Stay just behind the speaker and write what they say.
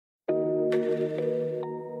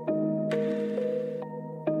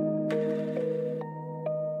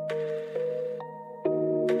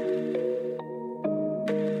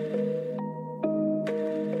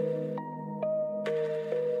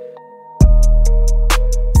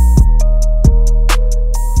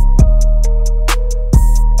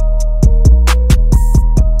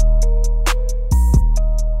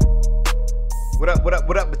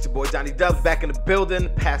Johnny Dubs back in the building.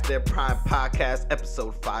 Past Their Prime Podcast,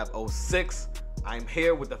 episode 506. I'm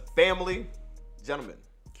here with the family. Gentlemen.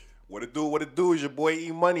 What it do? Is your boy E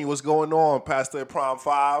Money. What's going on? Past Their Prime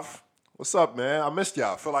 5. What's up, man? I missed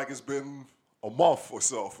y'all. I feel like it's been a month or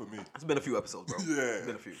so for me. It's been a few episodes, bro. Yeah. It's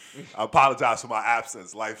been a few. I apologize for my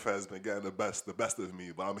absence. Life has been getting the best of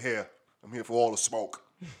me, but I'm here. I'm here for all the smoke,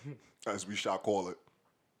 as we shall call it.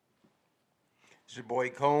 It's your boy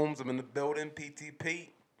Combs. I'm in the building. PTP.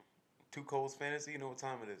 Two Coles Fantasy. You know what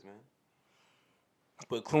time it is, man.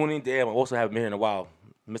 But Clooney, damn, I also haven't been here in a while.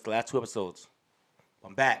 Missed the last 2 episodes.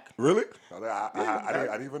 I'm back. Really? I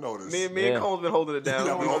didn't even notice. Me and Combs been holding it down.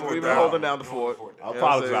 Yeah, we've been holding down the fort. I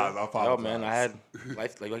apologize. Yo, man, I had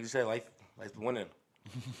life, like you said, life's been winning.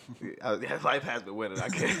 Life has been winning. I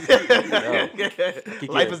can't.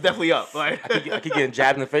 Life is definitely up. Like I keep getting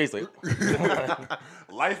jabbed in the face. Like,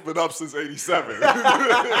 Life been up since '87.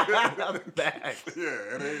 I'm back.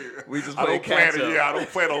 Yeah, We just I play don't plan catch up. I don't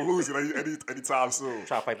plan on losing anytime soon.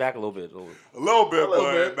 try to fight back a little bit. A little bit,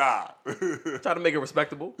 bit. but nah. Try to make it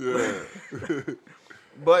respectable. Yeah.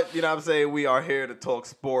 But, you know what I'm saying, we are here to talk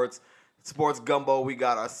sports. Sports Gumbo, we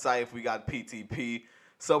got our Scythe, we got PTP.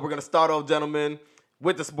 So we're going to start off, gentlemen,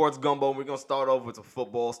 with the Sports Gumbo. We're going to start off with some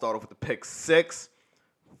football, start off with the pick 6.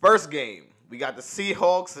 First game, we got the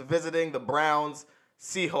Seahawks visiting the Browns.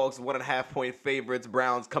 Seahawks 1.5-point favorites.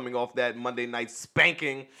 Browns coming off that Monday night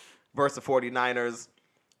spanking versus the 49ers.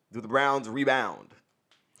 Do the Browns rebound?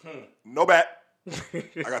 No bet.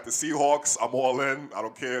 I got the Seahawks. I'm all in. I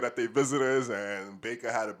don't care that they visitors and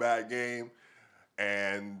Baker had a bad game.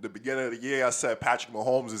 And the beginning of the year, I said Patrick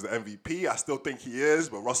Mahomes is the MVP. I still think he is,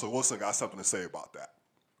 but Russell Wilson got something to say about that.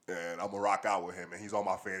 And I'm going to rock out with him, and he's on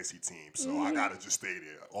my fantasy team. So I got to just stay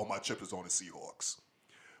there. All my chip is on the Seahawks.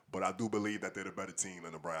 But I do believe that they're the better team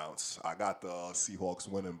than the Browns. I got the Seahawks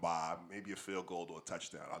winning by maybe a field goal or a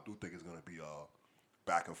touchdown. I do think it's going to be a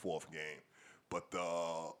back-and-forth game. But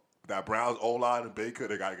that Browns O-line and Baker,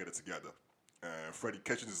 they got to get it together. And Freddie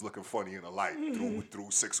Kitchens is looking funny in the light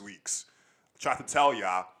through 6 weeks. I tried to tell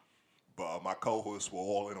y'all, but my co-hosts were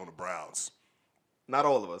all in on the Browns. Not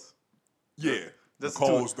all of us. Yeah. Just the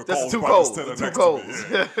Coles two brothers Coles. to the Two next Coles. to me.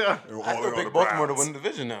 Yeah. They were I all still in on pick the Baltimore to Browns. win the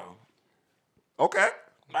division now. Okay.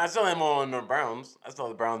 I still am on the Browns. I still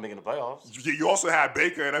have the Browns making the playoffs. You also had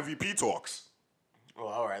Baker and MVP talks. Well,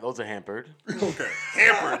 all right. Those are hampered. Okay.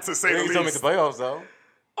 Hampered, to say They the can still make least. the playoffs, though.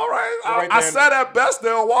 All right. They're right I there. said at best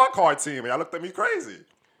they're a wild card team, and y'all looked at me crazy.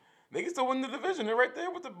 They can still win the division. They're right there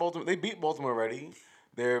with the Baltimore. They beat Baltimore already.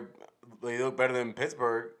 They look better than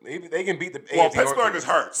Pittsburgh. They can beat the Well, AFC Pittsburgh North. is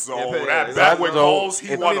hurt, so Yeah, that yeah. bet with So, Coles,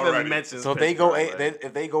 he if won Don't even already. mention So if they go Pittsburgh,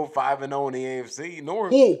 if they go 5-0 in the AFC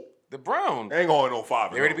North, Who? the Browns. Ain't going no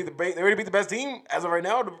 5. They already beat the best team as of right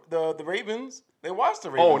now. The Ravens. They watched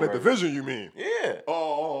the Ravens. Oh, in the already. division, you mean? Yeah.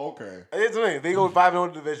 Oh, okay. It's amazing. If they go 5-0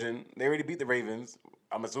 in the division, they already beat the Ravens.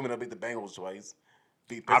 I'm assuming they'll beat the Bengals twice.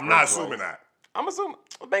 Beat I'm not Pittsburgh assuming twice. that. I'm assuming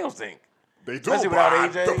the Bengals stink. They do, Especially but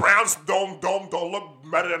without AJ. the Browns don't look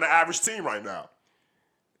better than the average team right now.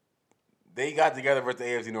 They got together versus the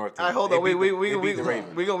AFC North team. All right, hold They on. beat We the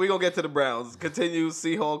Ravens. gonna get to the Browns. Continue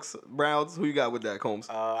Seahawks, Browns. Who you got with that, Combs?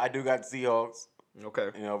 I do got the Seahawks. Okay.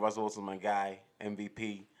 You know, Russell Wilson, my guy,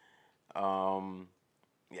 MVP. Yeah,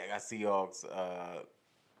 I got Seahawks.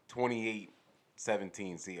 28-17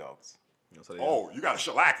 Seahawks. So Oh, you got to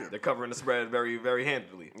shellac him. they're covering the spread very, very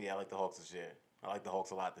handily. Yeah, I like the Hawks this year. I like the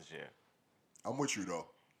Hawks a lot this year. I'm with you, though.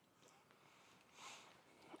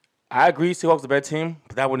 I agree, Seahawks the better team,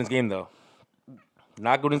 but that win this game though.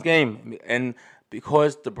 Not good in this game, and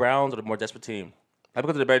because the Browns are the more desperate team, not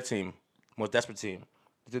because they're the better team, more desperate team.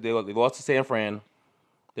 They lost to San Fran.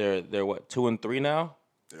 They're what 2-3 now.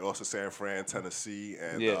 They lost to San Fran, Tennessee,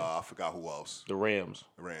 and Yeah. I forgot who else. The Rams,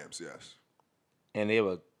 The Rams, yes. and they have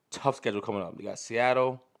a tough schedule coming up. They got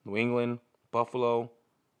Seattle, New England, Buffalo.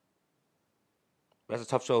 That's a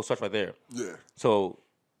tough show stretch right there. Yeah. So,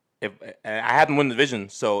 and I have them win the division,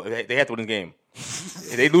 so they have to win this game.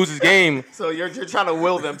 If they lose this game, So you're trying to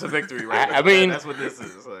will them to victory, right? I mean- that's what this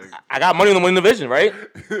is. Like, I got money on them winning the division, right?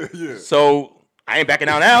 Yeah. So I ain't backing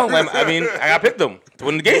out now. I mean, I got to pick them to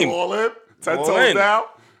win the game. All in? 10 All toes in. down?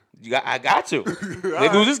 I got to. They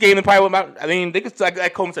lose this game, they probably win. I mean, they could.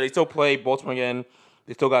 Like Combs said, they still play Baltimore again.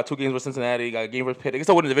 They still got 2 games with Cincinnati. Got a game versus Pitt. They can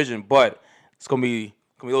still win the division, but it's gonna be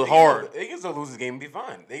a little hard. They can still lose this game and be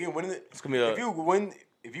fine. They can win it. It's gonna be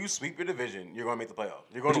If you sweep your division, you're going to make the playoffs.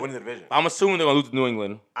 You're going to win the division. I'm assuming they're gonna lose to New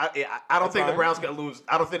England. I don't That's think the fine. Browns can lose.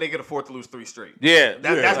 I don't think they can afford to lose 3 straight. Yeah,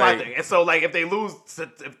 That's like, my thing. And so, like, if they lose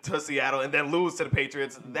to Seattle and then lose to the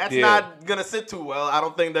Patriots, that's Yeah. not gonna sit too well. I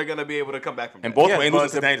don't think they're gonna be able to come back from And that. Baltimore ain't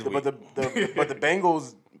losing to but Cincinnati this week. the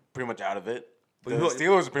Bengals pretty much out of it. The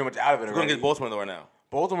Steelers are pretty much out of it We're already. gonna get Baltimore though right now.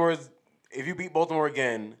 If you beat Baltimore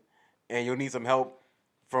again, and you'll need some help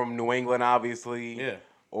from New England, obviously. Yeah.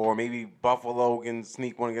 Or maybe Buffalo can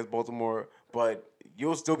sneak one against Baltimore, but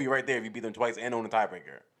you'll still be right there if you beat them twice and own a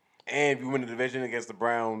tiebreaker. And if you win the division against the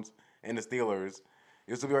Browns and the Steelers,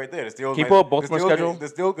 you'll still be right there. The Steelers Can you pull up Baltimore's schedule? The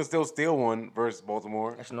Steelers can still steal one versus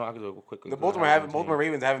Baltimore. Actually, no, I can do it quickly. The Baltimore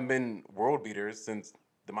Ravens haven't been world beaters since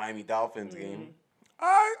the Miami Dolphins game.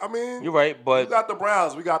 I mean, You're right, we but got the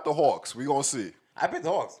Browns, we got the Hawks. We gonna see. I picked the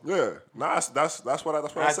Hawks. Yeah, nah, that's what I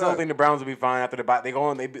I still said. think the Browns will be fine after the bye. They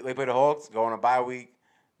play the Hawks, go on a bye week.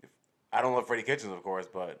 I don't love Freddie Kitchens, of course,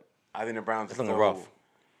 but I think the Browns it's are looking still rough.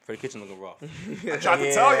 Freddie Kitchen looking rough. I tried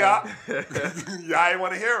to tell y'all. Y'all ain't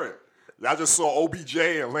want to hear it. Y'all just saw OBJ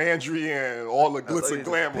and Landry and all the glitz and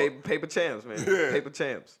glamour. Paper champs, man. Yeah. Paper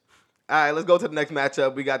champs. All right, let's go to the next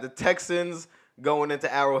matchup. We got the Texans going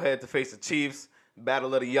into Arrowhead to face the Chiefs.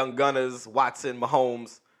 Battle of the young gunners, Watson,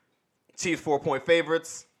 Mahomes. Chiefs 4-point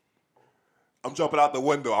favorites. I'm jumping out the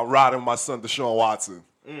window. I'm riding my son Deshaun Watson.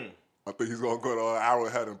 I think he's gonna go to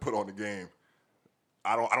Arrowhead and put on the game.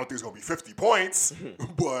 I don't think it's gonna be 50 points,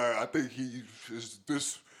 but I think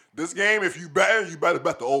this game. If you better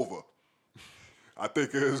bet the over. I think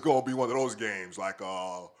it's gonna be one of those games, like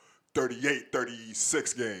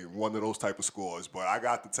 38-36 game, one of those type of scores. But I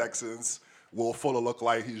got the Texans. Will Fuller look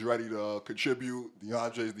like he's ready to contribute.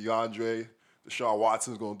 DeAndre's DeAndre. Deshaun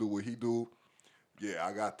Watson's gonna do what he do. Yeah,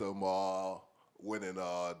 I got them winning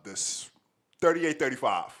this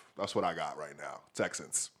 38-35. That's what I got right now.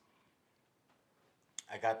 Texans.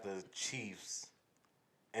 I got the Chiefs.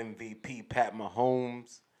 MVP Pat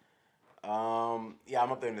Mahomes. Yeah,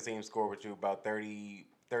 I'm up there in the same score with you, about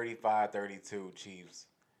 35-32 Chiefs.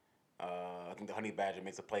 I think the Honey Badger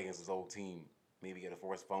makes a play against his old team. Maybe get a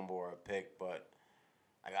forced fumble or a pick, but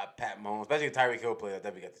I got Pat Mahomes, especially if Tyreek Hill plays. I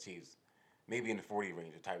definitely got the Chiefs. Maybe in the 40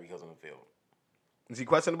 range if Tyreek Hill's on the field. Is he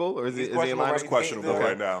questionable or is he in line? He's questionable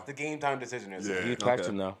right now. The game time decision is. Yeah. He's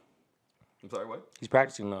practicing now. I'm sorry, what? He's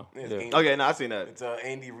practicing now. It's Yeah. game- Okay, no, I seen that. It's a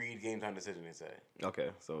Andy Reid game time decision, they say. Okay,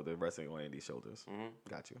 so they're resting on Andy's shoulders.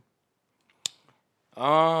 Got you.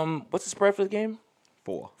 What's the spread for the game?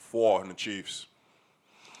 4. 4 in the Chiefs.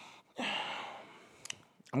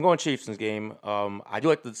 I'm going Chiefs in this game. I do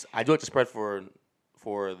like the spread for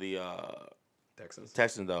the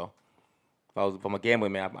Texans though. If I'm a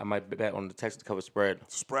gambling man, I might bet on the Texans to cover spread.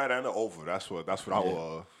 Spread and the over. That's what I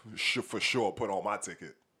will for sure put on my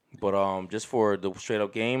ticket. But just for the straight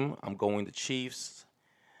up game, I'm going the Chiefs.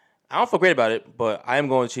 I don't feel great about it, but I am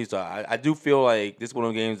going Chiefs. Though. I do feel like this is one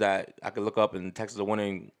of the games that I could look up and Texas are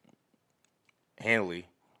winning handily.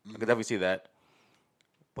 I could definitely see that.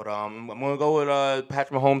 But I'm gonna go with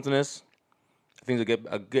Patrick Mahomes in this. I think it's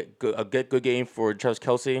a good game for Travis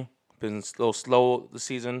Kelce. Been a little slow this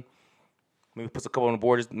season. Maybe puts a couple on the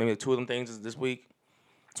board. Maybe 2 of them things this week.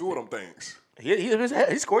 2 of them things.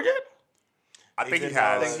 He scored yet? I think he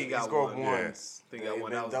I has. think he got scored one. once. I think he got They've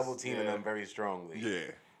one. been That was- double teaming yeah. them very strongly.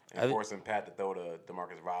 Yeah. And forcing Pat to throw to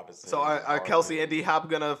DeMarcus Robinson. So are Kelsey and D-Hop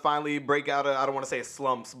gonna finally break out of, I don't want to say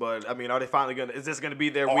slumps, but I mean, are they finally gonna, is this gonna be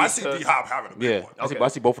their Oh, week I see to- D-Hop having a big Yeah, one. I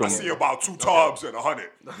see both of I them. see about 2 tubs and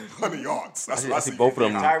 100 yards. That's what I see. both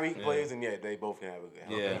of them. Tyreek plays, and they both can have a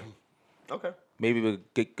good Yeah, Okay. maybe a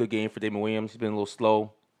good game for Damon Williams. He's been a little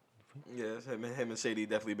slow. Yeah, him and Shady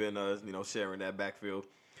definitely been sharing that backfield.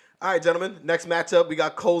 All right, gentlemen. Next matchup, we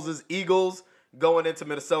got Coles' Eagles going into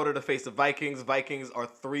Minnesota to face the Vikings. Vikings are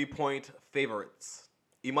 3-point favorites.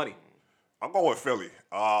 E-Money. I'm going with Philly.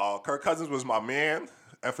 Kirk Cousins was my man.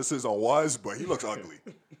 Emphasis on was, but he looks ugly.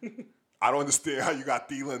 I don't understand how you got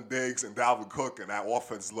Thielen, Diggs, and Dalvin Cook, and that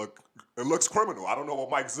offense looks criminal. I don't know what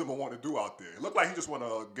Mike Zimmer want to do out there. It looked like he just want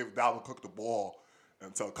to give Dalvin Cook the ball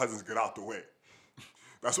and tell Cousins get out the way.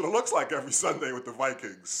 That's what it looks like every Sunday with the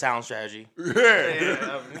Vikings. Sound strategy.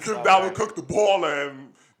 Yeah. Give Dalvin Cook the ball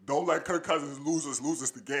and don't let Kirk Cousins lose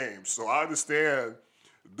us the game. So I understand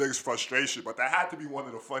Diggs' frustration, but that had to be one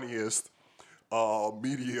of the funniest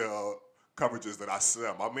media coverages that I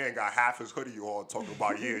saw. My man got half his hoodie on talking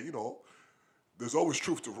about, there's always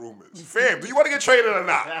truth to rumors. Fam, do you want to get traded or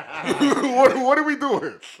not? what are we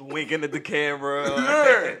doing? Winking at the camera.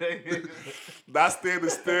 Yeah. Not standing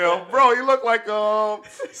still. Bro, he looked like a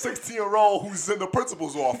 16-year-old who's in the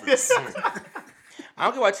principal's office. I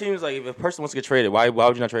don't get why teams like if a person wants to get traded, why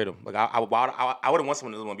would you not trade him? Like I wouldn't want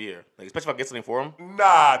someone that doesn't want to be here. Like especially if I get something for him.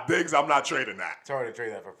 Nah, Diggs, I'm not trading that. It's hard to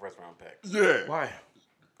trade that for a first-round pick. Yeah. Why?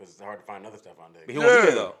 Because it's hard to find other stuff on But there. he won't be Yeah.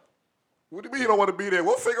 here though. What do you mean you don't want to be there?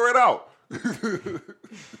 We'll figure it out.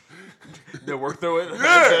 They work through it. Yeah.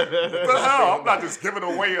 What the hell? I'm not just giving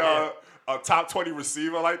away a top 20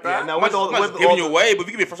 receiver like that. Yeah, now I'm with not all just giving you away, but if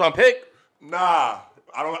you give me a first round pick, Nah,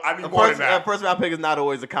 I need more than that. First round pick is not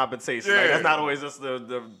always a compensation. Like, Yeah. that's not always just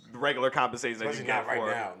the regular compensation that you Especially get not right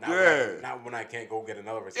for it. now. Not when I can't go get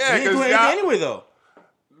another receiver. Yeah, He ain't doing 'cause anything anyway, though.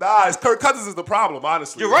 Nah, it's Kirk Cousins is the problem,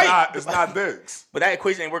 honestly. You're right. It's not Diggs. But that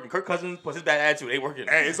equation ain't working. Kirk Cousins plus his bad attitude ain't working.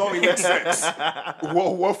 Hey, it's only week 6.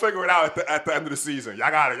 We'll figure it out at the end of the season. Y'all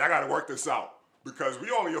gotta work this out because we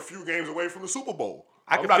only a few games away from the Super Bowl.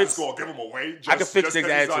 I'm not just gonna give him away. I can fix just Diggs' 'cause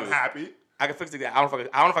he's attitude. unhappy. I can fix it. I don't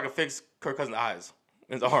know if I can fix Kirk Cousins' eyes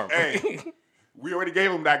in his arm. Hey, we already gave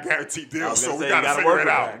him that guaranteed I deal, was so gonna we say, gotta you figure work it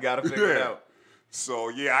with out. that. You gotta figure it out. So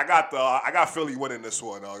yeah, I got Philly winning this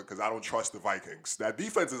one because I don't trust the Vikings. That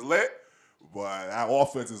defense is lit, but that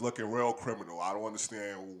offense is looking real criminal. I don't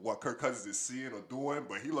understand what Kirk Cousins is seeing or doing,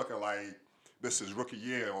 but he looking like this is rookie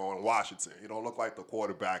year on Washington. He don't look like the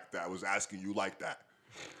quarterback that was asking you like that.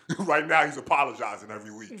 Right now, he's apologizing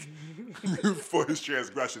every week for his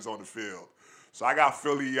transgressions on the field. So I got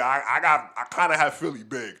Philly. I kind of have Philly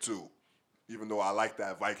big too, even though I like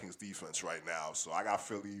that Vikings defense right now. So I got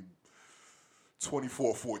Philly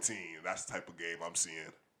 24-14. That's the type of game I'm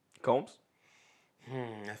seeing. Combs?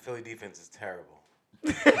 That Philly defense is terrible.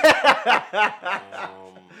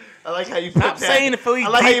 I like how you put Stop that. saying the Philly I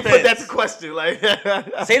like how you put that defense. to question. Like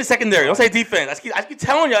Say the secondary. Don't say defense. I keep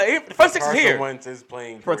telling y'all. The front six is Carson here. Wentz is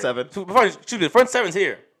playing front great. seven. The front seven's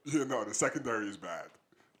here. Yeah, no, the secondary is bad.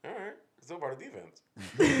 All right. It's still part of defense.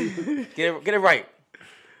 Get it right.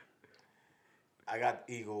 I got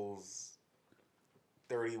Eagles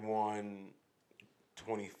 31-24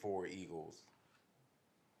 Eagles.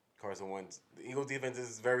 Carson Wentz. The Eagles defense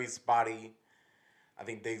is very spotty. I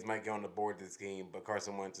think Diggs might get on the board this game, but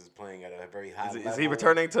Carson Wentz is playing at a very high level. Is he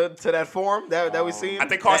returning to that form that we seen? I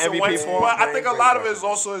think That Carson MVP Wentz, form? but I think a Great lot of it is question.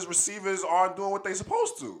 also his receivers aren't doing what they're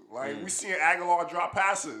supposed to. Like we seeing Aguilar drop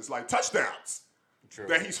passes, like touchdowns. True.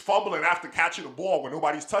 That he's fumbling after catching the ball when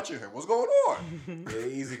nobody's touching him. What's going on? Yeah,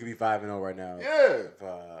 easy could be 5-0 right now. Yeah.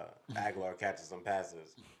 If Aguilar catches some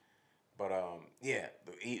passes. But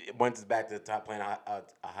Wentz is back to the top, playing a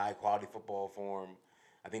high quality football form.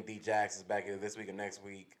 I think D Jax is back either this week or next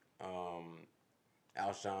week.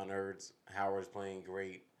 Alshon Ertz, Howard's playing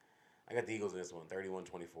great. I got the Eagles in this one,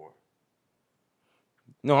 31-24.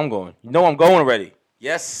 No, I'm going. You know I'm going already.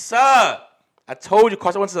 Yes, sir. I told you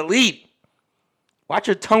Carson Wentz is elite. Watch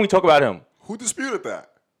your tongue when you talk about him. Who disputed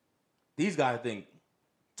that? These guys think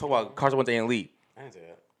talk about Carson Wentz ain't elite. I didn't say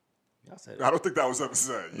that. Y'all said it. I don't think that was ever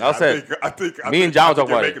said. No, I said- I think Me and John I think talk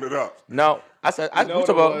about you're it. making it up. No, I said You know we what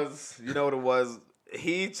talk it about. was? You know what it was?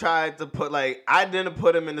 He tried to put I didn't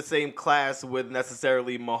put him in the same class with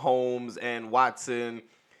necessarily Mahomes and Watson.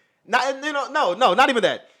 Not not even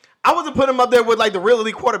that. I wasn't putting him up there with the real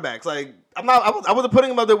elite quarterbacks. Like I wasn't putting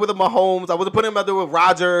him up there with the Mahomes. I wasn't putting him up there with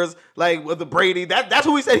Rodgers, with the Brady. That's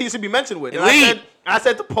who he said he should be mentioned with. And Elite. I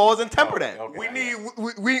said to pause and temper that. Okay.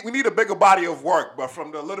 We need a bigger body of work, but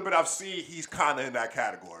from the little bit I've seen, he's kind of in that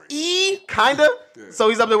category. Kinda. Yeah. So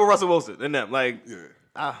he's up there with Russell Wilson and them. Yeah.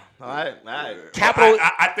 All right. Capital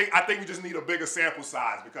I think we just need a bigger sample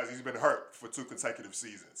size because he's been hurt for 2 consecutive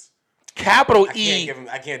seasons. capital I E.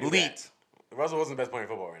 can't do elite. that. Russell Wilson's the best player in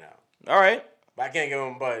football right now. All right. But I can't give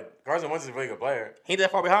him, but Carson Wentz is a really good player. He ain't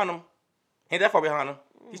that far behind him.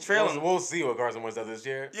 He's trailing. We'll see what Carson Wentz does this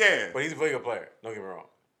year. Yeah. But he's a really good player. Don't get me wrong.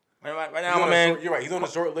 Right He's now, on my a man. short- you're right. He's on the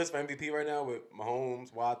short list for MVP right now with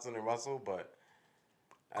Mahomes, Watson, and Russell, but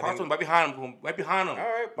Carson right behind him. Right behind him. All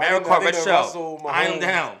right. but Mario I Kart, think Red that Shell. Behind him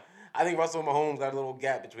down. I think Russell and Mahomes got a little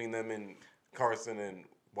gap between them and Carson and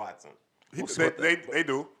Watson. They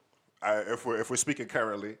do. If we're speaking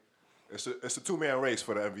currently, it's a 2-man race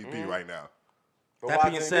for the MVP right now. But That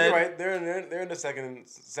Watson, being said- you're right. They're in the second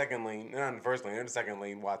lane. They're not in the first lane. They're in the second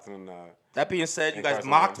lane. Watson and That being said, you And guys Carson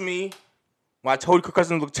mocked Wentz. me when I told you Kirk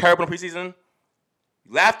Cousins looked terrible in preseason.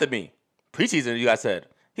 You laughed at me. Preseason, you guys said.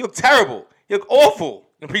 He looked terrible. He looked awful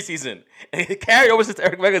in preseason. And he carried over since the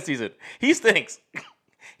regular season. He stinks.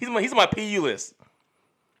 he's on my PU list.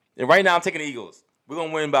 And right now, I'm taking the Eagles. We're going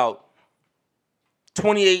to win about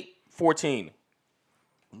 28-14.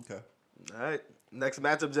 Okay. All right. Next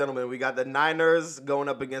matchup, gentlemen. We got the Niners going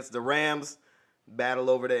up against the Rams. Battle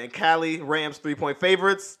over there in Cali. Rams 3-point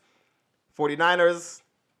favorites. 49ers.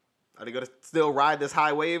 Are they going to still ride this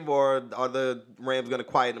high wave, or are the Rams going to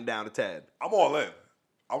quiet them down a tad? I'm all in.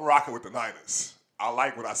 I'm rocking with the Niners. I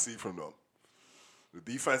like what I see from them. The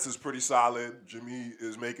defense is pretty solid. Jimmy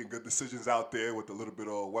is making good decisions out there with the little bit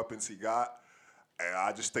of weapons he got. And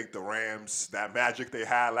I just think the Rams, that magic they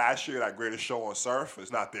had last year, that greatest show on surf,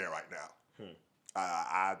 is not there right now.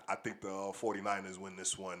 I think the 49ers win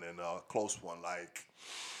this one, and a close one.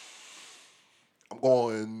 I'm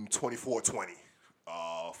going 24-20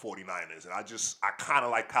 49ers. And I kind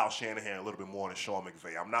of like Kyle Shanahan a little bit more than Sean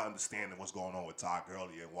McVay. I'm not understanding what's going on with Todd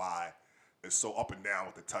Gurley and why it's so up and down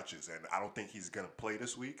with the touches. And I don't think he's going to play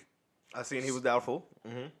this week. I seen he was doubtful.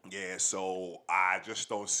 Mm-hmm. Yeah, so I just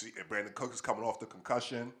don't see. And Brandon Cooks is coming off the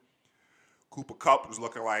concussion. Cooper Kupp is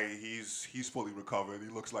looking like he's fully recovered. He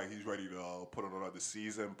looks like he's ready to put on another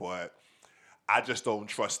season, but I just don't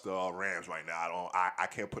trust the Rams right now. I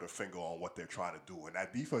can't put a finger on what they're trying to do, and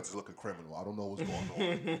that defense is looking criminal. I don't know what's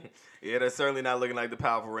going on. Yeah, they're certainly not looking like the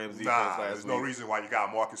powerful Rams defense last there's week. no reason why you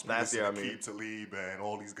got Marcus Last Peters, year, Aqib Talib, and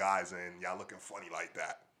all these guys, and y'all looking funny like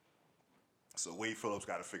that. So Wade Phillips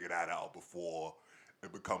got to figure that out before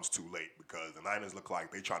it becomes too late, because the Niners look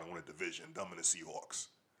like they trying to win a division, them and the Seahawks.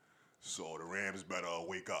 So the Rams better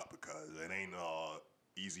wake up, because it ain't an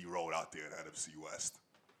easy road out there in the NFC West.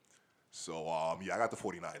 So, I got the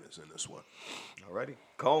 49ers in this one. Alrighty.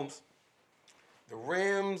 Combs. The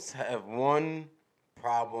Rams have one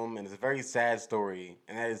problem, and it's a very sad story,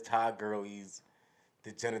 and that is Todd Gurley's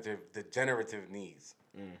degenerative knees.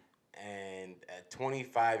 And at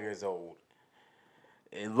 25 years old,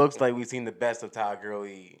 it looks like we've seen the best of Todd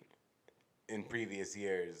Gurley in previous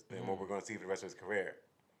years than what we're going to see for the rest of his career.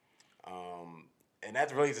 And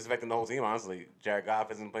that's really just affecting the whole team, honestly. Jared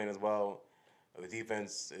Goff isn't playing as well. The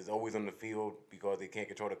defense is always on the field because they can't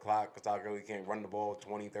control the clock, because Todd Gurley can't run the ball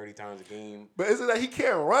 20, 30 times a game. But is it that he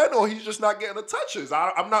can't run, or he's just not getting the touches?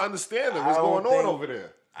 I'm not understanding what's going on over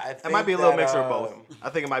there. It might be a little mixture of both. I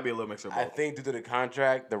think it might be a little mixture of both. I think due to the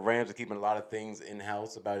contract, the Rams are keeping a lot of things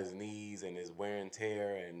in-house about his knees and his wear and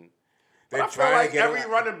tear, and I feel like every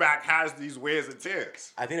running back has these wears and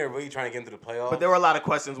tears. I think they're really trying to get into the playoffs. But there were a lot of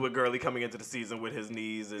questions with Gurley coming into the season with his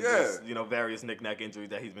knees and just, various knick-knack injuries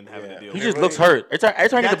that he's been having to deal with. He just looks hurt. Every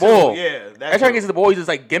time he gets the ball. Every time he gets the ball, he's just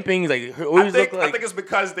like gimping. He's like, I think it's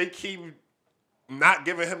because they keep not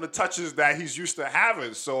giving him the touches that he's used to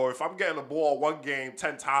having. So if I'm getting the ball one game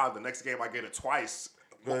 10 times, the next game I get it twice.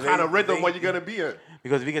 What kind of rhythm are you going to be in?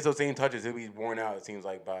 Because if he gets those same touches, he'll be worn out, it seems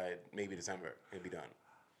like, by maybe December. He'll be done.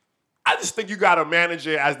 I just think you got to manage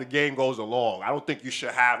it as the game goes along. I don't think you should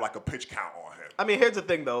have like a pitch count on him. I mean, here's the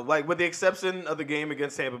thing, though. Like, with the exception of the game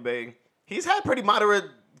against Tampa Bay, he's had pretty moderate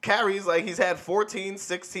carries. Like, he's had 14,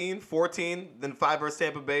 16, 14, then 5 versus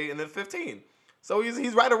Tampa Bay, and then 15. So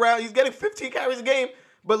he's right around. He's getting 15 carries a game.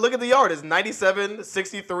 But look at the yard. It's 97,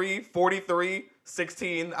 63, 43,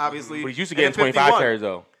 16, obviously. But he's used to getting 25 carries,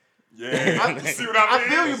 though. Yeah, you see what I mean? I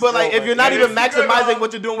feel you, but like if you're not even maximizing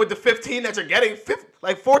what you're doing with the 15 that you're getting,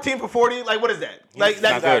 14 for 40, like what is that? Like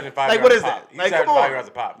that's like what is that? Like come on, 5 yards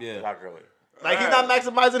a pop. Yeah, not really. Like he's not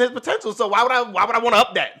maximizing his potential. So why would I want to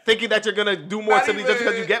up that, thinking that you're gonna do more simply just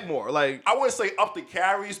because you get more? Like I wouldn't say up the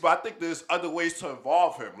carries, but I think there's other ways to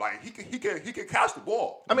involve him. Like he can catch the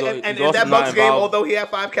ball. I mean, and in that Bucs game, although he had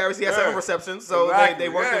 5 carries, he had 7 receptions. So they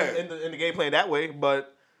worked in the game plan that way,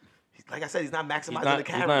 but. Like I said, he's not maximizing the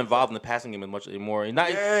carries. He's not involved in the passing game as much anymore. He's not.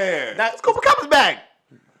 It's Cooper Kupp is back.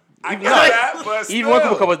 I get that, but still. Even when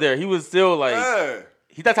Cooper Kupp was there, he was still like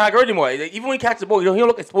he's not Todd Gurley anymore. Even when he catches the ball, he don't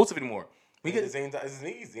look explosive anymore. He gets his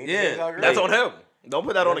knees. That's on him. Don't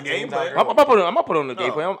put that on the game plan. I'm not putting it on the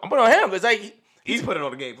game plan. I'm putting it on him. It's like he's putting it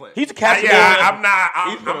on the game plan. He's a catcher. I'm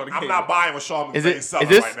not buying what Sean McVay's selling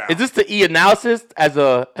right now. Is this the E analysis as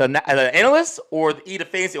an analyst or the E the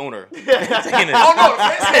fantasy owner? Oh no, the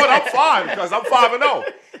fantasy owner, I'm fine because I'm 5-0.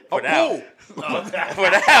 I'm cool. For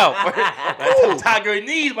now, Todd Gurley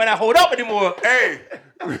knees might not hold up anymore. Hey,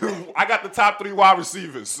 I got the top 3 wide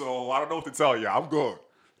receivers, so I don't know what to tell you. I'm good.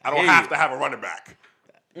 I don't have to have a running back.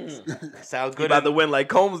 Sounds good. About to win like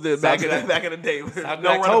Combs did back in the day.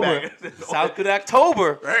 Sounds good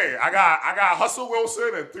October. Hey, I got Russell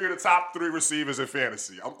Wilson and 3 of the top 3 receivers in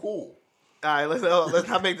fantasy. I'm cool. All right, let's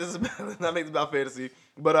not make this about fantasy.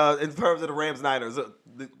 But in terms of the Rams Niners,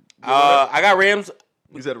 I got Rams.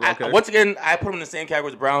 You said okay. Once again, I put them in the same category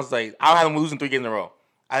as the Browns. Like I don't have them losing 3 games in a row.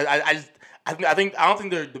 I don't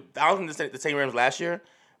think they're the same Rams last year,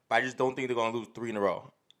 but I just don't think they're gonna lose 3 in a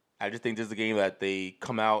row. I just think this is a game that they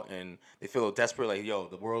come out and they feel desperate. Like, yo,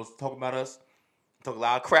 the world's talking about us. Talk a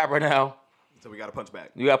lot of crap right now. So we got to punch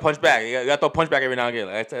back. You got to punch back. You got to throw a punch back every now and again.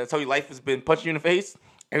 Like I tell you, life has been punching you in the face.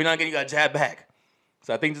 Every now and again, you got to jab back.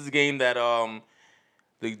 So I think this is a game that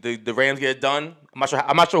the Rams get it done.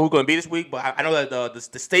 I'm not sure who's going to be this week, but I know that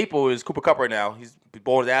the staple is Cooper Kupp right now. He's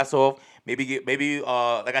balling his ass off. Maybe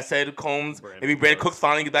like I said, Combs. Maybe Brandon Cooks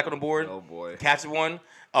finally get back on the board. Oh boy, catch one.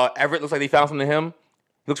 Everett looks like they found something to him.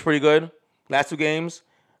 Looks pretty good. Last 2 games.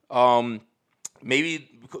 Maybe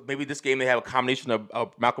this game they have a combination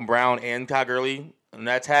of Malcolm Brown and Todd Gurley in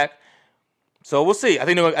that attack. So we'll see. I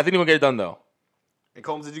think they're gonna get it done though. And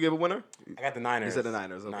Combs, did you give a winner? I got the Niners. You said the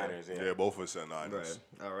Niners. Okay. Niners, yeah. Yeah, both of us said Niners.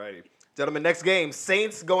 Right. All righty. Gentlemen, next game.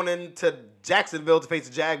 Saints going into Jacksonville to face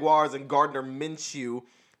the Jaguars and Gardner Minshew.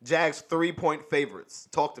 Jags 3-point favorites.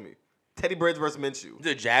 Talk to me. Teddy Bridge versus Minshew.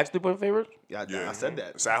 The Jags 3-point favorite? Yeah, Yeah. I said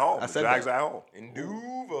that. It's at home. I said Jags that. at home. In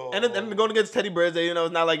Duval. And then going against Teddy Bridge,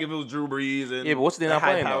 it's not like if it was Drew Brees and Yeah, but what's the not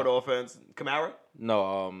playing, high-powered though? offense. Kamara?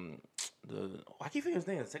 No, I keep thinking his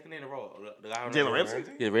name. Second name in a row. The guy on Jalen Ramsey?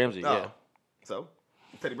 Yeah, Ramsey. Oh. Yeah. So,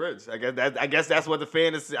 Teddy Bridge. I guess that's what the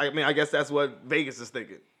fan is. I guess that's what Vegas is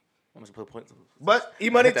thinking. I'm just gonna put points. But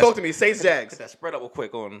E-Money, Hit that- talk to me. Saints, Hit Jags. that spread up real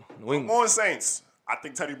quick on New I'm England. going Saints. I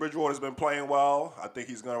think Teddy Bridgewater's been playing well. I think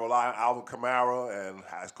he's going to rely on Alvin Kamara, and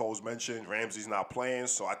as Coles mentioned, Ramsey's not playing.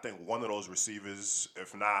 So I think one of those receivers,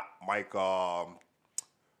 if not Mike, why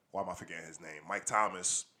am I forgetting his name? Mike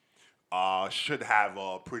Thomas, should have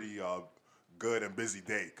a pretty good and busy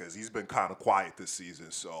day because he's been kind of quiet this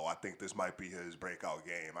season. So I think this might be his breakout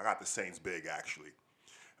game. I got the Saints big, actually.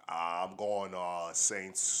 I'm going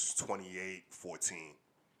Saints 28-14.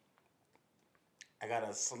 I got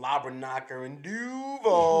a slobber knocker in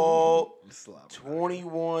Duval. Slobber.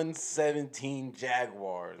 21-17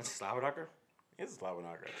 Jaguars. Slobber knocker? It's a slobber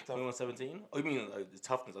knocker. It's a tough, 21-17? Oh, you mean the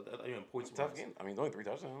toughness? I thought you meant points. tough game. I mean, only 3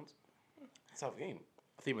 touchdowns. It's a tough game.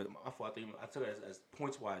 I think I took it as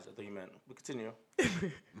points wise. I thought you meant. We continue. What's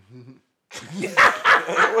this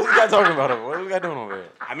guy talking about? What is this guy doing over here?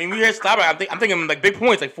 I mean, we hear slobber. I'm thinking like big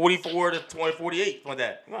points, like 44 to 20, 48, something like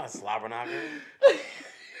that. You're not a slobber knocker.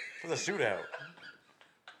 It's a shootout.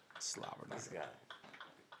 Slobber This knocker. guy.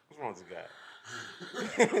 What's wrong with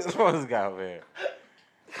this guy? What's wrong with this guy over here?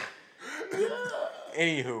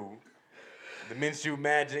 Anywho, the Minshew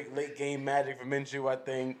magic, late game magic for Minshew, I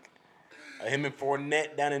think. Him and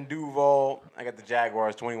Fournette down in Duval. I got the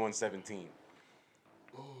Jaguars 21-17.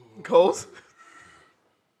 Coles?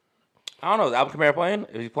 I don't know. Is Alvin Kamara playing?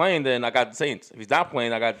 If he's playing, then I got the Saints. If he's not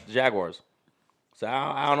playing, I got the Jaguars. So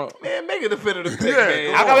I don't know. Man, make a definitive pick, Yeah,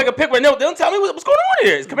 man. I gotta make a pick right now. They don't tell me what's going on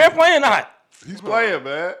here. Is Kamara playing or not? He's playing,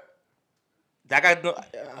 man. That guy,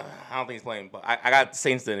 I don't think he's playing, but I got the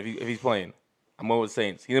Saints then. If he's playing, I'm going with the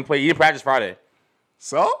Saints. He didn't play. He didn't practice Friday.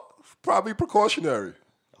 So, probably precautionary.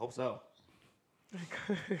 I hope so.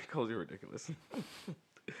 Coles, you're ridiculous.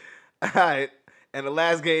 All right. And the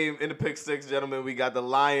last game in the pick six, gentlemen, we got the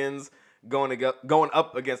Lions going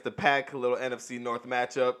up against the Pack, a little NFC North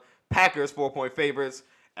matchup. Packers 4-point favorites.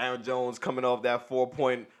 Aaron Jones coming off that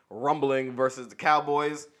 4-point rumbling versus the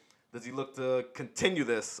Cowboys. Does he look to continue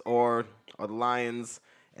this, or are the Lions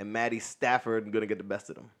and Matty Stafford going to get the best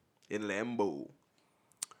of them in Lambeau?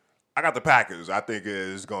 I got the Packers. I think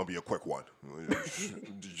it's going to be a quick one.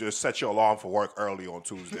 Just set your alarm for work early on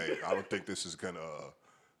Tuesday. I don't think this is going to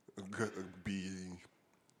be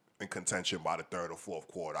in contention by the third or fourth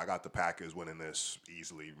quarter. I got the Packers winning this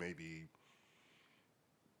easily, maybe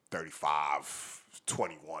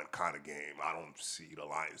 35-21 kind of game. I don't see the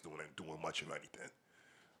Lions doing much of anything.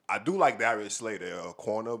 I do like Darius Slay, their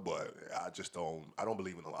corner, but I don't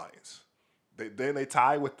believe in the Lions. They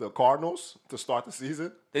tied with the Cardinals to start the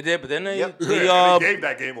season. They did, but then they And they gave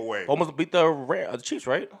that game away. almost beat the Chiefs,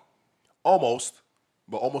 right? Almost,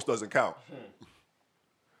 but almost doesn't count.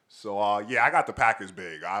 So yeah, I got the Packers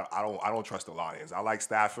big. I don't trust the Lions. I like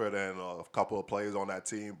Stafford and a couple of players on that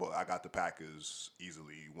team, but I got the Packers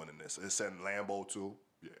easily winning this. It's in Lambeau too.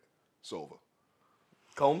 Yeah, it's over.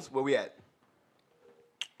 Combs, where we at?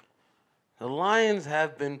 The Lions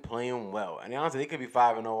have been playing well. And honestly, they could be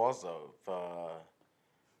 5-0 also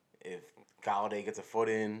if Galladay gets a foot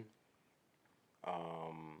in.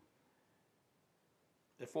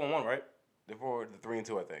 They're 4-1, right? They're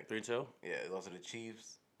 3-2, I think. 3-2. Yeah, they lost to the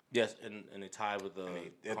Chiefs. Yes, and they tied with the.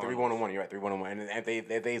 They're Cardinals. 3-1-1. You're right, 3-1-1. And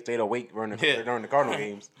if they stayed awake during Yeah. the Cardinal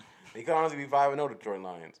games, they could honestly be 5-0 Detroit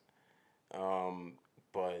Lions. But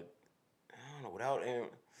I don't know. Without Aaron,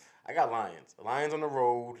 I got Lions. Lions on the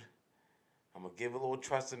road. I'm gonna give a little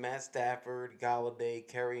trust to Matt Stafford, Galladay,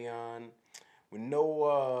 carry on. With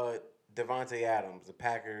no Devontae Adams, the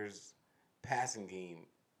Packers' passing game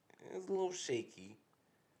is a little shaky.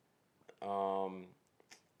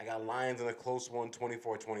 I got Lions in a close one,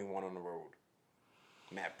 24-21 on the road.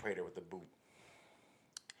 Matt Prater with the boot.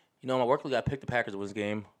 You know, my work league, I picked the Packers to win this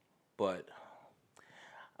game, but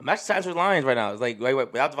I'm actually signed with the Lions right now. It's like, wait,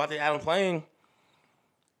 without Devontae Adams playing,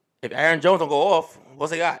 if Aaron Jones don't go off,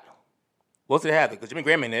 what's they got? What's they have? Because Jimmy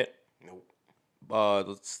Graham in it. Nope.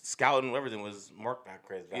 The scouting, everything was Mark. Not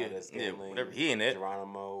Chris Yeah, Valdez, yeah, Scantling, whatever. He in it.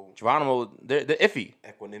 Geronimo, they're iffy.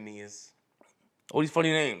 Equanimous. All these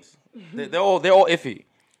funny names. They're all iffy.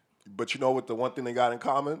 But you know what? The one thing they got in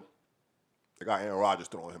common, they got Aaron Rodgers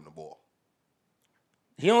throwing him the ball.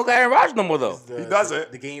 He don't got Aaron Rodgers no more though. He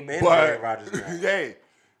doesn't. The game manager, But Aaron Rodgers. now. hey,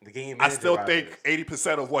 The game I manager, still Rodgers. think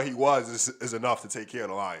 80% of what he was is enough to take care of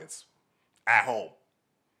the Lions at home.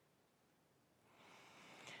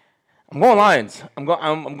 I'm going Lions. I'm going.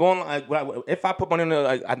 I'm going. If I put money in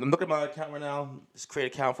the, I'm looking at my account right now. Just create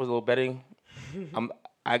an account for a little betting.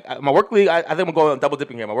 My work league. I think I'm going double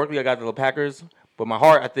dipping here. My work league, I got the little Packers, but my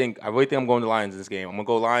heart, I really think I'm going to Lions in this game. I'm gonna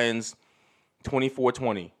go Lions,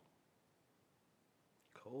 24-20.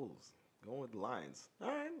 Coles going with the Lions. All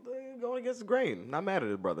right, going against the grain. Not mad at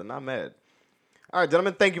it, brother. Not mad. All right,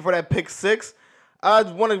 gentlemen. Thank you for that pick 6. I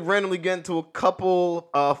just want to randomly get into a couple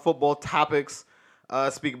football topics.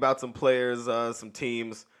 Speak about some players, some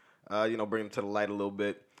teams. Bring them to the light a little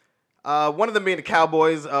bit. One of them being the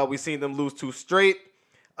Cowboys. We've seen them lose 2 straight.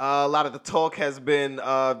 A lot of the talk has been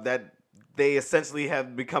that they essentially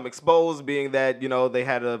have become exposed, being that, they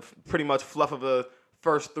had a pretty much fluff of the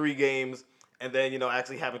first 3 games, and then,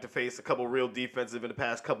 actually having to face a couple real defensive in the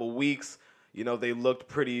past couple weeks. They looked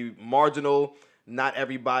pretty marginal. Not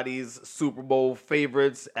everybody's Super Bowl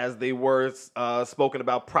favorites as they were spoken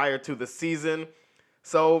about prior to the season.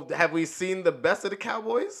 So have we seen the best of the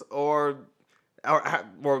Cowboys, or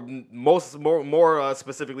more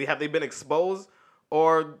specifically, have they been exposed,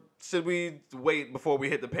 or should we wait before we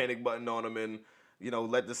hit the panic button on them and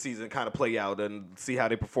let the season kind of play out and see how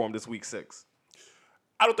they perform this week 6?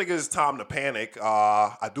 I don't think it's time to panic.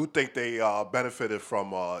 I do think they benefited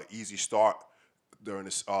from an easy start during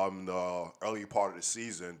this the early part of the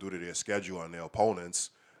season due to their schedule and their opponents.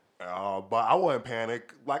 But I wouldn't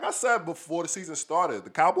panic. Like I said before the season started,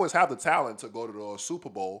 the Cowboys have the talent to go to the Super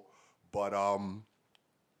Bowl, but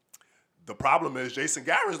the problem is Jason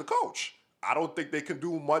Garrett is the coach. I don't think they can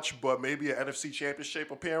do much but maybe an NFC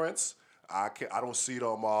Championship appearance. I don't see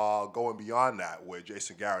them going beyond that with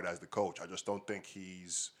Jason Garrett as the coach. I just don't think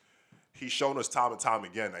he's shown us time and time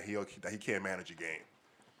again that he can't manage a game.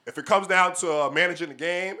 If it comes down to managing the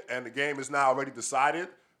game and the game is now already decided,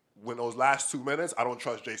 when those last 2 minutes, I don't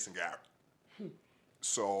trust Jason Garrett.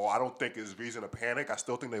 So I don't think there's reason to panic. I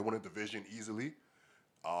still think they win a division easily.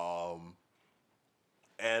 And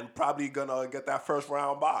probably gonna get that first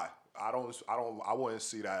round bye. I wouldn't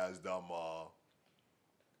see that as them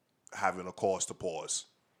having a cause to pause.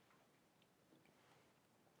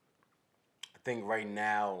 I think right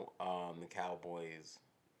now, the Cowboys,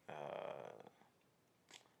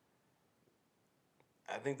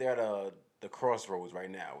 I think they're at the crossroads right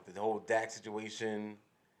now with the whole Dak situation.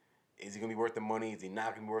 Is he gonna be worth the money? Is he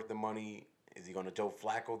not gonna be worth the money? Is he gonna Joe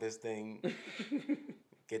Flacco this thing?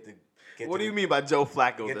 What do you mean by Joe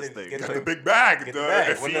Flacco this thing? Got the big bag. Get the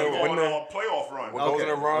bag. If he go on a playoff run. When goes on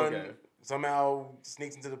a run, okay. somehow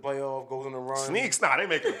sneaks into the playoff, goes on a run. Sneaks? Nah, they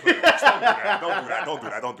making the playoffs.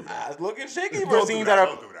 Don't do that. It's looking shaky for Don't teams do that that.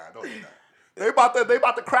 are. Don't do that. They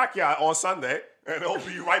about to crack y'all on Sunday, and they'll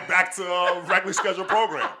be right back to regularly scheduled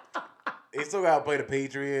program. They still gotta play the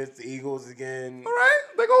Patriots, the Eagles again. All right,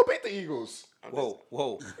 they gonna beat the Eagles.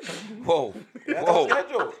 Whoa. That's the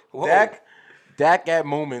schedule. Dak at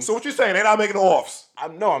moments. So what you saying? They not making the offs?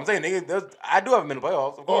 I'm saying I do have them in the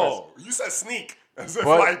playoffs, of course. Oh, you said sneak. As if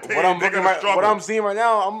But like what I'm seeing right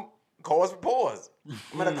now, I'm cause for pause.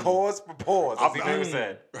 I'm at a cause for pause. As he never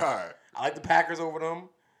said. All right. I like the Packers over them.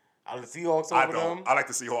 I like the Seahawks I over don't. them. I like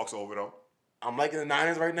the Seahawks over them. I'm liking the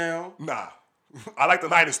Niners right now. Nah. I like the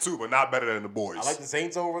Niners too, but not better than the boys. I like the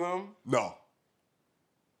Saints over them. No.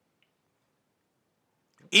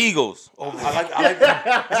 Eagles. I like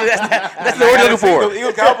That's the word you're looking for.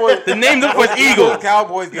 Eagles Cowboys. The name looking for is Eagles.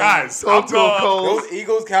 Cowboys game. Guys, I'm done. Those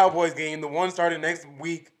Eagles Cowboys game. The one started next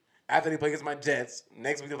week after they play against my Jets.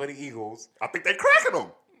 Next week they play the Eagles. I think they cracking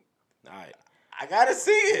them. All right. I gotta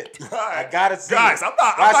see it. Right. I gotta see Guys, it.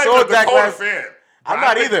 I'm not even a Dak Dakota last- fan. I'm but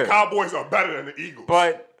not I think either. The Cowboys are better than the Eagles.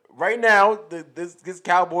 But right now, this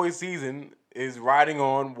Cowboys season is riding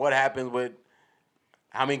on what happens with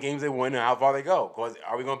how many games they win and how far they go. Because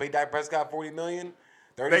are we gonna pay Dak Prescott $40 million?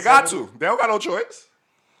 they got to. They don't got no choice.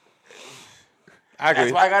 I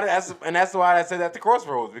agree. That's why that's why I said at the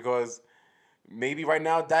crossroads, because maybe right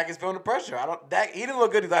now Dak is feeling the pressure. He didn't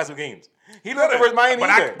look good these last 2 games. He didn't look good versus Miami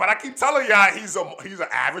either. But I keep telling y'all he's an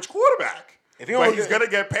average quarterback. But he's gonna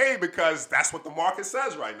get paid because that's what the market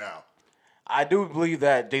says right now. I do believe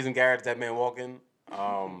that Jason Garrett's that man walking.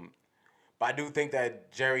 But I do think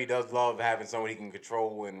that Jerry does love having someone he can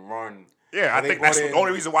control and run. Yeah, I think that's the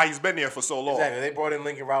only reason why he's been there for so long. Exactly. They brought in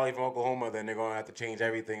Lincoln Riley from Oklahoma, then they're going to have to change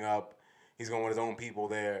everything up. He's going with his own people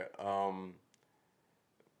there. I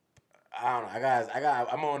don't know, guys.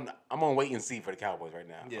 I'm on wait and see for the Cowboys right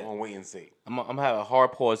now. Yeah. I'm on wait and see. I'm gonna have a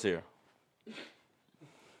hard pause here.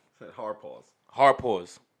 Hard pause. Hard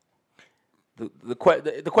pause. The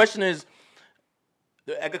question is,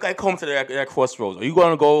 I come to that crossroads. Are you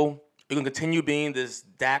going to go? Are you going to continue being this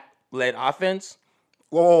Dak-led offense?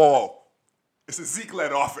 Whoa. It's a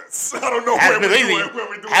Zeke-led offense. I don't know Hasn't where been we're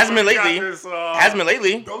lately. doing. Hasn't been lately. Hasn't been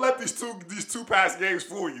lately. Don't let these two past games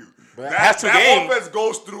fool you. Past two that games. offense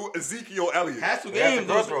goes through Ezekiel Elliott. Past 2 That's games.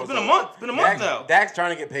 the crossroads, It's been a though. month. It's been a month now. Dak's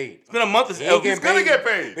trying to get paid. It's been a month. He ain't He's getting gonna get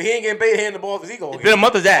paid. But he ain't getting paid handing the ball to Ezekiel. It's been a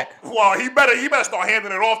month of Dak. Well, he better start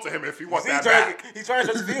handing it off to him if he wants that back. He's trying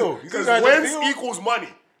to touch the field. Because wins equals money.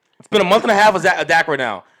 It's been a month and a half of Dak right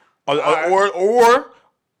now. Or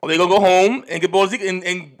are they gonna go home and get balls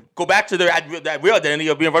and go back to that real identity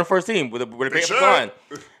of being run first team with a great should. line?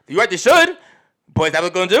 You're right, they should. But is that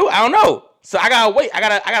what they're gonna do? I don't know. So I gotta wait. I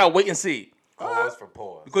gotta wait and see. Pause for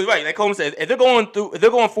pause. Because right, like Coleman said, if they're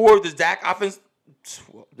going forward with this Dak offense,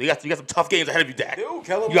 you got some tough games ahead of you, Dak. Dude,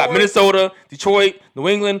 Kellen You got Moore- Minnesota, Detroit, New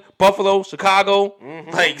England, Buffalo, Chicago.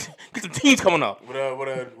 Like, get some teams coming up. With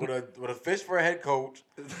a fish for a head coach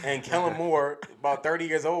and Kellen Moore, about 30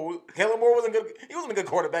 years old. Kellen Moore wasn't good. He wasn't a good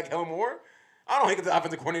quarterback. Kellen Moore. I don't hate the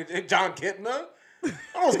offensive coordinator, John Kitna. I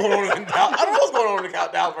don't know what's going on in Dallas. I don't know what's going on in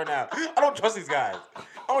Dallas right now. I don't trust these guys.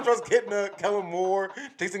 I don't trust Kitna, Kellen Moore,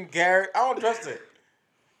 Jason Garrett. I don't trust it.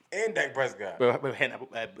 And Dak Prescott. But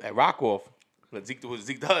at Rockoff, what Zeke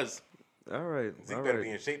does. All right. Zeke all better right.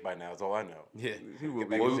 be in shape by now. That's all I know. Yeah, He will Get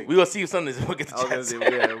be. back in we shape. will see you Sundays. We'll get the I was gonna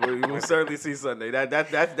Jets. say, yeah, we will certainly see Sunday.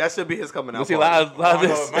 That should be his coming out. We'll see a party. lot of I don't know.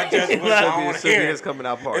 this. My Jets win, A lot I of don't this. wanna Should be hear his it. coming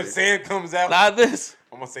out party. If Sam comes A out, lot of this.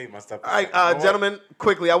 I'm gonna save my stuff. All right, You know what? gentlemen,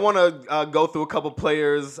 quickly, I want to go through a couple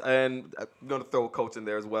players, and I'm going to throw a coach in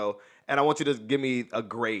there as well. And I want you to give me a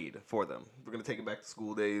grade for them. We're going to take it back to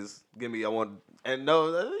school days. If you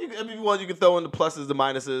want, you can throw in the pluses, the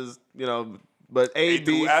minuses, but A, B.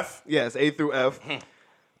 through F? Yes, A through F.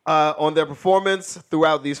 On their performance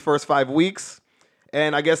throughout these first 5 weeks.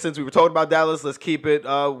 And I guess since we were talking about Dallas, let's keep it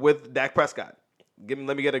with Dak Prescott. Let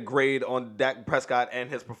me get a grade on Dak Prescott and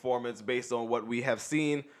his performance based on what we have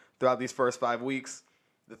seen throughout these first 5 weeks.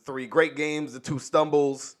 The 3 great games, the 2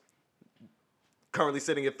 stumbles, currently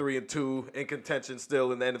sitting at 3-2, in contention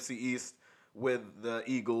still in the NFC East with the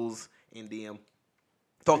Eagles in DM.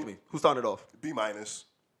 Talk to me. Who's starting it off? B minus.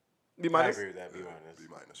 B I minus? agree with that. Be honest. B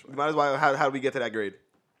minus, B right? minus, why? How do we get to that grade?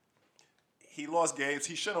 He lost games.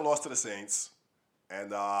 He shouldn't have lost to the Saints.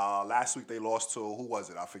 And last week they lost to, who was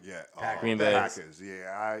it? I forget. Green Bay. Packers.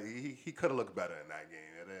 Yeah, he could have looked better in that game.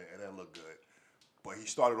 It didn't look good. But he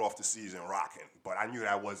started off the season rocking. But I knew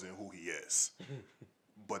that wasn't who he is.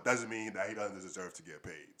 But doesn't mean that he doesn't deserve to get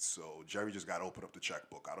paid. So Jerry just got to open up the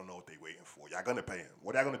checkbook. I don't know what they waiting for. Y'all going to pay him.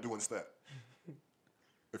 What are y'all going to do instead?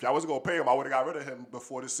 If y'all wasn't going to pay him, I would have got rid of him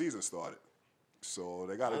before the season started. So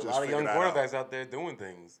they got to There's just a lot of figure young that out. quarterbacks out there doing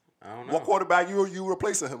things. I don't know. What quarterback you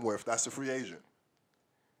replacing him with? That's a free agent.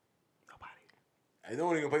 I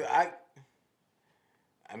don't even play.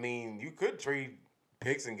 I mean, you could trade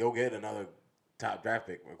picks and go get another top draft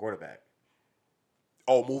pick for a quarterback.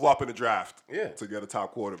 Oh, move up in the draft. Yeah. To get a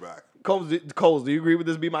top quarterback. Coles, do you agree with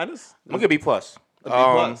this B minus? I'm gonna give B plus. A B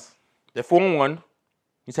plus. They're 4-1.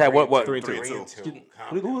 He's had what? 3-2.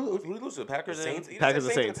 3-2. Who lose to the Packers? The Saints. Packers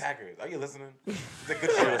and and Saints. Packers. Are you listening? It's a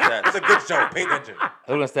good show. stats. It's a good show. Pay attention.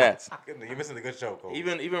 Look at the stats. You're missing the good show, Cole.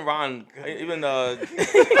 Even Ron, even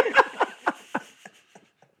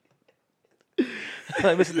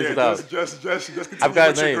I'm missing this without. Just continue I've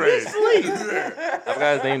got his with your name. grade. I've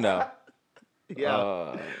got his name now.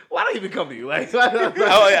 Yeah. Why don't I even come to you? Like,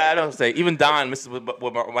 Oh yeah, I don't say. Even Don misses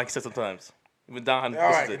what Mike says sometimes. Even Don All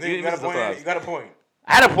right, misses it. you He got a misses point. sometimes. You got a point.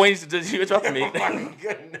 I had a point. You interrupted me. Oh my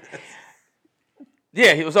goodness.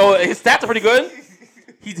 Yeah, so his stats are pretty good.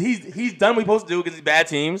 He's done what he's supposed to do against these bad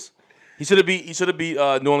teams. He should have beat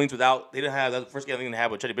New Orleans without. They didn't have that first game. They didn't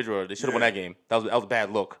have with Teddy Bridgewater. They should have won that game. That was a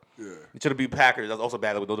bad look. Yeah. He should have beat Packers. That was also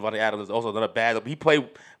bad. With Devontae Adams, also another bad look. He played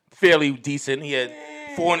fairly decent. He had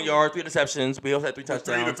 400 yards, 3 interceptions, but he also had 3 The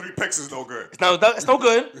touchdowns. 3 picks is no good. It's no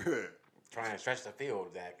good. Yeah. Trying to stretch the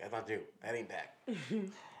field, Zach. That's not you. That ain't Dak.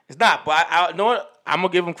 It's not. But I you know what? I'm gonna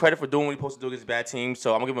give him credit for doing what he's supposed to do against bad teams.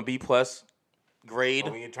 So I'm gonna give him a B plus grade.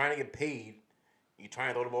 But when you're trying to get paid, you're trying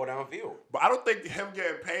to throw the ball downfield. But I don't think him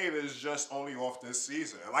getting paid is just only off this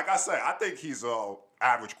season. Like I said, I think he's a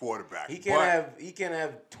average quarterback. He can't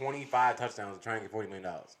have 25 touchdowns and try and get $40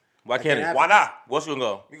 million. Why That can't he? happen. Why not? What's gonna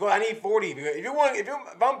go? Because I need 40.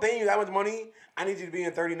 If I'm paying you that much money, I need you to be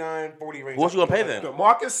in 39, 40 range. Who else you gonna pay then? The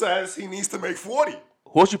market says he needs to make 40.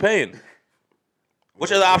 Who else you paying?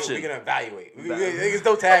 Which other option? We're gonna evaluate. They can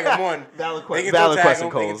still tag him one. Valid They can valid still tag question,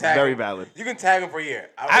 him, they can Coles. tag Very him. valid. You can tag him for a year.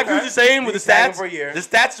 I agree with you saying with You the can tag him stats. for a year. The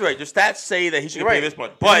stats are right. The stats say that he should You're get right. paid this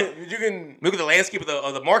much. But you can look at the landscape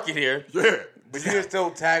of the market here. Yeah. But you can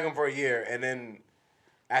still tag him for a year, and then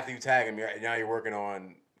after you tag him, now you're working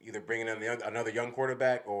on either bringing in another young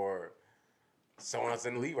quarterback or someone else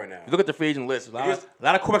in the league right now. If you look at the free agent list, a lot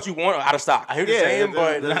of quarterbacks you want are out of stock. I hear what you're saying,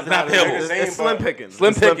 but they're not available. It's slim pickings.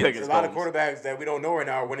 Slim It's pickings. There's a lot of quarterbacks that we don't know right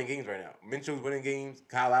now are winning games right now. Minshew's winning games.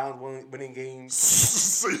 Kyle Allen's winning games.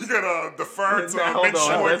 So you're gonna defer to Now, hold on.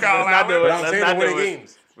 Minshew and Let's Kyle not do Allen? it. But I'm Let's saying not they're do winning it.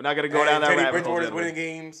 games. We're not gonna go down that Teddy rabbit hole. Bridgewater's gentlemen. winning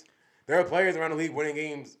games. There are players around the league winning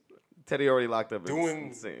games. Teddy already locked up Doing-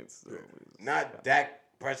 his Saints. So. Not Dak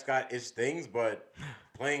Prescott-ish things, but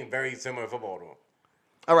playing very similar football to him.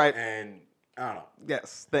 All right. And I don't know.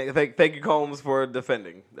 Yes. Thank you, Combs, for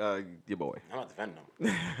defending your boy. I'm not defending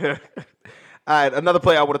him. All right, another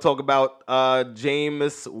player I want to talk about,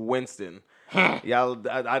 Jameis Winston. Y'all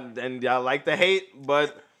like the hate,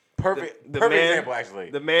 but Perfect the man- example,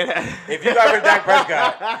 actually. the man. If you got rid of Dak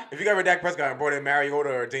Prescott, and brought in Mariota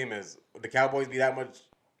or Jameis, would the Cowboys be that much?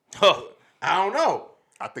 I don't know.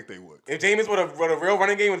 I think they would. If Jameis would have run a real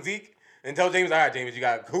running game with Zeke and tell Jameis, all right, Jameis, you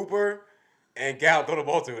got Cooper and Gallup throw the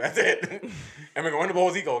ball to. That's it. And we're going to run the ball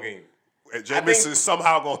with Zeke all game. And Jameis is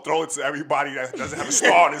somehow gonna throw it to everybody that doesn't have a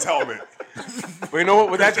star on his helmet. But you know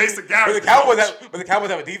what? With that, Jason but Garrett's the Cowboys coach.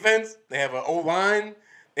 have a defense. They have an O-line.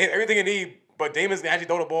 They have everything you need. But Jameis can actually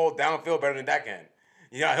throw the ball downfield better than Dak can.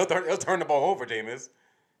 Yeah, he'll turn the ball over, Jameis.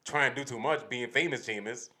 Trying to do too much, being famous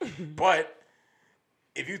Jameis. But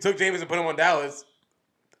if you took Jameis and put him on Dallas,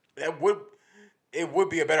 it would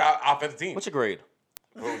be a better offensive team. What's your grade?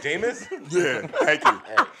 Bro, Jameis? Yeah, thank you.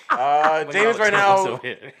 Jameis right now,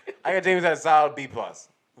 I got Jameis at a solid B+. A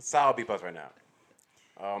solid B+ right now.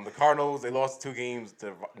 The Cardinals, they lost 2 games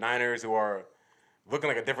to Niners, who are looking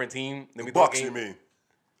like a different team than we thought. Bucks, you mean?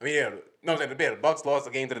 I mean, yeah. No, I'm saying the Bucks lost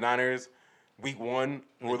a game to the Niners week 1.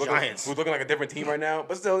 We're Giants. looking like a different team right now.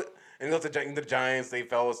 But still, and they lost to the Giants. They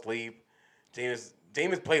fell asleep.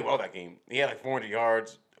 Jameis played well that game. He had like 400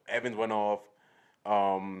 yards. Evans went off.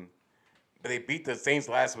 But they beat the Saints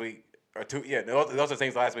last week. They lost the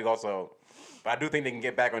Saints last week also. But I do think they can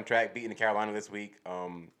get back on track beating the Carolina this week.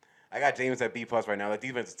 I got Jameis at B+ right now. The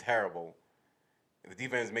defense is terrible. If the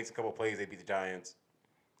defense makes a couple plays, they beat the Giants.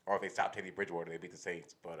 Or if they stop Teddy Bridgewater, they beat the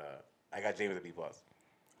Saints. But I got Jameis at B+.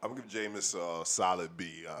 I'm gonna give Jameis a solid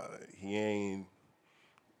B. He ain't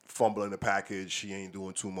fumbling the package. He ain't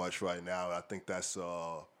doing too much right now. I think that's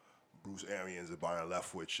Bruce Arians and Byron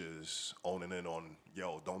Leftwich is owning in on,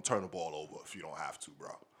 don't turn the ball over if you don't have to, bro.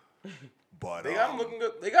 But They got him looking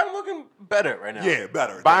good. They got him looking better right now. yeah,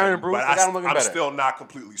 better. Byron and Bruce, But they got him looking I'm better. still not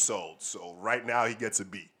completely sold. So right now he gets a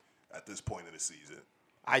B at this point in the season.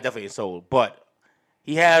 I definitely ain't sold, but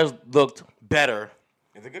he has looked better.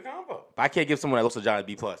 It's a good combo. But I can't give someone that looks a Giant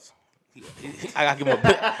B+. I gotta give him a B.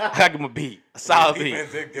 I gotta give him a B. A solid B.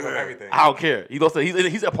 Defense did give him everything. I don't care. He's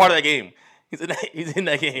a part of that game. He's in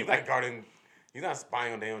that game. He's not guarding. He's not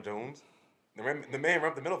spying on Daniel Jones. The man ran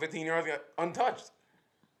up the middle 15 yards, got untouched.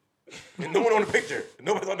 And no one on the picture.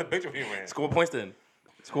 Nobody's on the picture when he ran. Score points then.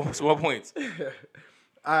 Score points. All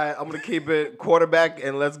right, I'm gonna keep it quarterback,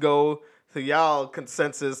 and let's go to y'all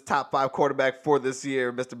consensus top 5 quarterback for this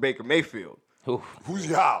year, Mr. Baker Mayfield. Who's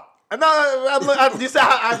y'all? No, you said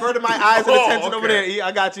I averted my eyes and attention over okay. there.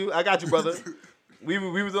 I got you, brother. We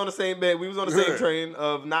was on the same bed. We was on the same train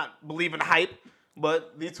of not believing hype,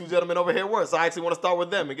 but these two gentlemen over here were. So I actually want to start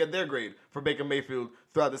with them and get their grade for Baker Mayfield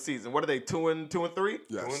throughout the season. What are they? 2 and 3?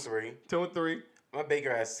 Yes. 2 and 3. 2 and 3. My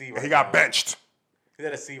Baker has C right He now. got benched. He's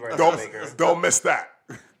at a C right now, Don't Baker. don't miss that.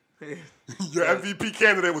 Your MVP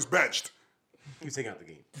candidate was benched. He was taking out the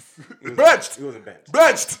game. Benched. He wasn't benched.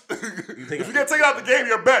 Benched. taking If you get taken out the game,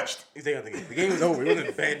 you're benched. He's taking out the game. The game was over. He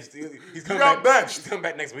wasn't benched. He's coming got back. benched. He's coming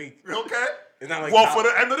back next week. Okay. It's not like Well, college.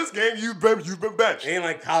 for the end of this game, you've been benched. It ain't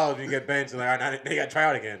like college. You get benched and like, all right, now they got to try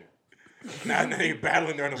out again. Now you're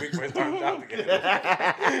battling during the week for his starting job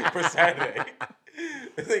again for Saturday.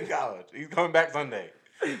 This ain't college. He's coming back Sunday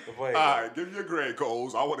to play. All right, give me your grade,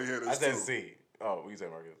 Coles. I want to hear this I said too. C. Oh, what you said,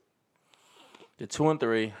 Marcus? The 2 and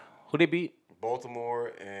 3. Who they beat?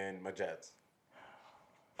 Baltimore and my Jets.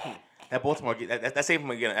 That Baltimore. That saved him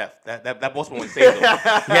getting an F. That Baltimore one saved him.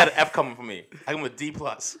 He had an F coming for me. I give him a D+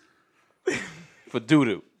 for doo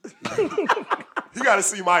doo. He got a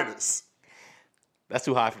C minus. That's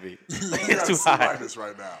too high for me. He It's got too a C high. minus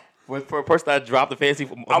right now. For a person that dropped the fantasy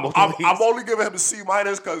for I'm only giving him a C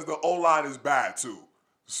minus because the O-line is bad too.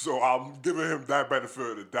 So I'm giving him that benefit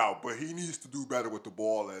of the doubt. But he needs to do better with the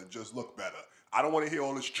ball and just look better. I don't want to hear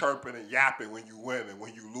all this chirping and yapping when you win, and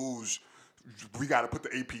when you lose, we got to put the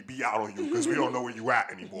APB out on you because we don't know where you at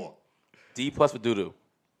anymore. D+ for doo doo.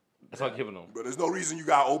 That's what I'm giving him. But there's no reason you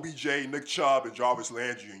got OBJ, Nick Chubb, and Jarvis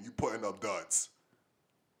Landry, and you putting up duds.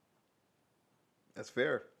 That's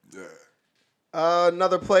fair. Yeah.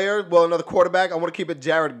 Another player, another quarterback. I want to keep it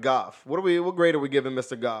Jared Goff. What grade are we giving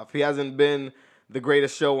Mr. Goff? He hasn't been the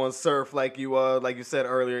greatest show on surf like you said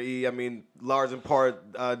earlier, E. I mean, large in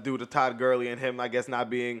part due to Todd Gurley and him, I guess, not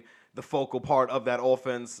being the focal part of that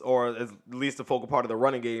offense, or at least the focal part of the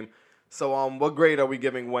running game. So, what grade are we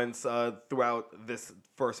giving Wentz throughout this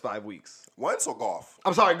first 5 weeks? Wentz or Goff?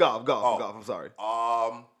 I'm sorry, Goff. I'm sorry.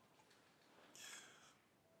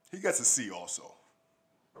 He gets a C also.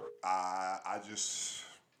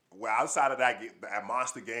 Outside of that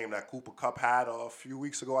monster game that Cooper Kupp had a few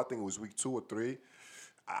weeks ago, I think it was week 2 or 3.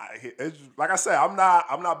 Like I said, I'm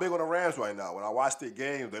not big on the Rams right now. When I watch their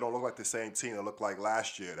games, they don't look like the same team that looked like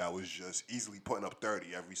last year. That was just easily putting up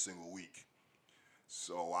 30 every single week.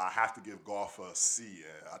 So I have to give Goff a C.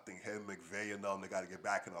 And I think him, McVay, and them, they got to get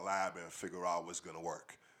back in the lab and figure out what's going to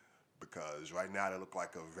work. Because right now they look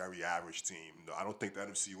like a very average team. I don't think the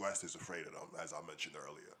NFC West is afraid of them, as I mentioned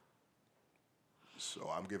earlier. So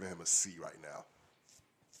I'm giving him a C right now.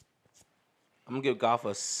 I'm gonna give Goff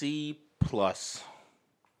a C plus.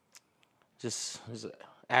 Just he's an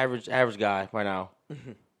average guy right now.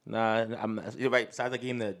 Nah, you're right. Besides that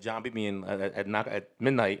game that John beat me in at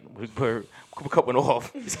midnight, where Cooper Kupp went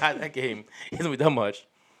off. Besides that game, he hasn't really done much.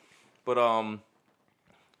 But didn't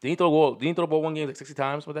he throw the ball one game like 60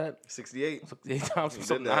 times with that? 68. 68 times for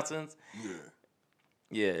some nonsense. Yeah.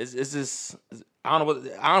 Yeah, it's just I don't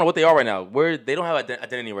know what they are right now. They don't have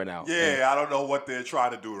identity right now. Yeah, I don't know what they're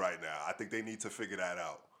trying to do right now. I think they need to figure that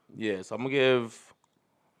out. Yeah, so I'm gonna give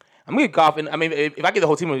Goff, and I mean, if I get the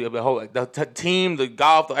whole team, the team, the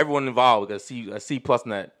Goff, everyone involved, a C plus in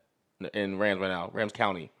that in Rams right now, Rams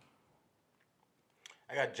County.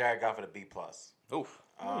 I got Jared Goff at a B plus. Oof.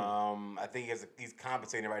 I think he's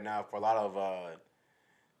compensating right now for a lot of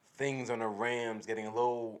things on the Rams getting a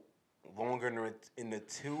little longer in the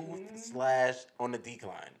tooth / on the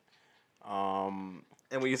decline. And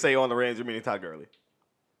when you say on the Rams, you're meaning Todd Gurley.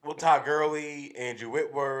 Well, Todd Gurley, Andrew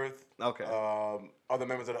Whitworth, Okay. other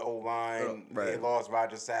members of the O-line. Right. They lost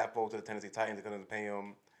Roger Saffold to the Tennessee Titans because they pay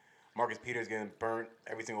him. Marcus Peters getting burnt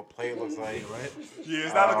every single play, it looks like. Right? Yeah,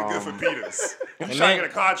 it's not looking good for Peters. He's trying to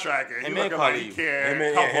get a contract, and he's looking like he can't Him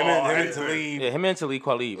and Talib. Yeah, him and Talib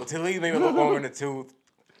Kweli. Well, Talib maybe a little longer in the tooth.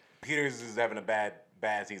 Peters is having a bad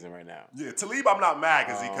season right now. Yeah, Talib, I'm not mad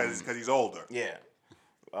because he's older. Yeah.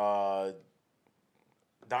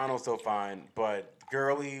 Donald's still fine, but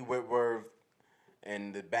Gurley, Whitworth,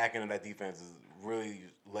 and the back end of that defense is really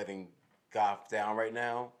letting Goff down right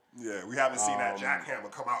now. Yeah, we haven't seen that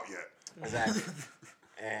jackhammer come out yet. Exactly.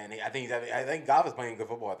 And I think Goff is playing good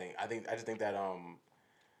football. I just think that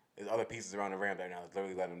there's other pieces around the Rams right now that's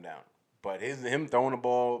literally letting him down. But him throwing the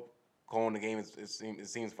ball, calling the game, it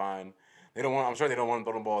seems fine. I'm sure they don't want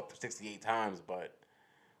to throw the ball 68 times, but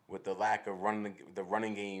with the lack of the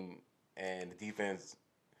running game and the defense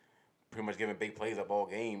pretty much giving big plays up all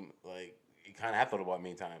game, like you kind of have to throw the ball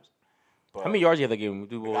many times. But How many yards do you have that game? We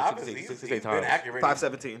do he's 68 been times. accurate.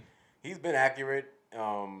 517. He's been accurate.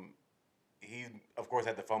 He of course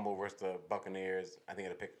had the fumble versus the Buccaneers. I think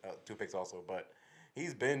he had 2 picks also, but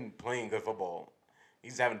he's been playing good football.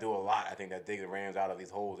 He's having to do a lot. I think that dig the Rams out of these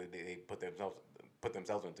holes that they put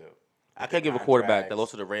themselves into. I can't give a quarterback that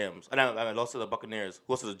lost to the Rams. I lost to the Buccaneers.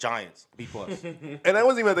 Lost to the Giants. B plus. And that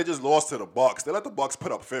wasn't even that they just lost to the Bucs. They let the Bucs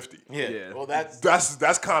put up 50. Yeah. Well, that's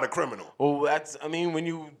kind of criminal. when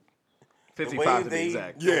you 55 to be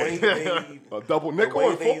exact. Yeah. A double nickel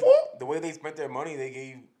in football? The way they spent their money, they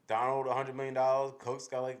gave Donald $100 million. Cooks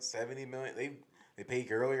got like $70 million. They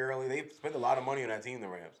paid early. They spent a lot of money on that team, the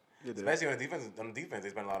Rams. Especially on the defense. On the defense, they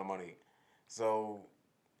spent a lot of money. So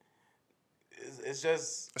it's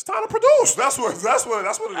just It's time to produce. That's what it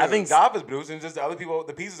is. I think Goff is producing. Just the other people,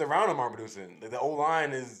 the pieces around him aren't producing. Like the O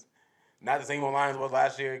line is not the same O line as was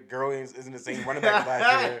last year. Gurley isn't the same running back as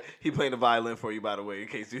last year. He playing the violin for you, by the way, in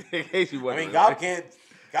case you I wondering. mean,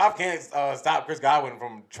 Goff can't stop Chris Godwin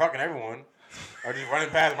from trucking everyone or just running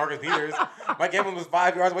past Marcus Peters. Mike Evans was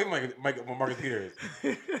 5 yards away from Marcus Peters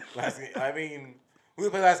last game. I mean, who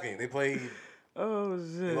did they play last game? They played. Oh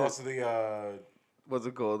shit! They lost to the What's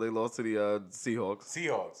it called? They lost to the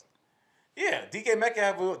Seahawks. Yeah, DK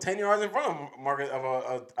Metcalf was 10 yards in front of Marcus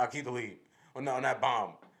of Aqib Talib on that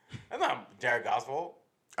bomb. That's not Jared Goff's fault.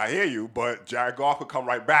 I hear you, but Jared Goff could come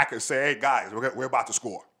right back and say, hey, guys, we're about to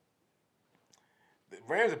score. The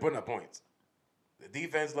Rams are putting up points. The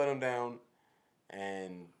defense let them down,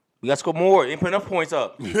 and We got to score more. They ain't putting enough points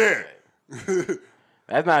up. Yeah.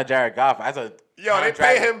 that's not Jared Goff. That's a They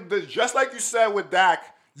pay him, just like you said with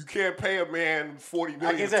Dak, you can't pay a man $40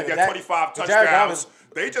 million to get 25 touchdowns.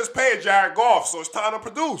 They just pay Jared Goff, so it's time to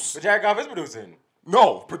produce. But Jared Goff is producing.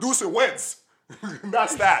 No, producing wins. Not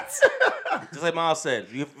stats. Just like Miles said,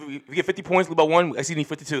 if you get 50 points, lose by 1, I see you need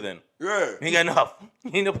 52 then. Yeah. You ain't got enough.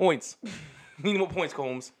 You need no points. You need more points,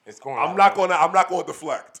 Combs. It's scoring. I'm not gonna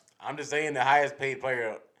deflect. I'm just saying the highest paid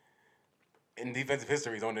player in defensive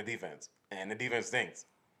history is on the defense, and the defense stinks.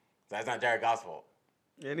 So that's not Jared Goff's fault.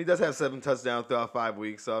 And he does have 7 touchdowns throughout 5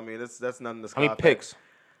 weeks, so I mean that's nothing to scoff How many at. picks?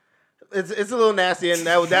 It's a little nasty, and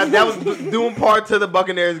that was doing part to the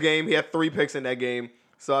Buccaneers game. He had 3 picks in that game,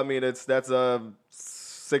 so I mean that's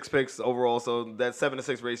 6 picks overall. So that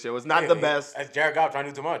 7-6 ratio is not the best. That's Jared Goff trying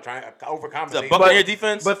to do too much, trying to overcompensate. The Buccaneer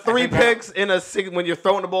defense? But 3 picks in a when you're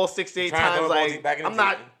throwing the ball 68 Trying to times, throw the ball like back in the I'm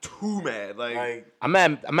not team. too mad. Like I'm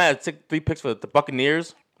at 3 picks for the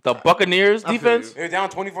Buccaneers. The Buccaneers feel defense? you. They were down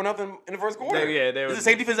 24-0 in the first quarter. they Is were the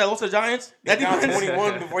same defense that lost to the Giants? They That down defense?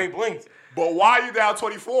 21 before he blinked. But why are you down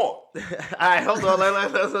 24? All right, hold on.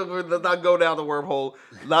 Let's not go down the wormhole.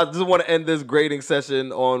 I just want to end this grading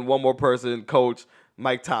session on one more person, Coach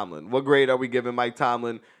Mike Tomlin. What grade are we giving Mike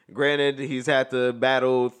Tomlin? Granted, he's had to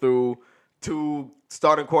battle through 2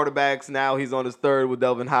 starting quarterbacks. Now he's on his 3rd with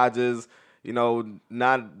Delvin Hodges. You know,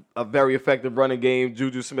 not a very effective running game.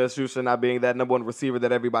 Juju Smith-Schuster not being that number 1 receiver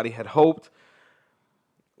that everybody had hoped.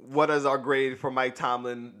 What is our grade for Mike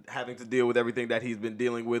Tomlin having to deal with everything that he's been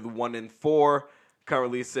dealing with? 1-4,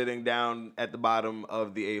 currently sitting down at the bottom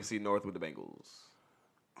of the AFC North with the Bengals.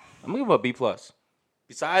 I'm going to give him a B+.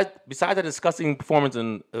 Besides that disgusting performance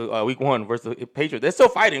in week 1 versus the Patriots, they're still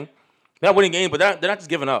fighting. They're not winning games, but they're not just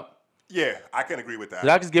giving up. Yeah, I can agree with that.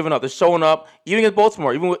 They're not just giving up. They're showing up. Even against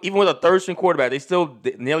Baltimore, even with a 3rd-string quarterback, they still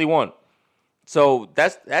nearly won. So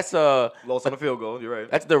that's a Lost on a field goal. You're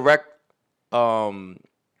right. that's direct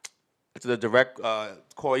it's a direct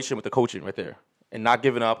correlation with the coaching right there, and not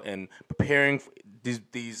giving up and preparing for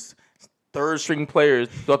these 3rd-string players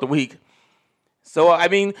throughout the week. So I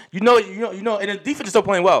mean, you know, and the defense is still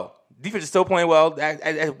playing well. Defense is still playing well,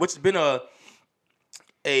 which has been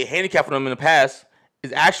a handicap for them in the past.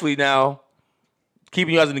 Is actually now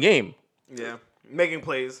keeping you guys in the game. Yeah, making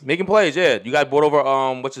plays. Making plays, yeah. You guys brought over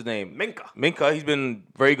what's his name? Minka. He's been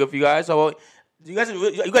very good for you guys. So you guys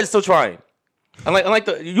are still trying. Unlike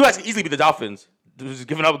you guys can easily be the Dolphins, just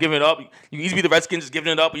giving up. You can easily be the Redskins, just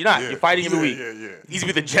giving it up. But you're not. Yeah. You're fighting every week. Yeah.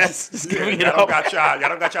 Easily be the Jets, just giving it Y'all up.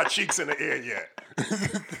 don't got y'all cheeks in the air yet.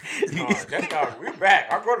 We're back.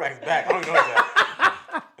 Our quarterback is back. I don't even know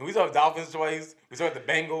that. And we saw the Dolphins twice. We saw the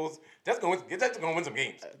Bengals. That's going to win some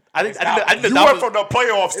games. I think the You Dolphins. went from the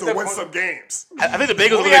playoffs to a win fun- some games. I think the Bengals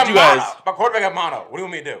We look at have you guys. mono. My quarterback have mono. What do you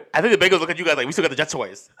want me to do? I think the Bengals look at you guys like we still got the Jets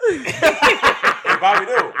twice. They probably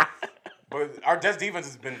do. But our Jets defense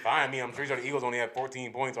has been fine. I mean, I'm pretty sure the Eagles only had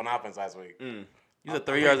 14 points on offense last week. You said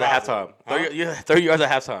 30 yards pretty at halftime. positive. 30 yards at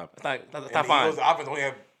halftime. That's And not the fine. Eagles offense only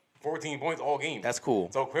had 14 points all game. That's cool.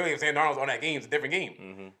 So clearly, if Sam Darnold's on that game, it's a different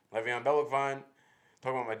game. Le'Veon Bell looked fine.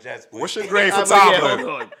 Talking about my Jets. please. What's your grade for But yeah, Tomlin?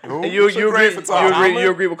 hold on. Who? You What's your grade for Tomlin? you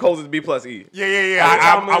agree with Coles' B+E.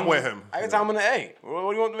 Yeah. I'm with him. I got Tomlin an A. What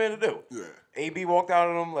do you want the man to do? Yeah. AB walked out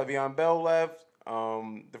on him. Le'Veon Bell left.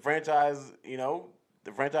 The franchise,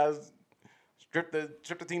 stripped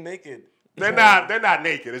the team naked. They're not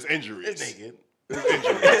naked. It's injuries. It's naked. It's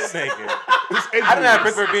It's naked. injuries. I didn't have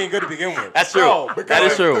Pittsburgh being good to begin with. That's true. No, because That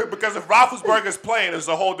is true. Because if Roethlisberger's playing, it's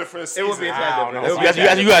a whole different season. It would be a I tad don't different. know. It would be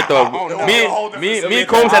a You got I don't though. know. Me and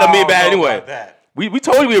Combs had a mid bad I don't know anyway. about that. We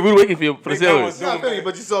told you we were rude awakening for the Big Ben was Steelers. doing- I feel you,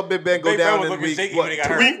 but you saw Big Ben go Big Ben down was in looking week shaky what? when he got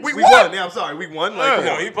hurt. Week Week one. one. Yeah, I'm sorry. Week 1. Like, come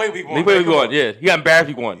No, on. he played week 1. He played week 1, yeah. He got embarrassed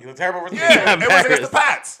week 1. He looked terrible versus Yeah, the it was against the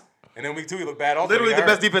Pats. And then week 2, he looked bad also. Literally He the got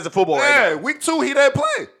best hurt. defensive football right Yeah, now. week 2 he didn't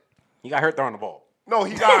play. He got hurt throwing the ball. No,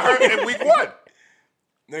 he got hurt in week 1.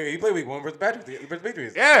 No, he played week 1 versus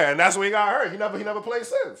Patriots. Yeah, and that's when he got hurt. He never played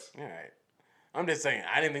since. All right. I'm just saying,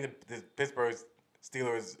 I didn't think the Pittsburgh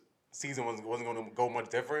Steelers season wasn't going to go much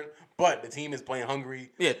different, but the team is playing hungry.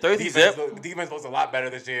 Yeah, 30 defense, zip. defense looks a lot better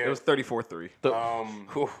this year. It was 34-3.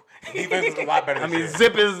 Defense is a lot better I this mean,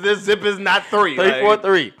 year. this zip is not 3.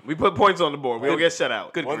 34-3. We put points on the board. We don't get shut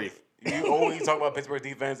out. Good One- grief. You always talk about Pittsburgh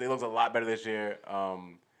defense. It looks a lot better this year.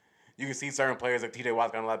 You can see certain players like T.J.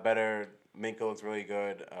 Watt's gotten a lot better. Minka looks really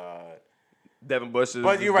good. Devin Bush is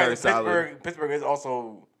But you're very right. solid. Pittsburgh is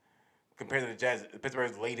also, compared to the Jets, Pittsburgh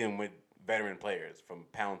is laden with veteran players from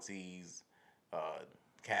Pouncey's,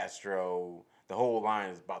 Castro. The whole line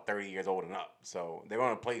is about 30 years old and up. So they're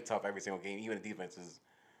going to play tough every single game. Even the defense is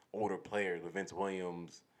older players with Vince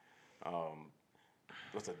Williams.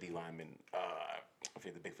 What's the D lineman? I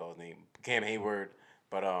forget the big fella's name. Cam Hayward.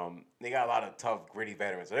 But they got a lot of tough, gritty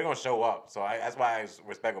veterans. So they're going to show up. So that's why I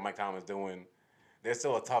respect what Mike Tomlin's doing. They're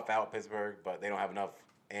still a tough out Pittsburgh, but they don't have enough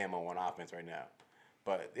ammo on offense right now.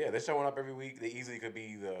 But, yeah, they're showing up every week. They easily could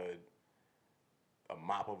be a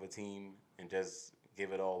mop of a team and just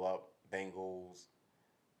give it all up. Bengals,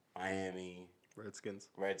 Miami, Redskins.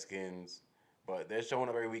 But they're showing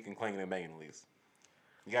up every week and clanging and banging at least.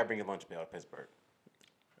 You got to bring your lunch bill to Pittsburgh.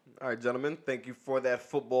 All right, gentlemen. Thank you for that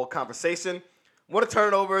football conversation. I want to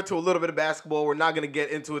turn it over to a little bit of basketball. We're not going to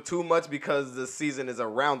get into it too much because the season is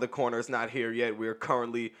around the corner. It's not here yet. We are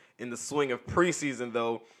currently in the swing of preseason,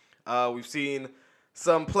 though. We've seen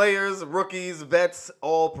some players, rookies, vets,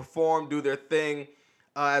 all perform, do their thing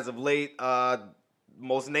as of late.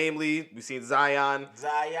 Most namely, we've seen Zion.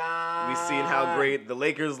 We've seen how great the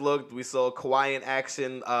Lakers looked. We saw Kawhi in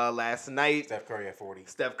action last night. Steph Curry had 40.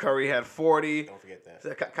 Had 40. Don't forget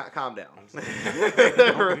that. Calm down.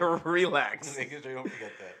 Relax. Don't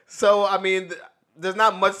forget that. So, I mean, there's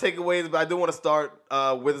not much takeaways, but I do want to start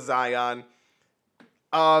with Zion.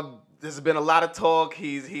 There's been a lot of talk.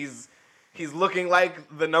 He's looking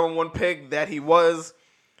like the number one pick that he was.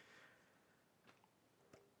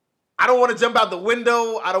 I don't want to jump out the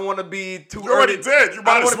window. I don't want to be too early. You already did. You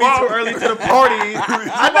might I don't as want to be well. too early to the party.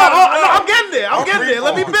 I know. I'm getting there. I'm getting there.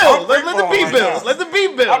 Let me build. Let the beat build. Let the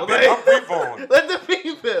beat build. I'm free falling. Let the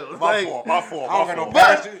beat build. My fault. I don't got no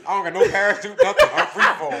parachute. I don't got no parachute. Nothing. I'm free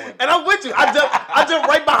falling. And I'm with you. I jump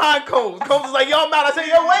right behind Combs. Combs is like, yo, I'm out. I say,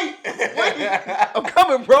 yo, wait. I'm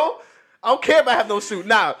coming, bro. I don't care if I have no shoot.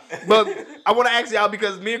 Nah. But I want to ask y'all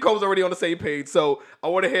because me and Combs are already on the same page. So I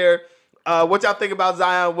want to hear what y'all think about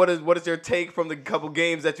Zion. What is your take from the couple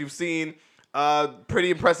games that you've seen?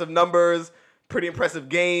 Pretty impressive numbers. Pretty impressive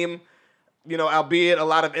game. You know, albeit a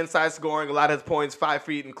lot of inside scoring, a lot of his points 5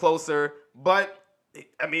 feet and closer. But,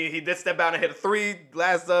 I mean, he did step out and hit a 3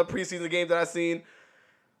 last preseason game that I've seen.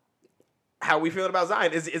 How are we feeling about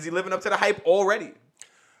Zion? Is he living up to the hype already?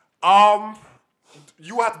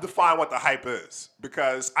 You have to define what the hype is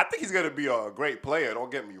because I think he's going to be a great player.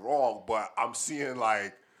 Don't get me wrong, but I'm seeing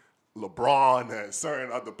like LeBron and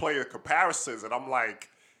certain other player comparisons, and I'm like,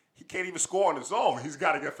 he can't even score on his own. He's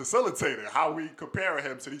got to get facilitated. How are we comparing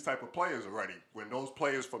him to these type of players already? When those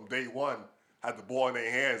players from day one had the ball in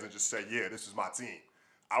their hands and just said, yeah, this is my team.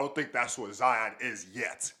 I don't think that's what Zion is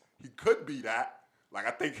yet. He could be that. Like,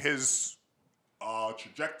 I think his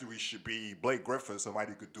trajectory should be Blake Griffin, somebody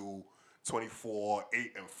who could do 24,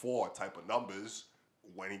 8, and 4 type of numbers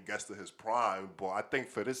when he gets to his prime. But I think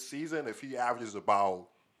for this season, if he averages about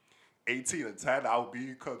 18 and 10, I would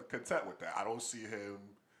be content with that. I don't see him.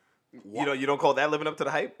 You don't call that living up to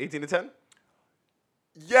the hype? 18 to 10?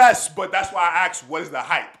 Yes, but that's why I asked, what is the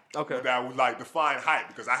hype? Okay. That would like define hype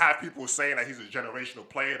because I have people saying that he's a generational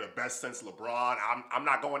player, the best since LeBron. I'm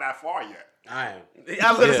not going that far yet. I am.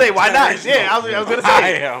 I was gonna say why not? Yeah, I was gonna say I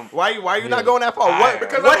am. Why are you not going that far?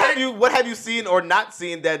 What have you seen or not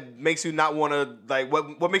seen that makes you not want to like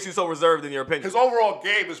what makes you so reserved in your opinion? His overall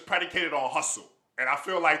game is predicated on hustle, and I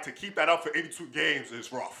feel like to keep that up for 82 games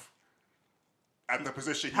is rough. At the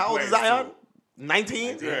position he plays. How old is Zion?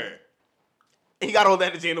 19? Yeah. He got all the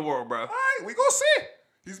energy in the world, bro. All right, we gonna see.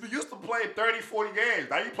 He's been used to playing 30, 40 games.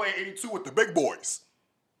 Now you playing 82 with the big boys.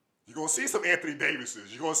 You're going to see some Anthony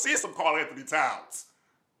Davises. You're going to see some Karl Anthony Towns.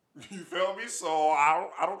 You feel me? So I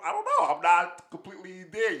don't know. I'm not completely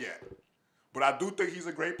there yet. But I do think he's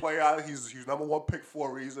a great player. He's number one pick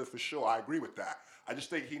for a reason, for sure. I agree with that. I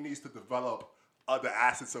just think he needs to develop other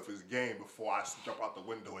assets of his game before I jump out the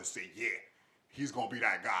window and say, yeah, he's going to be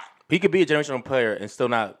that guy. He could be a generational player and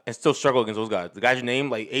still struggle against those guys. The guys you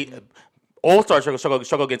named, like 8 All-Star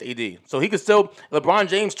struggle against AD. So he could still. LeBron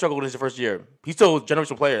James struggled his first year. He's still a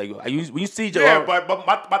generational player. When you see, but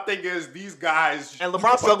my thing is these guys. And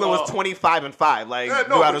LeBron struggling was 25-5,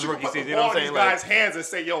 throughout his rookie season. You know what I'm saying? These guys' hands and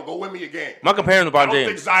say, "Yo, go win me a game." I'm not comparing LeBron James. I don't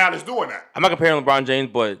think Zion is doing that. I'm not comparing LeBron James,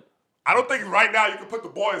 but I don't think right now you can put the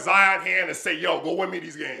ball in Zion's hand and say, "Yo, go win me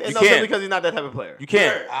these games." You can't. Simply because he's not that type of player. You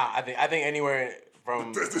can't. I think anywhere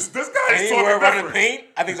from This guy is anywhere talking running different. paint,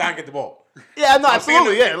 I think Zion get the ball. Yeah, no,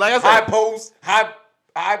 absolutely. Yeah, like I High said. post, high.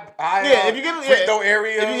 Yeah, if you give him free throw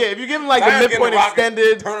area. if you give him like Zion's the midpoint getting the rocket,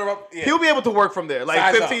 extended, turn her up. Yeah. he'll be able to work from there. Like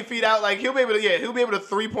Size 15 up. feet out, like he'll be able to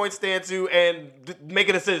 3-point stand you and make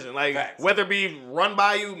a decision. Like Facts. whether it be run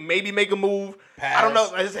by you, maybe make a move. Pass. I don't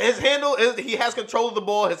know. His handle is he has control of the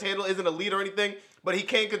ball. His handle isn't elite or anything, but he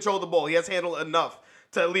can control the ball. He has handle enough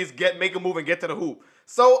to at least make a move and get to the hoop.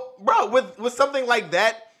 So, bro, with something like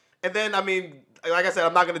that, and then I mean, like I said,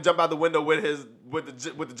 I'm not gonna jump out the window with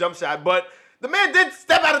the jump shot, but the man did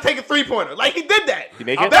step out and take a 3-pointer. Like he did that. He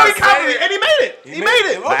make I'm it? very confident, and he made it. He made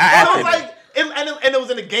it. It looked And it was good. like, and it was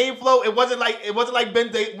in the game flow. It wasn't like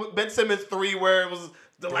Ben Simmons 3 where it was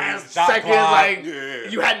the last shot second. clock. Like Yeah.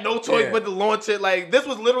 you had no choice but to launch it. Like this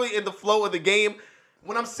was literally in the flow of the game.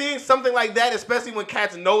 When I'm seeing something like that, especially when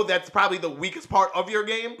cats know that's probably the weakest part of your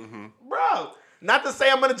game, bro. Not to say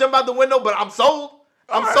I'm gonna jump out the window, but I'm sold.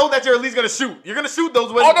 I'm sold that you're at least gonna shoot. You're gonna shoot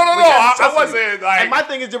those windows. Oh, no. I wasn't like. And my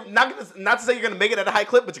thing is, you're not to say you're gonna make it at a high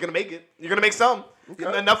clip, but you're gonna make it. You're gonna make some.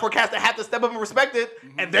 Okay. Enough for cats to have to step up and respect it,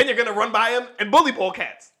 and then you're gonna run by him and bully ball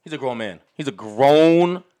cats. He's a grown man. He's a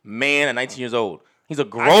grown man at 19 years old. He's a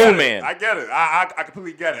grown man. I get it. I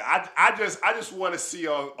completely get it. I just want to see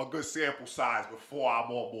a good sample size before I'm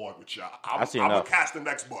on board with y'all. I'm gonna catch the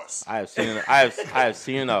next bus. I have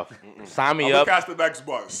seen enough. Sign me I'm up. gonna catch the next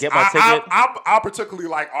bus. Get my ticket. I particularly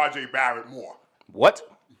like RJ Barrett more. What?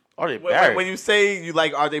 RJ Barrett. When you say you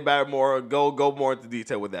like RJ Barrett more, go more into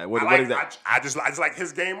detail with that. What is that? I just like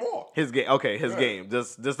his game more. His game. Okay, his game.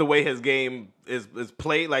 Just the way his game is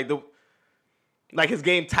played, like his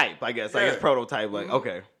game type, I guess, like his prototype. Like,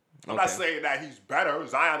 okay. I'm not saying that he's better.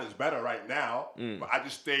 Zion is better right now, but I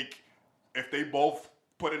just think if they both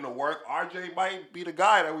put in the work, RJ might be the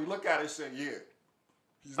guy that we look at and say, yeah,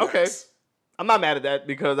 he's Okay. next. I'm not mad at that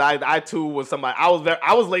because I too was somebody. I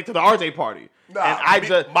was late to the RJ party. Nah, and I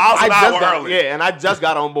Miles and I were got, early. Yeah, and I just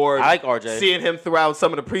got on board. I like RJ. Seeing him throughout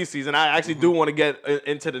some of the preseason. I actually do want to get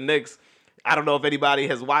into the Knicks. I don't know if anybody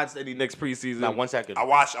has watched any Knicks preseason. Not 1 second. I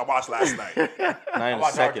watched last night. Not even a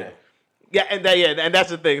watch second. RJ. Yeah, and that's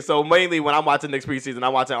the thing. So mainly when I'm watching Knicks preseason,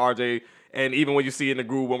 I'm watching RJ, and even when you see in the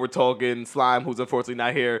group when we're talking Slime, who's unfortunately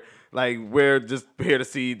not here, like we're just here to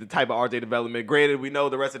see the type of RJ development. Granted, we know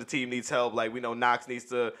the rest of the team needs help. Like we know Knox needs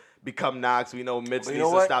to become Knox. We know Mitch But you needs know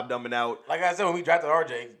to what? stop dumbing out. Like I said, when we drafted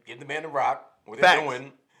RJ, give the man the rock. What Facts. they're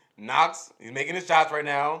doing. Knox, he's making his shots right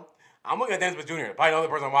now. I'm looking at Dennis Smith Jr., probably the only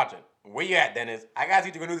person I'm watching. Where you at, Dennis? I got to see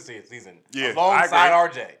what you're going to do this season. Yeah, Alongside I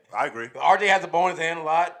agree. RJ. I agree. RJ has the ball in his hand a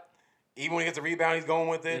lot. Even when he gets a rebound, he's going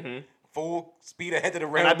with it. Full speed ahead to the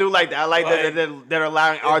rim. And I do like that. I like that they're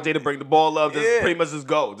allowing RJ to bring the ball up. Just Yeah. pretty much just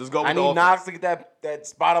go. Just go with I the need offense. Knox to get that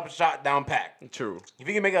spot up shot down packed. True. If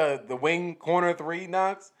he can make the wing corner three,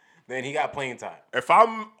 Knox, then he got playing time. If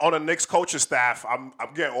I'm on the Knicks coaching staff, I'm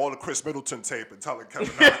getting all the Chris Middleton tape and telling Kevin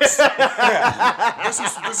Knox, this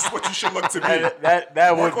is what you should look to be.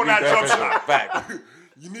 That Work would on be that jump beneficial. shot. Fact.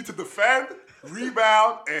 You need to defend,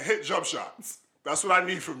 rebound, and hit jump shots. That's what I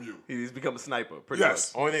need from you. He's become a sniper. Pretty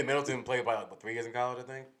Yes. Only thing Middleton played by 3 years in college,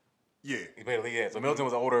 I think. Yeah. He played a league, yeah. So Middleton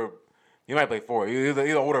was an older. He might play 4. He's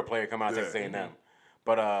an older player coming out of Texas A&M.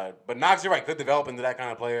 But Knox, you're right, could develop into that kind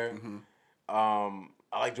of player.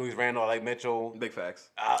 I like Julius Randle. I like Mitchell. Big facts.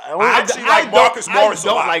 I actually like Marcus Morris a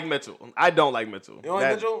I don't lot. like Mitchell. I don't like Mitchell. You don't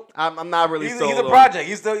like Mitchell? I'm not really He's sold a on- project.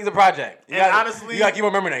 He's a project. And honestly, you gotta keep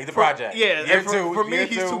remembering that he's a project. Yeah, Year and two, for me, year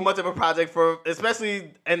he's two. too much of a project for,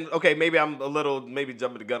 especially, and okay, maybe I'm a little, maybe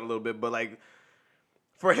jumping the gun a little bit, but like,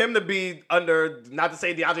 for him to be under, not to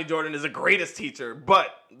say DeAndre Jordan is the greatest teacher, but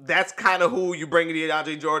that's kind of who you bring to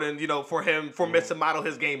DeAndre Jordan, for Mitch to model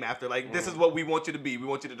his game after. Like, this is what we want you to be. We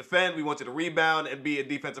want you to defend, we want you to rebound, and be a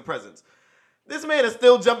defensive presence. This man is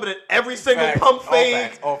still jumping at every single Facts. pump All fake,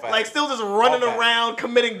 facts. All facts. like still just running All facts. around,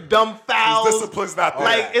 committing dumb fouls. His discipline's not there.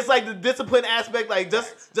 Like, it's like the discipline aspect, like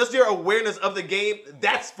just your awareness of the game.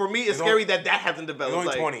 That's, for me, it's scary that hasn't developed.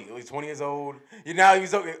 He's only Like, 20. He's 20 years old. We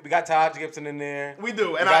got Taj Gibson in there. we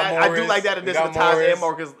do, We and got I do Morris. like that We addition got to Taj Morris. and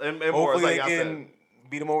Marcus and Morris, Hopefully like they I said. can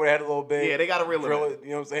beat him over the head a little bit. Yeah, they got to reel him Drill in. it, you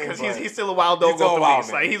know what I'm saying? Because But he's still a wild dog he's still off a the wild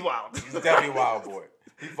leash. man. Like, he's wild. He's definitely a wild boy.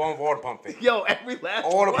 He's falling for all the pump fakes. Yo, every last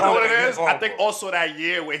All the one. You know what pump it fakes is? he's I falling think for. also that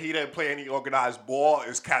year where he didn't play any organized ball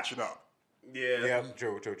is catching up. Yeah. Yeah,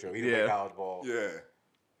 true. He didn't Yeah. play college ball. Yeah.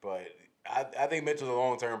 But I think Mitchell's a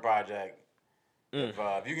long-term project.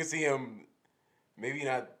 If you can see him, maybe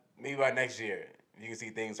by next year, you can see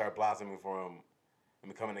things start blossoming for him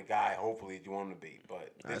and becoming the guy, hopefully, you want him to be.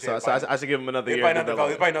 But this So year, I should give him another it's year. probably to not develop.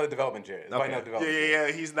 it's probably another development year. It's probably Okay. another development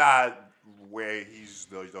Yeah. He's not where he's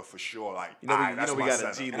the for sure. Like, You know, that's we my got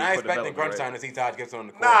center. a G League And I for expect in development, crunch right? time to see Taj Gibson on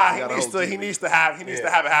the court. Nah, We got a he whole G needs to have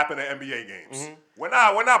it happen in NBA games. We're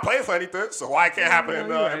not playing for anything, so why it can't happen in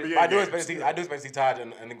the NBA But I do games? expect to see Taj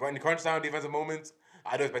in the crunch time defensive moments.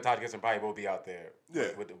 I do expect Taj Gibson probably will be out there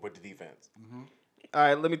with the defense. All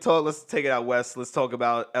right, let's take it out west. Let's talk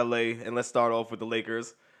about LA, and let's start off with the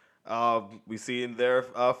Lakers. We see in their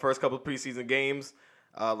first couple of preseason games,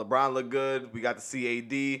 LeBron looked good. We got to see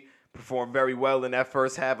AD perform very well in that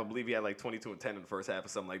first half. I believe he had like 22 and 10 in the first half or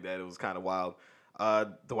something like that. It was kind of wild.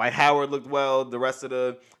 Dwight Howard looked well. The rest of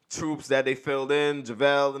the troops that they filled in,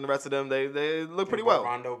 JaVale and the rest of them, they looked pretty well.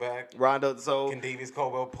 Rondo back. Rondo, so Ken Davis,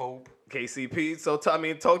 Caldwell Pope. KCP. So talk to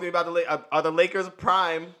me about are the Lakers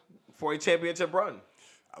prime for a championship run?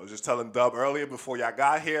 I was just telling Dub earlier before y'all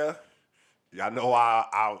got here. Y'all know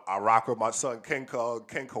I rock with my son King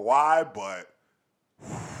Kawhi, but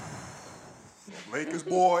Lakers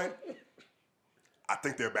boy, I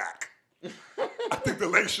think they're back. I think the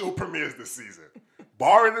Lake Show premieres this season.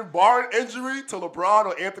 Barring injury to LeBron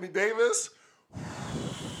or Anthony Davis,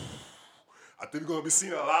 I think we're going to be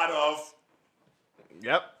seeing a lot of.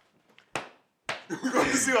 Yep. We're going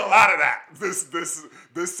to be seeing a lot of that this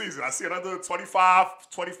season. I see another 25,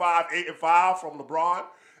 8-5 from LeBron.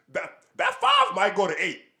 That 5 might go to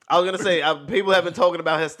 8. I was gonna say people have been talking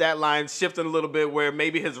about his stat line shifting a little bit, where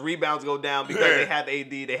maybe his rebounds go down because they have AD,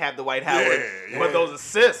 they have the Dwight Howard, but those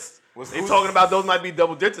assists, they talking about those might be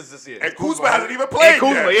double digits this year. And Kuzma hasn't even played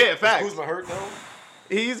Kuzma, yet. yeah, in fact, Kuzma hurt though.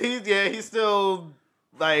 He's still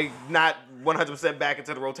like not 100% back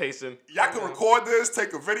into the rotation. Y'all can record this,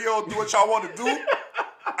 take a video, do what y'all want to do.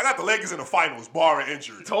 I got the Lakers in the finals, barring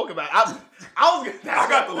injury. Talk about it. I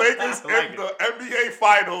got the Lakers in the NBA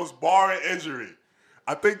finals, barring injury.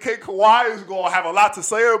 I think Kawhi is going to have a lot to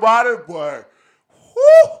say about it, but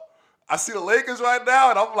I see the Lakers right now,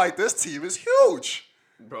 and I'm like, this team is huge.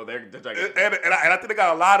 Bro, they're and I think they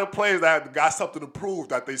got a lot of players that got something to prove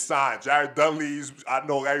that they signed. Jared Dudley's, I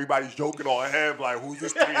know everybody's joking on him, like, who's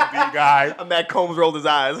this 3D guy? Matt Combs rolled his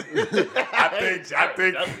eyes. I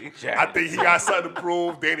think he got something to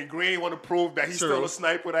prove. Danny Green want to prove that he's still a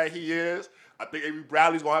sniper that he is. I think Avery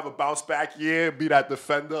Bradley's going to have a bounce back year, be that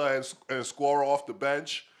defender and score off the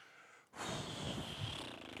bench.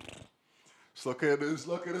 It's looking like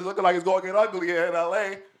it's going to get ugly here in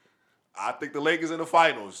LA. I think the Lakers in the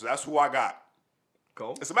finals. That's who I got.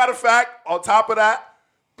 Cool. As a matter of fact, on top of that,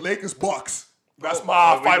 Lakers Bucks. That's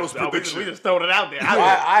my finals prediction. We just throwed it out there.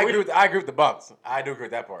 I agree with the Bucks. I do agree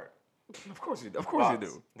with that part. Of course you do.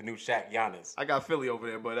 The new Shaq Giannis. I got Philly over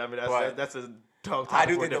there, but I mean that's a tough. I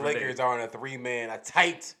do think the Lakers are in a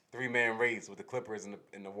tight three-man race with the Clippers and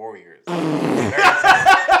the Warriors. Very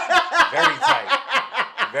tight.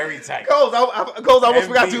 Very tight. Coles, I almost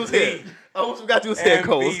forgot you was here. I almost forgot you was here,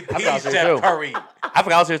 Coles. MVP Steph Curry. I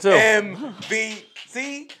forgot I was here too. MVP.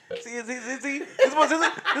 See. This is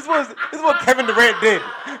what Kevin Durant did.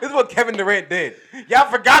 This is what Kevin Durant did. Y'all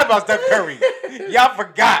forgot about Steph Curry. Y'all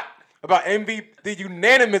forgot about the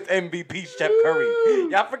unanimous MVP Steph Curry.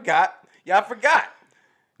 Y'all forgot.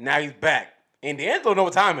 Now he's back. And D'Angelo know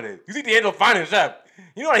what time it is. You see D'Angelo finding Chef.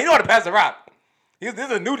 He know how to pass the rock. This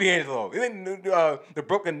is a new D'Angelo. This ain't the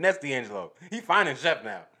Brooklyn Nets D'Angelo. He finding Chef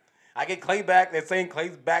now. I get Clay back. They're saying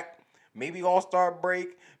Clay's back. Maybe All-Star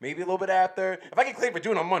break. Maybe a little bit after. If I get Clay for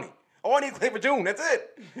June, I'm money. Oh, I need Clay for June. That's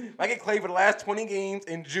it. If I get Clay for the last 20 games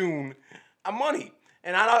in June, I'm money.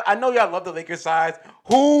 And I know y'all love the Lakers size.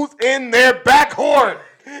 Who's in their backcourt?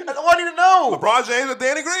 That's all I need to know. LeBron James or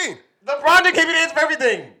Danny Green? LeBron didn't give you the answer for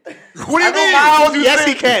everything. What do you mean? Yes,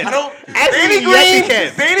 he can.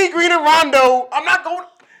 Danny Green and Rondo. I'm not going.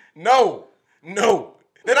 No.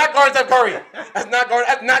 They're not guarding Steph Curry.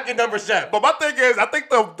 That's not good number Chef. But my thing is, I think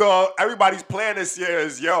the everybody's plan this year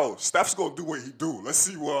is, Steph's gonna do what he do. Let's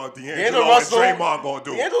see what D'Angelo and Draymond gonna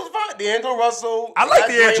do. D'Angelo's fine. D'Angelo Russell. I like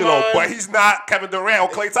D'Angelo, but he's not Kevin Durant or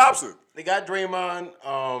Klay Thompson. They got Draymond.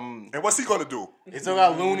 And what's he gonna do? They still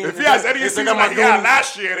got Looney. If he has any season like he had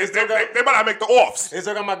last year, they might not make the offs. They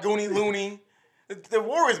still got my Goonie Looney. The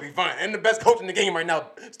Warriors be fine. And the best coach in the game right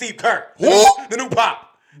now, Steve Kerr. Who? The new Pop.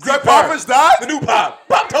 Greg Popovich died? The new Pop.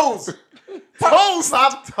 Pop toes. Pop toes.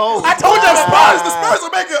 I told you the Spurs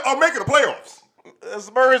are making the playoffs. The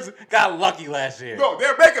Spurs got lucky last year. No,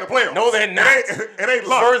 they're making the playoffs. No, they're not. It ain't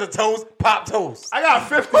luck. Spurs are toes. Pop toes. I got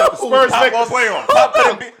 50 of the Spurs making the playoffs.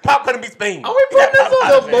 Pop couldn't be Spain. Are we putting this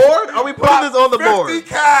on the board? Are we putting this on the board? 50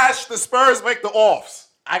 cash, the Spurs make the offs.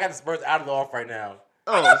 I got the Spurs out of the off right now.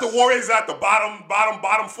 I got the Warriors at the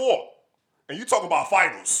bottom 4. And you talking about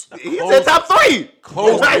finals. He said top 3.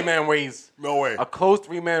 Close three-man race. No way. A close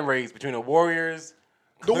three-man race between the Warriors.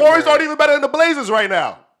 The Warriors aren't even better than the Blazers right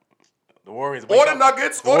now. The Warriors or the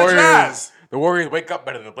Nuggets or the Jazz. The Warriors wake up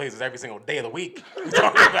better than the Blazers every single day of the week. What you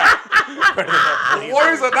talking about? The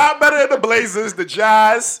Warriors are not better than the Blazers, the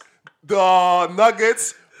Jazz, the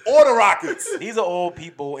Nuggets, or the Rockets. These are all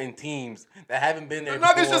people and teams that haven't been there. The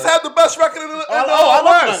Nuggets before. just had the best record in the West.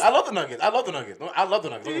 I love the Nuggets. I love the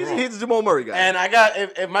Nuggets. He's a Jamal Murray guy. And I got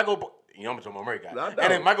if Michael, I'm a Jamal Murray guy.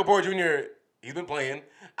 And if Michael Porter Jr. He's been playing.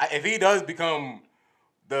 If he does become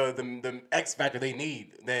the X factor they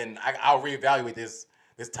need, then I'll reevaluate this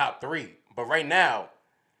top 3. But right now,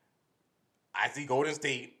 I see Golden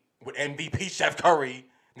State with MVP Steph Curry,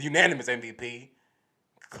 the unanimous MVP,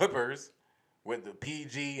 Clippers with the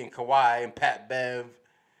PG and Kawhi and Pat Bev,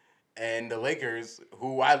 and the Lakers,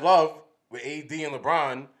 who I love with AD and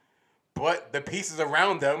LeBron, but the pieces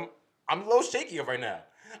around them, I'm a little shaky of right now.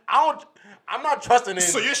 I'm not trusting in.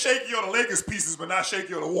 So you're shaky on the Lakers pieces, but not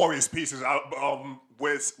shaky on the Warriors pieces.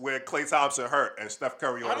 Where Klay Thompson hurt and Steph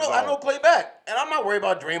Curry on his own. I know Klay back, and I'm not worried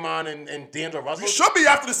about Draymond and D'Angelo Russell. You should be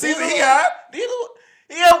after the season he had.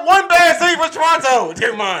 He had one bad series for Toronto,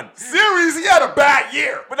 Draymond. Series, he had a bad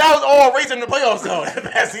year. But that was all race in the playoffs, though, that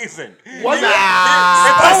bad season. Don't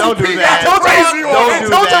do that.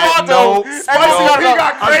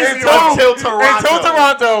 Until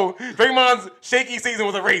Toronto, Draymond's shaky season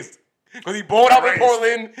was erased. Because he balled out for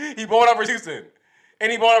Portland, he balled out for Houston,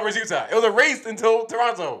 and he balled out for Utah. It was erased until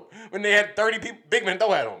Toronto, when they had 30 big men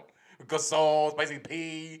throw at him. Gasol, Spicy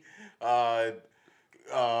P,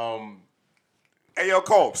 Hey, yo,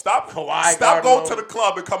 Cole, stop going to the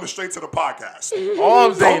club and coming straight to the podcast. All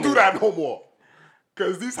I'm saying Don't do that no more.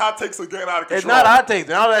 Because these hot takes are getting out of control. It's not hot takes.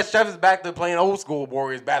 Now that Chef is back to playing old school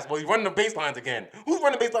Warriors basketball, he's running the baselines again. Who's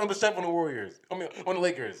running the baselines with Chef on the Warriors? I mean, on the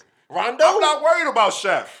Lakers? Rondo? I'm not worried about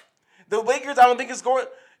Chef. The Lakers, I don't think it's scoring.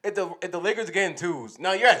 If the Lakers are getting twos.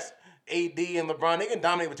 Now, yes, AD and LeBron, they can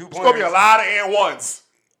dominate with 2 pointers. It's going to be a lot of and ones.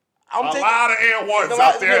 A lot of and ones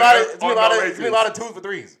out there. It's going to be a lot of 2s for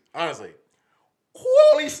 3s, honestly. Who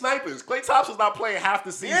are all these snipers? Klay Thompson's not playing half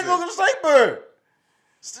the season. He ain't going to sniper.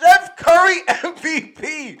 Steph Curry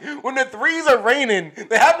MVP. When the 3s are raining,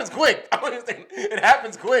 it happens quick. I don't understand. It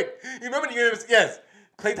happens quick. You remember yes,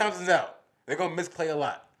 Klay Thompson's out. They're going to miss Klay a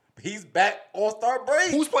lot. But he's back All-Star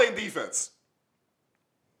break. Who's playing defense?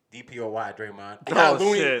 DPOY, Draymond. They got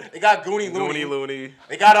Looney. Shit. They got Looney. Looney.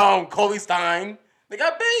 They got Coley Stein. They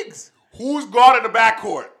got bigs. Who's guarding the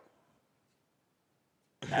backcourt?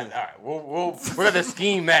 All right, we're gonna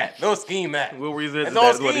scheme that. No scheme that. We'll revisit It's that.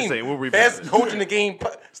 all Is what he's scheme. saying. We'll revisit. Best coach in the game,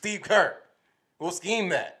 Steve Kerr. We'll scheme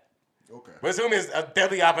that. Okay. But assume it's a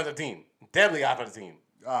deadly offensive team.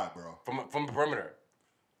 All right, bro. From the perimeter.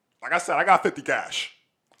 Like I said, I got 50 cash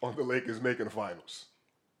on the Lakers making the finals.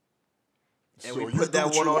 And So we you put do that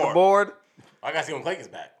what one you on the want. board. I gotta see when Clay gets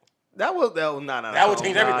back. That would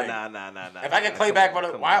change everything. Nah. If I get Clay back,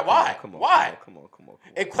 why? Come on.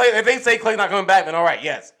 If they say Clay's not coming back, then all right,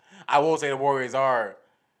 yes. I will say the Warriors are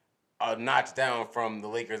a notch down from the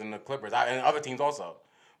Lakers and the Clippers and other teams also.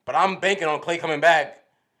 But I'm banking on Clay coming back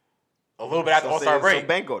a little bit after All-Star break. So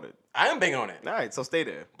bank on it. I am banking on it. All right, so stay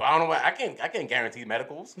there. But I don't know what I can't guarantee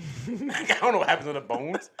medicals. I don't know what happens to the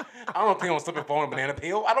bones. I don't know if they're gonna slip and fall in a banana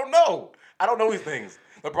peel. I don't know. I don't know these things.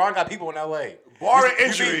 LeBron got people in LA. Barring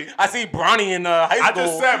injury. I see Bronny in high school. I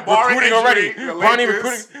just said barring recruiting injury, already. the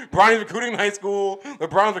Lakers. Bronny's recruiting in high school.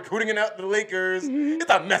 LeBron's recruiting in the Lakers. It's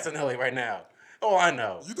a mess in LA right now. Oh, I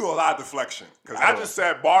know. You do a lot of deflection. Because I just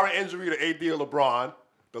said barring injury to AD or LeBron,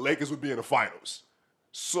 the Lakers would be in the finals.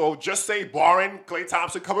 So just say barring Klay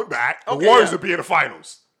Thompson coming back, the Warriors would be in the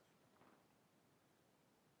finals.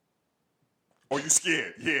 Or you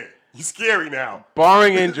scared? Yeah. You scary now.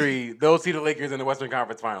 Barring injury, they'll see the Lakers in the Western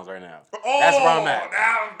Conference Finals right now. Oh, that's where I'm at.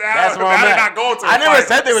 That's where I'm at. Not going to the I never finals.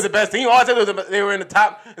 said they were the best team. All I said was they were in the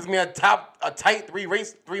top. It's gonna be a tight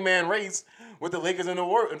three-man race with the Lakers and the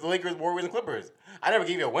Lakers, Warriors, and Clippers. I never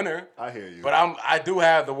gave you a winner. I hear you. But I do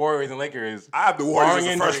have the Warriors and Lakers. I have the Warriors as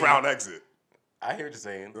a injury. first round exit. I hear what you're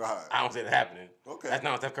saying. Right. I don't see it happening. Okay. That's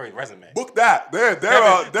not on Steph Curry's resume. Book that. They're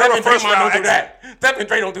Steph a first round don't do exit. that. Steph and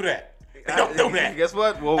Dre don't do that. They don't do that. Guess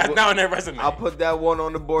what? Well, That's not on their resume. I'll put that one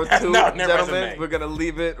on the board That's too, not on their gentlemen. resume. We're gonna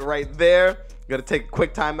leave it right there. Gonna take a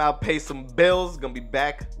quick time out, pay some bills. Gonna be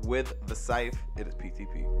back with the Scythe. It is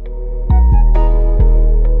PTP.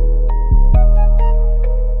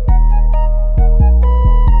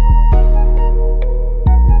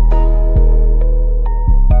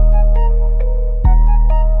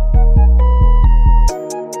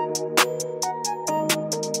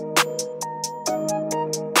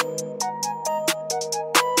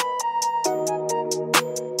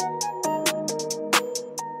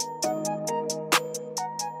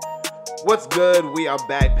 What's good? We are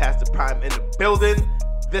back, Pastor Prime in the building.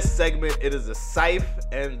 This segment, it is a Scythe,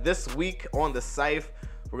 and this week on the Scythe,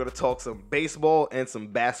 we're going to talk some baseball and some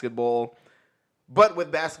basketball. But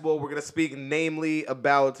with basketball, we're going to speak namely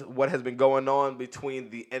about what has been going on between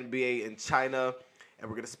the NBA and China, and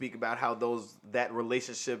we're going to speak about how that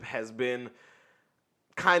relationship has been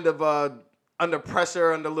kind of under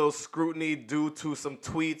pressure, under a little scrutiny due to some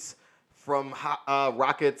tweets from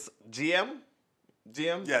Rockets GM?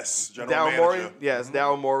 Yes, Daryl general Morey. manager. Yes,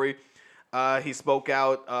 Daryl Morey. He spoke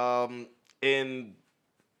out in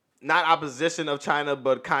not opposition of China,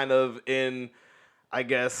 but kind of in, I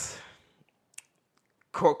guess,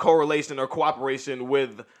 correlation or cooperation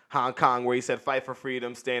with Hong Kong, where he said, "Fight for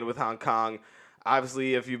freedom, stand with Hong Kong."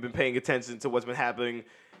 Obviously, if you've been paying attention to what's been happening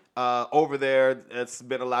over there, it's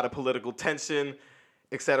been a lot of political tension,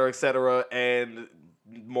 et cetera, and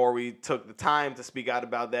Maury took the time to speak out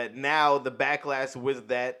about that. Now the backlash with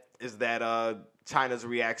that is that China's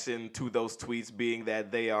reaction to those tweets being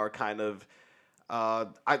that they are kind of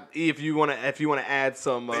if you want to add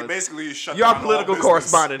some They basically shut you're down our political all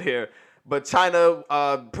business. correspondent here, but China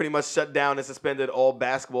pretty much shut down and suspended all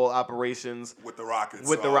basketball operations with the Rockets.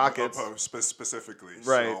 Specifically.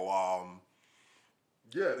 Right. So,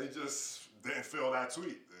 yeah, they just didn't feel that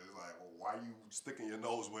tweet. It's like, well, why you sticking your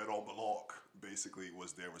nose where it don't belong? Basically,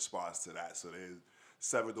 was their response to that. So they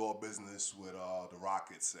severed all business with the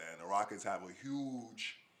Rockets, and the Rockets have a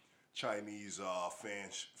huge Chinese fan.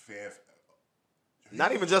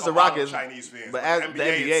 Not even just the amount of Rockets, Chinese fans, but the as NBA the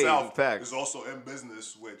NBA, itself in fact, is also in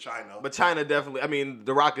business with China. But China definitely, I mean,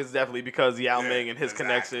 the Rockets definitely because Yao Ming and his exactly,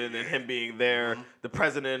 connection and him being there, the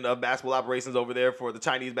president of basketball operations over there for the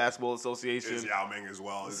Chinese Basketball Association. Is Yao Ming as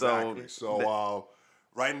well, So, exactly. So,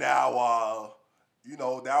 right now,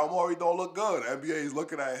 Daryl Morey don't look good. NBA is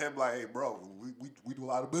looking at him like, hey, bro, we do a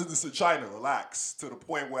lot of business in China. Relax. To the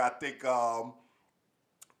point where I think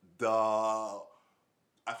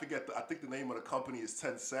I think the name of the company is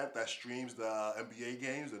Tencent that streams the NBA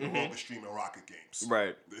games, and they're longer streaming Rocket games.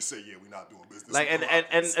 Right. They say, yeah, we're not doing business. Like with the and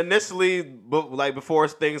Rockets. initially, before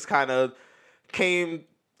things kind of came,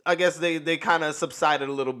 I guess they kind of subsided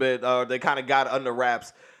a little bit. They kind of got under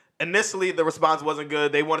wraps. Initially, the response wasn't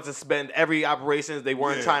good. They wanted to suspend every operations. They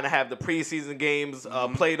weren't trying to have the preseason games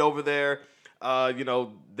played over there.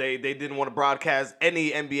 They didn't want to broadcast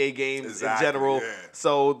any NBA games in general. Yeah.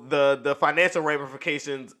 So the financial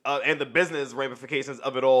ramifications and the business ramifications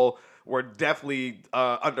of it all were definitely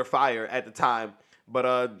under fire at the time. But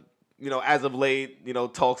as of late,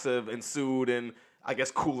 talks have ensued, and I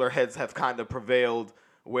guess cooler heads have kind of prevailed,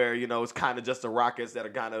 where it's kind of just the Rockets that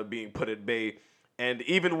are kind of being put at bay. And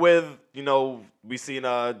even with we seen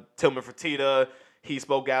Tillman Fertitta, he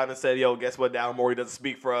spoke out and said, "Yo, guess what? Daryl Morey doesn't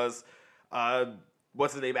speak for us."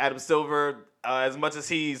 What's his name? Adam Silver. As much as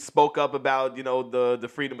he spoke up about the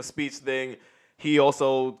freedom of speech thing, he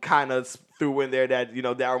also kind of threw in there that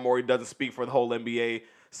Daryl Morey doesn't speak for the whole NBA.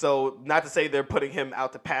 So not to say they're putting him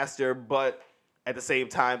out to pasture, but at the same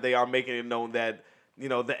time they are making it known that the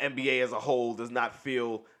NBA as a whole does not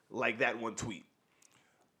feel like that one tweet.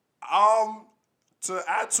 To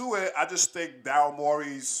add to it, I just think Daryl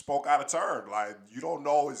Morey spoke out of turn. Like, you don't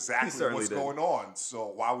know exactly what's going on. So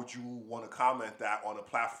why would you want to comment that on a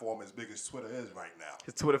platform as big as Twitter is right now?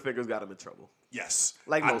 His Twitter fingers got him in trouble. Yes.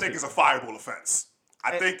 Like I most think people. it's a fireable offense.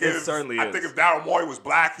 I think if Daryl Morey was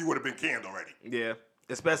black, he would have been canned already. Yeah.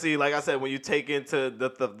 Especially, like I said, when you take into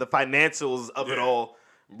the financials of it all,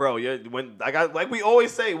 bro, like we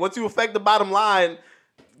always say, once you affect the bottom line,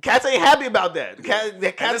 cats ain't happy about that.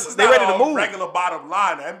 Cats, they ready to move. Regular bottom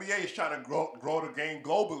line. The NBA is trying to grow the game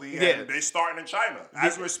globally, and they starting in China.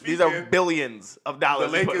 As we're speaking, these are billions of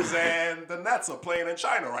dollars. The Lakers and the Nets are playing in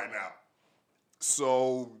China right now.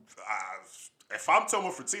 So if I'm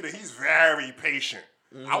Tillman Fertitta, he's very patient.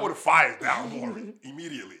 I would have fired Daryl Morey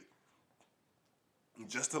immediately,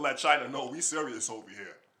 just to let China know we serious over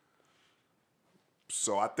here.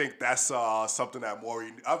 So I think that's something that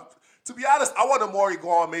Morey. To be honest, I wanted Morey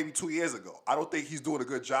gone maybe 2 years ago. I don't think he's doing a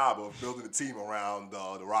good job of building a team around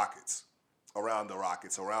the Rockets, around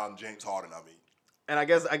James Harden, I mean. And I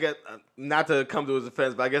guess not to come to his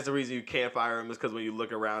defense, but I guess the reason you can't fire him is because when you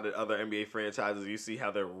look around at other NBA franchises, you see how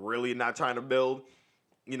they're really not trying to build,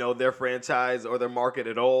 their franchise or their market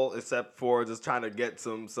at all, except for just trying to get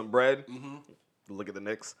some bread. Mm-hmm. Look at the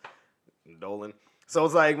Knicks, Dolan. So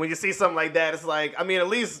it's like when you see something like that, it's like, I mean, at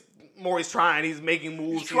least Morey's trying. He's making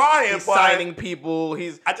moves. He's signing people.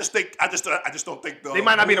 I just don't think they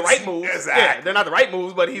might not be the right moves. Exactly. Yeah, they're not the right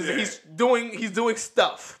moves, but he's doing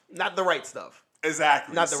stuff, not the right stuff.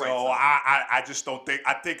 Exactly. Not the right stuff. I just don't think.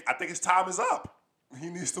 I think his time is up. He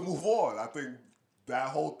needs to move on. I think that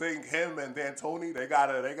whole thing, him and D'Antoni, they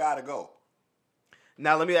gotta go.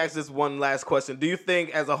 Now let me ask this one last question: do you think,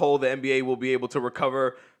 as a whole, the NBA will be able to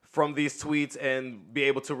recover from these tweets and be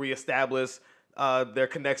able to reestablish their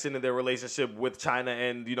connection and their relationship with China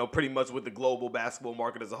and, pretty much with the global basketball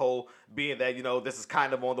market as a whole, being that, this is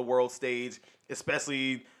kind of on the world stage,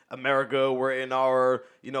 especially America. We're in our,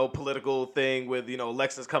 political thing with,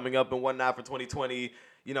 elections coming up and whatnot for 2020.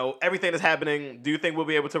 Everything that's happening. Do you think we'll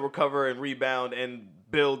be able to recover and rebound and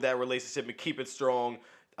build that relationship and keep it strong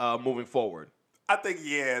moving forward? I think,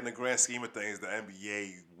 in the grand scheme of things, the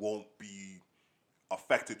NBA won't be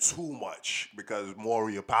affected too much because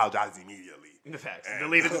Morey apologized immediately. In fact,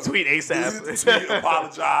 deleted the tweet ASAP. Deleted the tweet,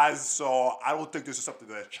 apologized. So I don't think this is something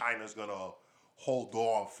that China's gonna hold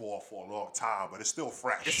on for a long time, but it's still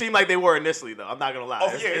fresh. It seemed like they were initially, though. I'm not gonna lie. Oh,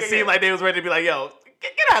 yeah, it yeah, seemed yeah. like they was ready to be like, "Yo,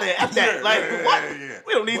 get out of here, F that." Like, what?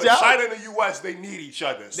 We don't need but y'all. China and the U.S. they need each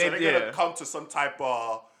other, so they're yeah. gonna come to some type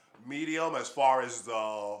of medium as far as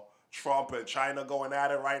Trump and China going at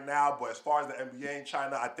it right now. But as far as the NBA and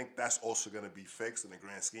China, I think that's also gonna be fixed in the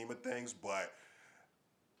grand scheme of things. But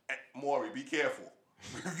Maury, be careful.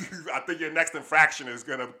 I think your next infraction is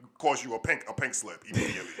gonna cause you a pink slip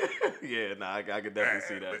immediately. Yeah, nah, I could definitely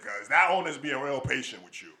see that. Because that owner's being real patient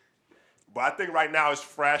with you. But I think right now it's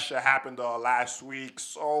fresh. It happened last week.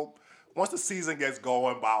 So once the season gets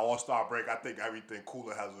going by All-Star break, I think everything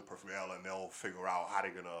cooler has to prevail and they'll figure out how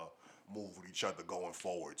they're going to move with each other going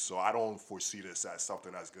forward. So I don't foresee this as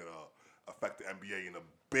something that's going to affect the NBA in a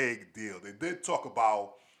big deal. They did talk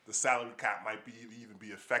about the salary cap might even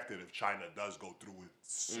be affected if China does go through with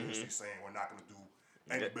seriously saying we're not going to do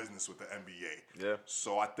any business with the NBA. Yeah.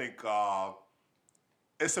 So I think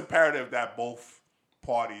it's imperative that both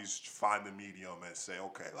parties find the medium and say,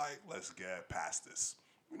 okay, like let's get past this.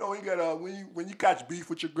 You know, you gotta when you catch beef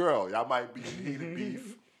with your girl, y'all might be heated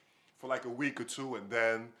beef for like a week or two, and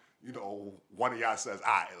then one of y'all says,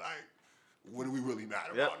 "All right, like, what do we really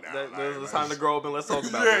mad about now?" It's time to grow up and let's talk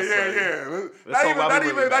about yeah, this.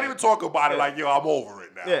 Not even talk about it like, yo, I'm over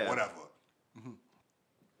it now. Yeah. Whatever.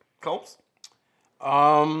 Combs?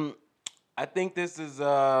 I think this is there's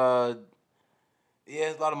a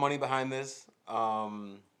lot of money behind this. But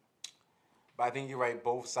I think you're right.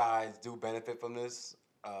 Both sides do benefit from this,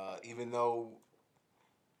 even though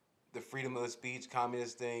the freedom of the speech,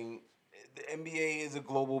 communist thing. The NBA is a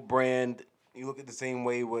global brand. You look at the same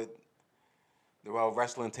way with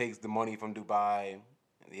wrestling takes the money from Dubai,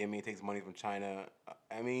 and the NBA takes money from China.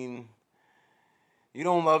 I mean, you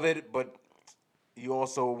don't love it, but you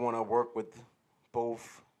also want to work with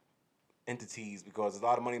both entities because there's a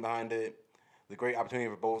lot of money behind it. The great opportunity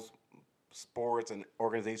for both sports and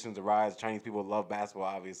organizations to rise. Chinese people love basketball,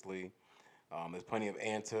 obviously. There's plenty of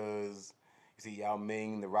Antas. You see Yao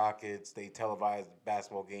Ming, the Rockets. They televise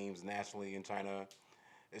basketball games nationally in China.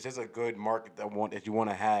 It's just a good market that you want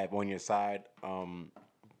to have on your side.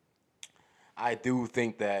 I do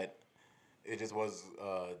think that it just was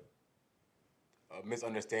a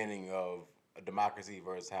misunderstanding of a democracy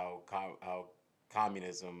versus how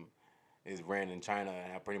communism is ran in China,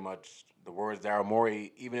 and how pretty much the words Daryl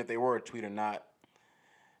Morey, even if they were a tweet or not,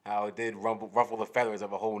 how it did ruffle the feathers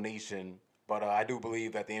of a whole nation. But I do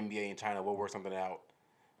believe that the NBA and China will work something out.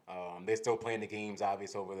 They're still playing the games,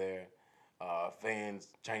 obvious, over there.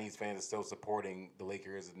 Chinese fans are still supporting the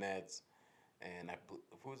Lakers and Nets, and I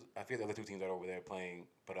feel the other two teams are over there playing.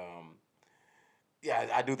 But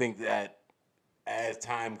I do think that as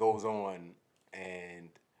time goes on and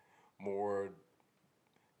more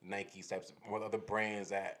Nike steps, more other brands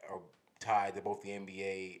that are tied to both the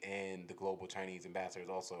NBA and the global Chinese ambassadors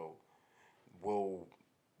also will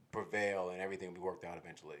prevail, and everything will be worked out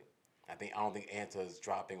eventually. I don't think Anta's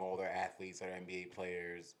dropping all their athletes that are NBA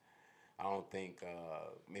players. I don't think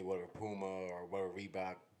maybe whatever Puma or whatever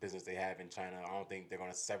Reebok business they have in China, I don't think they're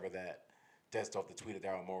going to sever that just off the tweet of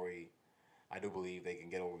Daryl Morey. I do believe they can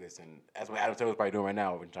get over this, and that's what Adam Silver's probably doing right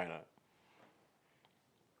now over in China.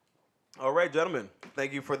 All right, gentlemen.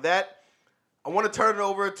 Thank you for that. I want to turn it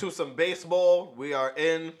over to some baseball. We are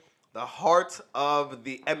in the heart of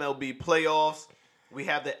the MLB playoffs. We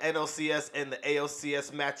have the NLCS and the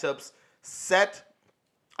ALCS matchups set.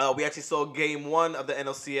 We actually saw game one of the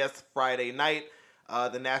NLCS Friday night.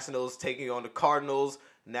 The Nationals taking on the Cardinals.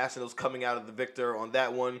 Nationals coming out of the victor on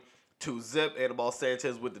that one. 2-0. Anibal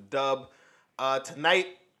Sanchez with the dub. Tonight,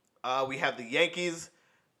 we have the Yankees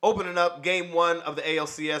opening up game one of the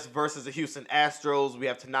ALCS versus the Houston Astros. We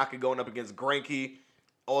have Tanaka going up against Greinke.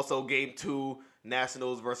 Also, game two,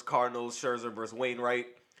 Nationals versus Cardinals. Scherzer versus Wainwright.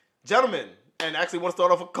 Gentlemen, and actually want to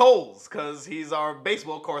start off with Coles because he's our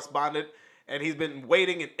baseball correspondent, and he's been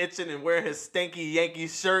waiting and itching and wearing his stanky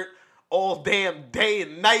Yankees shirt all damn day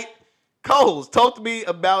and night. Coles, talk to me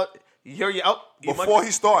about your Before he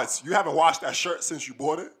starts, you haven't washed that shirt since you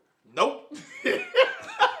bought it? Nope.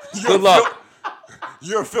 Good luck.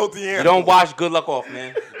 You're a filthy animal. You don't wash good luck off,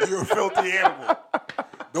 man. You're a filthy animal.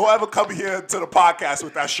 Don't ever come here to the podcast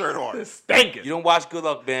with that shirt on. Stinking. You don't wash good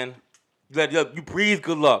luck, man. You breathe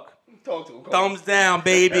good luck. Talk to him, Coles. Thumbs down,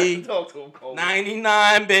 baby. Talk to him, Coles.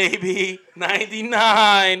 99, baby.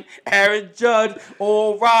 99. Aaron Judge.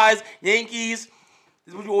 All rise. Yankees.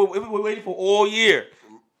 This is what we're waiting for all year.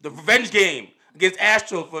 The revenge game against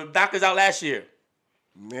Astros for knockers out last year.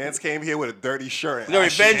 Mans came here with a dirty shirt. We got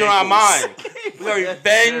revenge on our mind. We got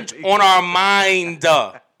revenge on our mind.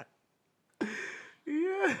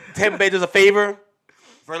 Yeah. Tampa Bay does a favor.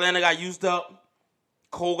 Verlander got used up.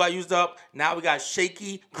 Cole got used up. Now we got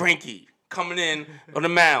Shaky Greinke coming in on the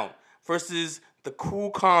mound versus the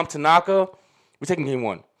cool, calm Tanaka. We're taking game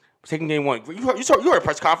one. You heard a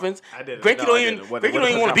press conference. I didn't. Greinke No, don't I even. didn't. Greinke don't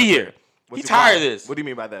even want to be here. He's tired of this. What do you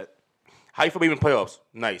mean by that? How you feel about even playoffs?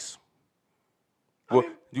 Nice. How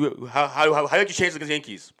did you change against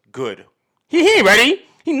Yankees? Good. He ain't ready.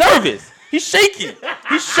 He nervous. He's shaky.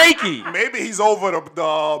 Maybe he's over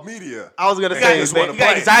the media. I was gonna He say just they- wanna You got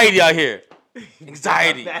play. anxiety out here.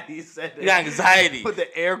 Anxiety. He said You got anxiety. Put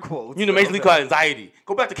the air quotes. You know, Major League called anxiety.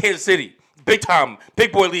 Go back to Kansas City. Big time.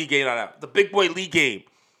 Big boy league game right now. The big boy league game.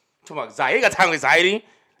 Talking about anxiety. He ain't got time for anxiety.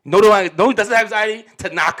 No, he doesn't have anxiety.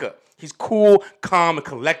 Tanaka. He's cool, calm, and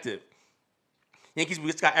collective. Yankees, we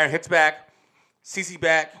just got Aaron Hicks back. CC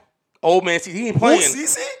back. Old man CC. He ain't playing.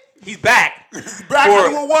 Who's CC? He's back. Back For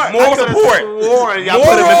doing what? Moral I could've support. sworn y'all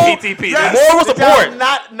Moral- put him in PTP. yes. Moral Did y'all support.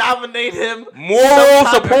 not nominate him. Moral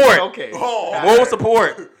sometime- support. Okay. Oh. Moral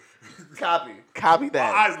support. Copy My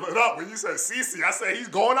that. eyes lit up when you said CC. I said he's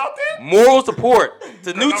going out there? Moral support.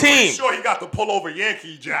 The new I'm pretty team. sure he got the pullover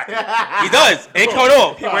Yankee jacket. He does. Ain't coming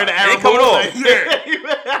off. He wearing the Ain't coming off.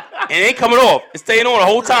 Yeah, It ain't coming off. It's staying on the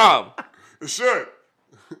whole time. it should.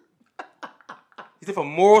 He's there for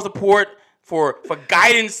moral support, for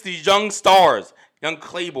guidance to these young stars. Young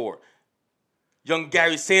Claymore. Young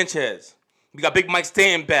Gary Sanchez. We got Big Mike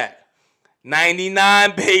Stanton back.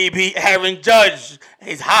 99, baby. Aaron Judge.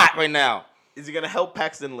 He's hot right now. Is he gonna help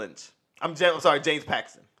Paxton Lynch? I'm sorry, James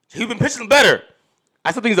Paxton. He's been pitching better.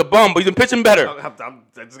 I still think he's a bum, but he's been pitching better.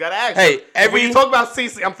 I just gotta ask. Hey, you. When you talk about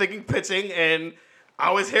CC, I'm thinking pitching, and I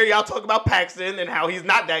always hear y'all talk about Paxton and how he's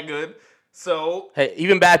not that good. So Hey,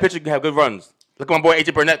 even bad pitchers can have good runs. Look at my boy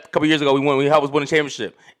AJ Burnett a couple years ago. We helped us win a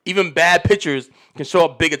championship. Even bad pitchers can show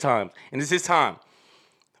up big at times, and this is his time.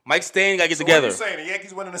 Mike Stanton got to get So together. what are you saying? The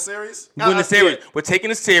Yankees winning the series? We win the I see series. it. We're taking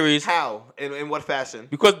the series how? In what fashion?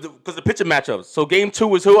 because the pitcher matchups. So game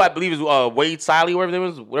 2 is who I believe is Wade Siley, whatever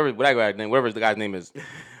his name is, whatever the guy's name is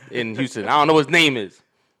in Houston. I don't know what his name is.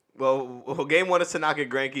 Well, game 1 is Tanaka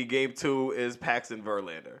Greinke. Game 2 is Paxton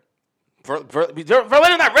Verlander.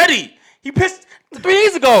 Verlander's not ready. He pitched 3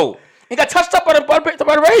 days ago. He got touched up by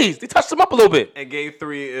the Rays. They touched him up a little bit. And game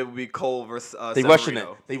 3, it would be Cole versus They rushing it.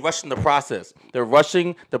 They rushing the process. They're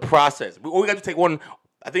rushing the process. All we got to take one.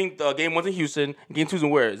 I think game 1's in Houston. Game 2's in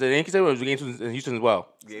where? Is it Yankees or is it game 2's in Houston as well?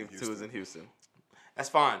 Game 2 is in Houston. That's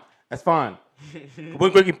fine. That's fine. That means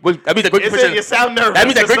that Greinke You pitcher. sound nervous. That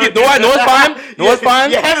means that Just Greinke. like- No, it's fine. No, it's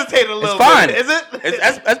fine. You hesitated a little It's fine. bit. Is it?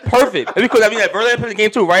 That's perfect. That's because I mean that Verlander pitching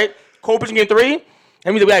game 2, right? Cole pitching game 3.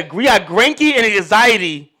 That means that we got Greinke and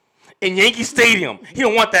anxiety in Yankee Stadium. He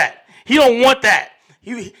don't want that.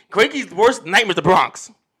 Greinke's worst nightmare is the Bronx.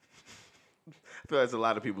 I feel like it's a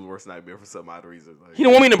lot of people's worst nightmare for some odd reason. Like, He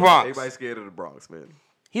don't want me in the Bronx. everybody's scared of the Bronx, man.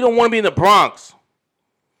 He don't want to be in the Bronx.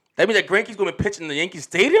 That means that Greinke's going to pitch in the Yankee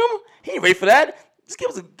Stadium? He ain't ready for that. Just give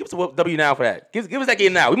us a W now for that. Give us that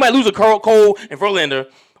game now. We might lose to Cole and Verlander,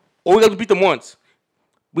 or we got to beat them once.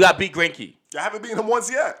 We got to beat Greinke. Y'all haven't beaten him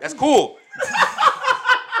once yet. That's cool.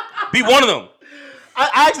 Beat one of them.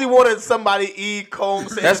 I actually wanted somebody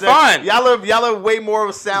Combs. That's fine. Y'all are way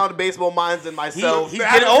more sound baseball minds than myself. He's They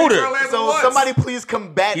getting haven't beat older. Verlander So once. somebody please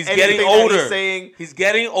combat He's anything getting that older. he's saying. He's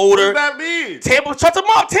getting What older. does that mean? Tampa touched him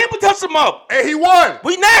up. Tampa touched him up. Hey, he won.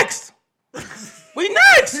 We next. We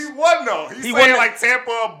next. He won though. He's He saying won. like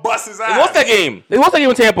Tampa busts his ass. They lost that game. They lost that game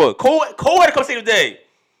in Tampa. Cole had to come save the day.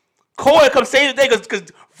 Cole had to come save the day because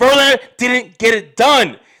Verlander didn't get it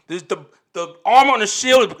done. There's the armor on the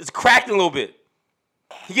shield is cracking a little bit.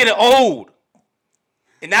 He getting old.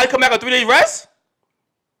 And now he come back on 3 days rest?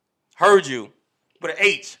 Heard you. With an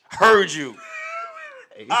H. Heard you.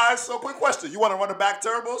 All right, so quick question. You want to run it back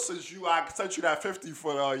turbo since I sent you that 50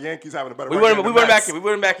 for the Yankees having a better We record went than the back Mets. here. We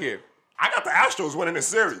went back here. I got the Astros winning this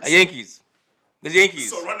series. Yankees. The Yankees.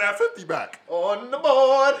 So run that 50 back. On the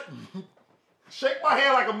board. Shake my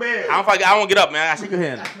hand like a man. I don't want to get up, man. I shake your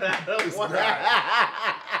hand.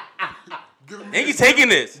 Yankees taking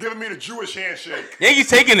this. Giving me the Jewish handshake. Yankees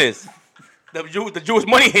taking this. The Jewish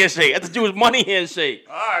money handshake. That's the Jewish money handshake.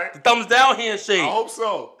 All right. The thumbs down I handshake. hope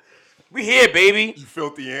so. We here, baby. You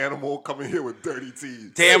filthy animal coming here with dirty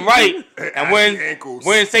teeth. Damn right. And And we're ankles.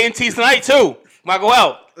 in St. T's tonight too. Might go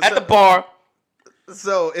out at the bar.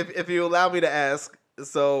 So if you allow me to ask,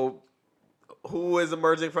 so who is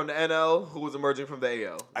emerging from the NL? Who is emerging from the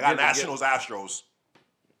AL? I got Nationals, Astros.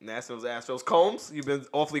 Nationals, Astros. Combs, you've been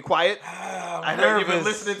awfully quiet. I heard you've been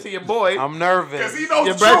nervous. listening to your boy. I'm nervous. Because he knows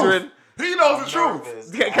Your the truth. brethren. He knows the truth.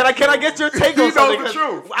 Nervous. Can I get your take He on knows something? the 'Cause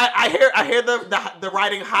truth. I hear the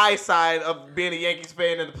riding high side of being a Yankees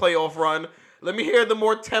fan in the playoff run. Let me hear the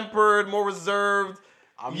more tempered, more reserved.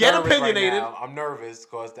 I'm Yet nervous opinionated. Right now. I'm nervous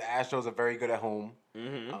because the Astros are very good at home.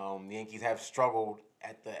 Mm-hmm. The Yankees have struggled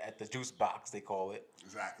at the juice box, they call it.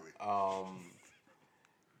 Exactly.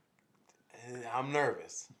 I'm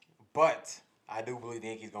nervous, but I do believe the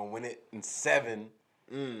Yankees gonna win it in 7.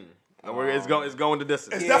 It's going the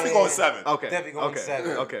distance. It's definitely going 7. Okay. Definitely going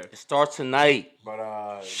 7. Okay. It starts tonight.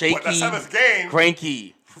 But Shaky, But the 7th game,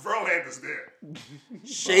 cranky. Verlander's there.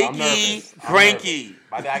 Shaky, nervous. cranky.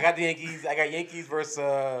 I got the Yankees. I got Yankees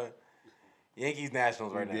versus Yankees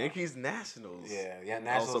Nationals right now. Yankees Nationals. Yeah, Oh,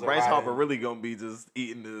 Nationals. so are Bryce riding- Harper really gonna be just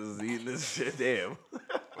eating this shit. Damn.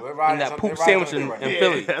 They're riding And that something- poop they're riding sandwich something in- good right in now.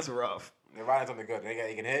 Philly. That's rough. They're riding something good.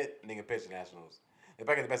 They can hit and they can pitch the Nationals. They're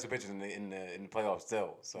probably the best two pitchers in the playoffs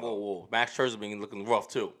still. So Whoa. Max Scherzer been looking rough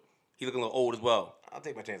too. He looking a little old as well. I'll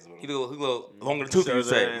take my chances with He him. look a little longer than tooth, you Scherzer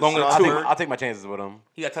say. and Longer than Strasburg. tooth. I'll take my chances with him.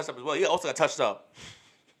 He got touched up as well. He also got touched up.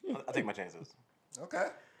 I'll take my chances. Okay.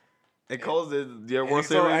 And Cole's your And World you, can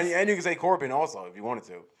throw- Series. and you can say Corbin also if you wanted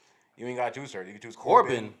to. You ain't got to choose her. You can choose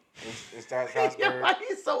Corbin. Corbin. And start Strasburg. Yeah,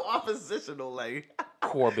 he's so oppositional. Like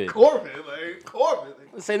Corbin. Corbin.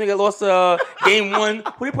 The same nigga lost game 1.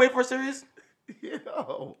 Who he played for a series?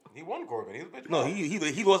 Yo. He won Corbin. He was a bitch. No,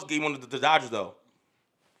 he lost game 1 to the Dodgers though.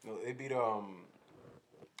 No, they beat Oh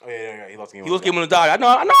yeah. He lost game. He lost game 1 to the Dodgers. I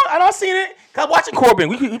know. I seen it. Cause I'm watching Corbin.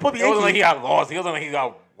 We put the It wasn't like Yankees. he got lost. He wasn't like he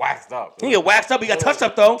got waxed up. He got waxed up. He got touched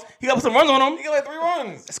up though. He got some runs on him. He got like 3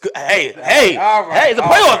 runs. It's good. Hey, All right, hey, the all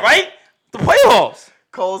playoffs, right. right? The playoffs.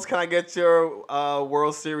 Coles, can I get your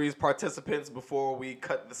World Series participants before we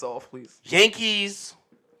cut this off, please? Yankees,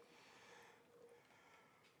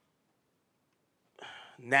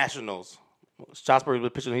 Nationals. Strasburg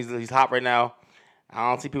was pitching. He's hot right now. I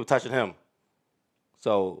don't see people touching him.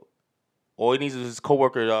 So all he needs is his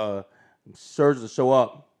coworker Scherzer to show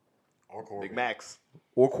up, Or Corbin. Big Max.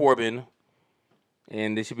 or Corbin,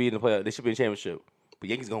 and they should be in the playoff. They should be in the championship. But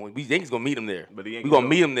Yankees gonna meet him there. But the We Yankees gonna don't.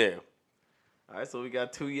 meet him there. All right, so we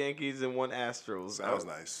got 2 Yankees and 1 Astros. Sounds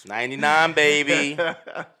nice. 99, baby. All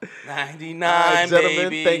 99, right, gentlemen,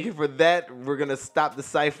 baby. thank you for that. We're going to stop the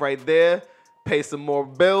scythe right there, pay some more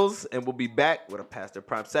bills, and we'll be back with a Past Their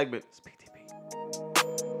Prime segment. It's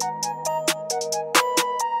PTP.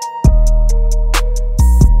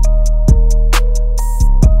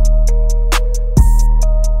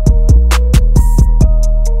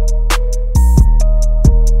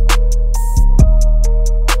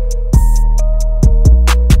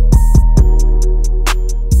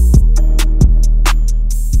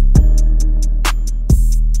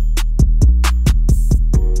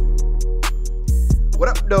 What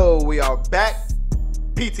up, though? We are back.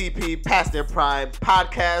 PTP, Past Their Prime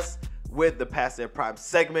podcast with the Past Their Prime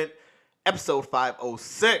segment, episode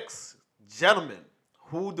 506. Gentlemen,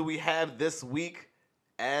 who do we have this week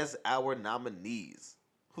as our nominees?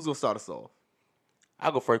 Who's going to start us off?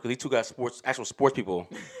 I'll go first because these two got actual sports people.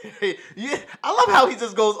 Yeah, I love how he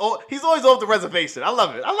just goes, he's always off the reservation. I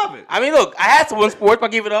love it. I mean, look, I had to win sports, but I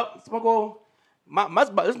gave it up. It's my goal. This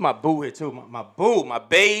is my boo here too. My boo, my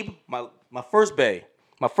babe, my first bae.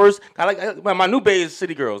 My new bae is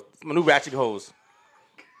City Girls. My new ratchet hose.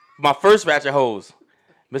 My first ratchet hose,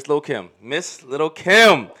 Miss Lil Kim. Miss Little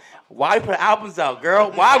Kim. Why you put albums out,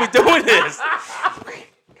 girl? Why are we doing this?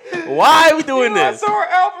 Why are we doing I this? saw her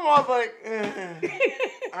album. I was like,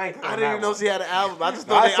 I didn't even know she had an album. I just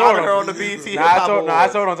No, thought I they saw honored it. her on the BET Hip I Hop saw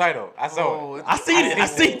Awards. it on Tidal. I saw it. I seen it.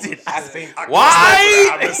 I seen it. Why?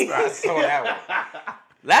 I missed I that. saw that one.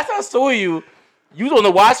 Last time I saw you was on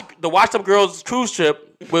the Washed Up Girls cruise trip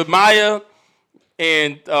with Maya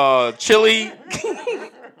and Chili.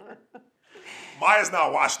 Maya's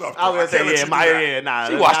not washed up. I was though. going to say, can't let yeah, you do Maya, that. yeah, nah.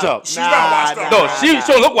 She washed up. She's not washed up. No,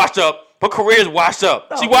 she don't look washed up. Her career's washed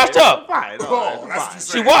up. She washed up. Fine. Oh, All right, that's fine. what you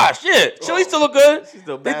She saying. washed. Yeah, Chili still look good. She's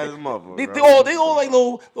still bad as a motherfucker. They all like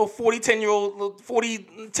little 40, 10-year-old, little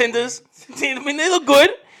 40 tenders. I mean, they look good.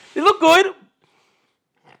 They look good.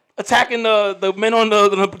 Attacking the men on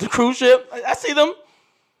the cruise ship. I see them.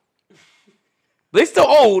 They still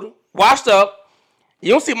old, washed up.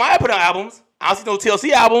 You don't see Maya put out albums. I don't see no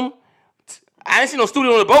TLC album. I didn't see no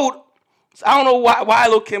studio on the boat. So I don't know why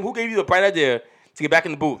Lil Kim, who gave you the bright idea to get back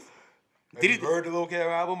in the booth? Did you heard the Lil Kim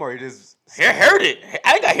album or you just Heard it.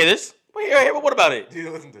 I think I hear this. What about it? did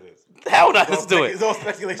you listen to this? Hell no, listen to it. It's all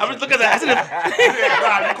speculation. I'm just looking at that.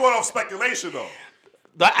 Yeah, nah, you're going off speculation though.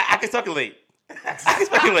 I can speculate. It's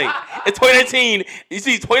 2019. You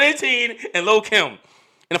see 2019 and Lil Kim. And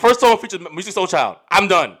the first song features Music Soul Child. I'm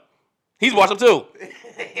done. He's washed up too.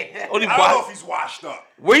 I don't know if he's washed up.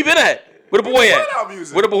 Where you been at? Where the boy at? Put out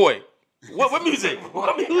music. Where the boy? What music?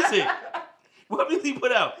 What music? What music he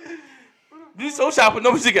put out? Music Soul Child put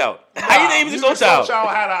no music out. How you name Music Soul Child? Soul Child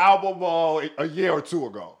had an album a year or two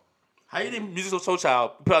ago. How you name Music Soul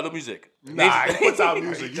Child put out no music? Nah, he puts out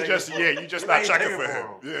music. You just not checking for him.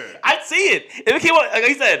 Yeah. I see it. If it came out, like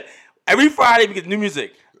he said, every Friday we get new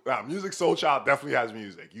music. Nah, Music Soul Child definitely has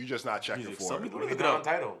music. You just not checking Music for Soul- it. What is the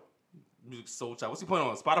non-title? Music Soul Child. What's he putting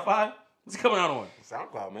on? Spotify? What's he coming out on?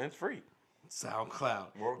 SoundCloud, man. It's free.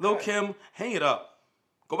 SoundCloud. World Lil Cup. Kim, hang it up.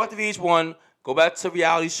 Go back to VH1. Go back to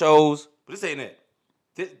reality shows. But this ain't it.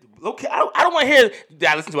 Lil Kim, I don't want to hear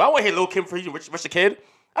that. Listen to it. I don't want to hear Lil Kim featuring Rich the Kid.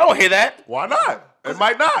 I don't want to hear that. Why not? It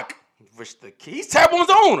might knock. Rich the Kid. He's terrible on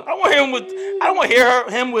his own. I don't want to hear him with. I don't want to hear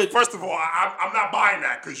him with. First of all, I'm not buying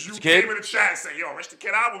that because you Kid? came in the chat and said, "Yo, Rich the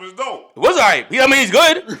Kid album is dope." It was alright. I mean, he's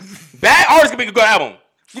good. Bad artists can make a good album.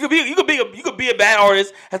 You could be a bad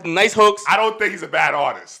artist. Has some nice hooks. I don't think he's a bad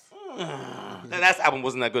artist. That last album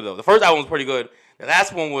wasn't that good though. The first album was pretty good. The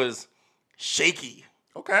last one was shaky.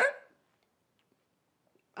 Okay.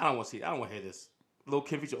 I don't want to hear this. Lil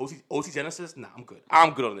Kim feature OC Genesis? Nah, I'm good.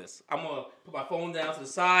 I'm good on this. I'm gonna put my phone down to the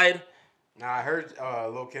side. Now I heard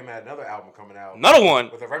Lil Kim had another album coming out Another one.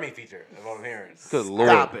 with a Remy feature. That's what I'm hearing. Good lord.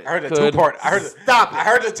 Stop it. I heard the Good. two-part. Stop it. I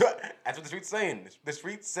heard the two. That's what the streets saying. The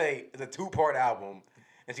streets say it's a two-part album,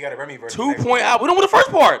 and she got a Remy version. 2-point album. We don't know the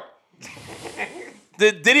first part.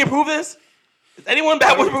 Did he approve this? Is anyone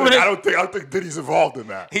back with approving this? I don't think Diddy's involved in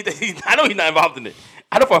that. I know he's not involved in it.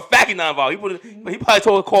 I know for a fact he's not involved. He probably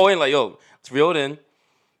told her to call in like, yo, it's real then.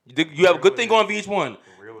 You have a good thing going on VH1.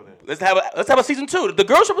 Let's have a season 2. The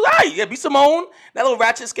girl trip was alright. Yeah, B Simone, that little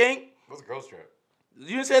ratchet skank. What's a girl strip? You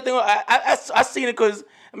didn't say that thing. I seen it because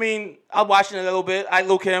I mean I was watching it a little bit. I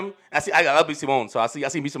Lil Kim. I love B Simone, so I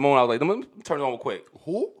seen B Simone. I was like, let me turn it on real quick.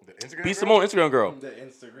 Who? The Instagram B girl? Simone, Instagram girl. The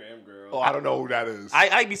Instagram girl. Oh, I don't know who that is. I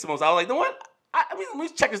like B Simone. So I was like, you know what? I mean, let me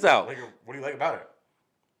check this out. Like, what do you like about her?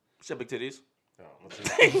 She got big titties. Oh,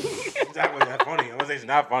 exactly. That's funny. I'm gonna say she's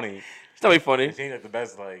not funny. She's not very funny. She ain't like the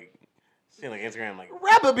best. Like she ain't like Instagram. Like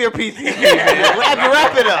Wrap up your PTP, man.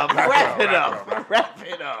 Wrap it up. Wrap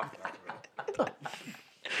it up.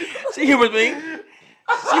 She humors me.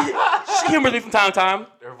 She humors me from time to time.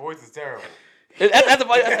 her voice is terrible. That's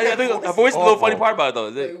I think her voice is a little funny part about it though.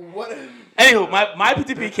 Is it? What? Anywho, my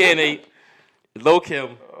PTP candidate, Lil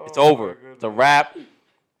Kim. It's over. It's a wrap.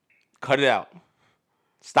 Cut it out.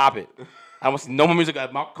 Stop it. I don't want to see no more music.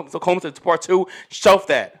 So Combs to part 2. Shelf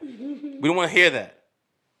that. We don't want to hear that.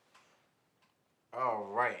 All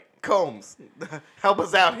right. Combs, help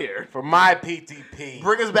us out here. For my PTP,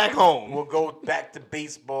 Bring us back home. we'll go back to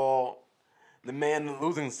baseball. The man on the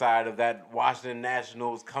losing side of that Washington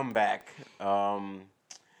Nationals comeback.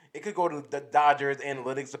 It could go to the Dodgers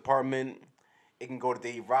analytics department. It can go to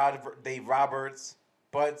Dave Roberts.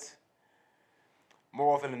 But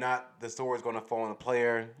more often than not, the sword is going to fall on a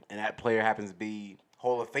player, and that player happens to be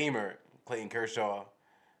Hall of Famer Clayton Kershaw.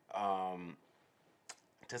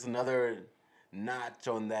 Just another notch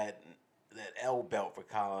on that L belt for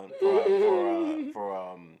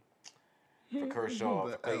for Kershaw, for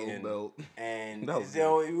The Clayton. L belt. And That was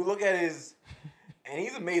you look at his, and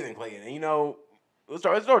he's amazing, Clayton. And let's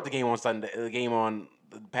start with the game on Sunday. The game on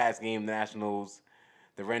the past game, the Nationals,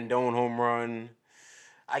 the Rendon home run.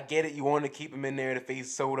 I get it. You wanted to keep him in there to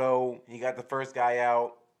face Soto. He got the first guy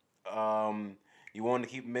out. You wanted to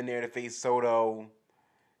keep him in there to face Soto,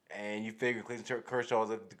 and you figure Clayton Kershaw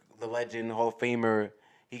is the legend, Hall of Famer.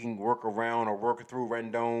 He can work around or work through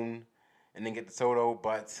Rendon, and then get the Soto.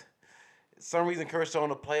 But for some reason, Kershaw in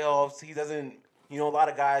the playoffs, he doesn't. A lot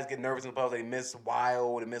of guys get nervous in the playoffs. They miss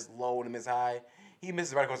wild, they miss low, they miss high. He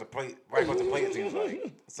misses right across the plate. Right across the plate. It seems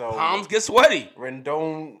like so. Palms get sweaty.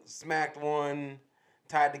 Rendon smacked one,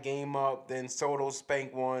 tied the game up. Then Soto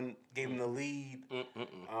spanked one, gave him the lead.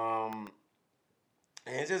 And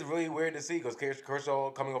it's just really weird to see because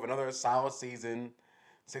Kershaw coming off another solid season,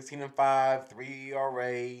 16-5, 3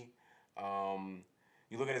 ERA.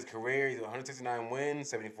 You look at his career; he's 169 wins,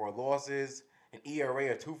 74 losses, an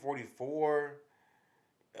ERA of 2.44.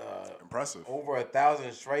 Impressive. Over 1,000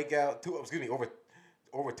 strikeouts.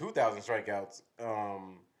 Over 2,000 strikeouts.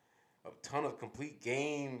 A ton of complete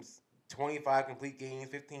games, 25 complete games,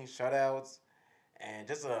 15 shutouts, and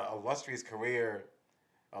just a illustrious career,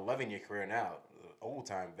 11-year career now, old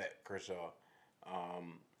time vet Kershaw.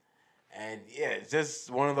 And yeah, it's just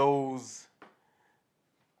one of those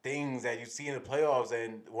things that you see in the playoffs,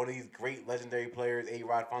 and one of these great legendary players,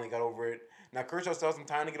 A-Rod, finally got over it. Now Kershaw still has some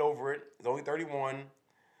time to get over it. He's only 31.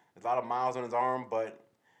 There's a lot of miles on his arm, but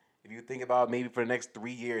if you think about maybe for the next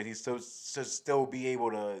 3 years, he should still be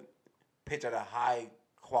able to pitch at a high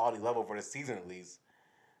quality level for the season at least.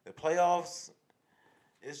 The playoffs,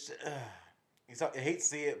 I hate to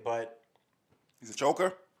see it, but He's a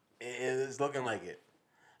choker. It's looking like it.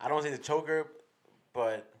 I don't say the choker,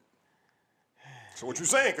 but So what you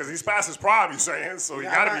saying? Because he's past his prime, you saying? So he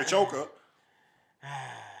got to be a choker.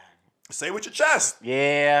 Say it with your chest.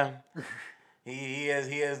 yeah, he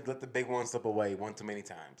has let the big one slip away one too many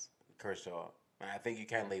times. Kershaw. I think you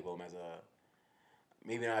can label him as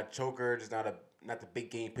maybe not a choker, just not the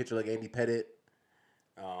big game pitcher like Andy Pettitte.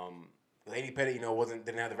 Andy Pettitte,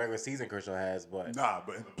 didn't have the regular season Kershaw has, but Nah,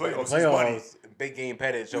 but in the in the playoffs, he's money. big game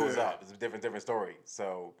Pettitte shows Yeah. up. It's a different story.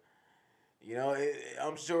 So,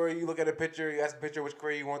 I'm sure you look at a pitcher, you ask a pitcher which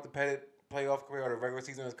career you want the Pettitte playoff career or the regular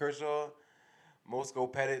season as Kershaw. Most go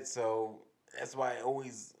Pettitte, so that's why I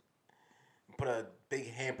always put a big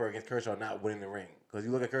hamper against Kershaw not winning the ring. Because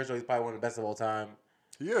you look at Kershaw, he's probably one of the best of all time.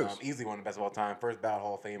 He is. Easily one of the best of all time. First ballot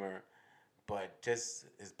Hall of Famer. But just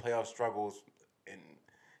his playoff struggles, and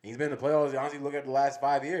he's been in the playoffs. Honestly, look at the last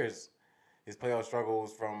 5 years. His playoff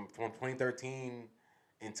struggles from 2013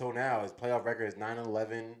 until now. His playoff record is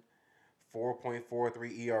 9-11,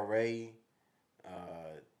 4.43 ERA.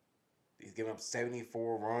 He's given up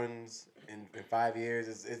 74 runs in 5 years.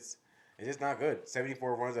 It's just not good.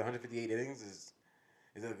 74 runs, 158 innings is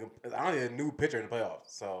honestly a new pitcher in the playoffs.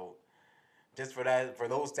 So just for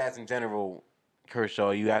those stats in general,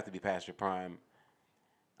 Kershaw, you have to be past your prime.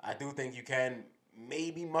 I do think you can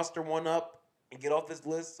maybe muster one up and get off this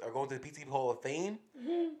list or go into the PTP Hall of Fame.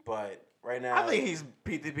 But right now, I think he's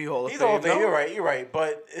PTP Hall of he's Fame. Hall of Fame. no? You're right.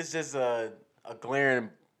 But it's just a glaring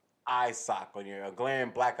eye sock a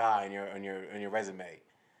glaring black eye on your resume.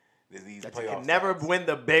 These That you playoff can never stats. win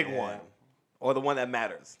the big Yeah. one or the one that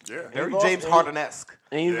matters. Yeah. Very He lost- James he- Harden-esque.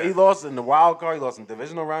 And Yeah. he lost in the wild card. He lost in the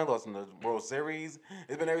divisional round. Lost in the World Series.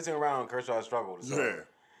 It's been every single round Kershaw has struggled. So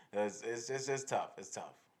Yeah. it's just tough. It's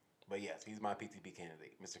tough. But yes, he's my PTP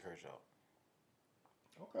candidate, Mr. Kershaw.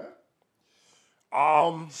 Okay.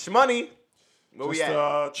 Shmoney. Where we Just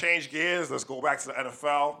at? change gears. Let's go back to the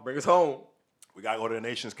NFL. Bring us home. We got to go to the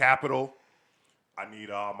nation's capital. I need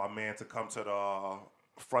my man to come to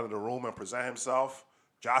the front of the room and present himself.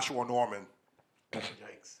 Joshua Norman.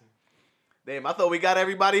 Yikes. Damn, I thought we got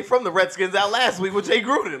everybody from the Redskins out last week with Jay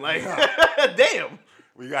Gruden. Like, damn.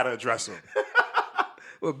 We got to address him.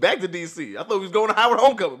 We're back to D.C. I thought we was going to Howard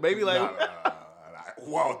Homecoming, baby. Like, Nah.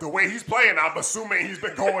 Well, the way he's playing, I'm assuming he's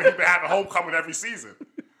been having homecoming every season.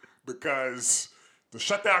 Because the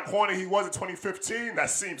shutdown corner he was in 2015, that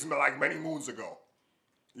seems like many moons ago.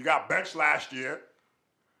 You got benched last year.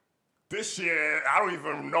 This year, I don't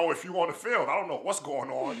even know if you on the field. I don't know what's going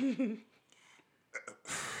on.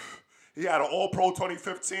 He had an All-Pro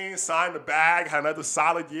 2015, signed the bag, had another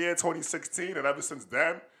solid year 2016, and ever since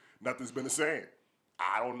then, nothing's been the same.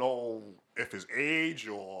 I don't know if his age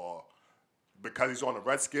or because he's on the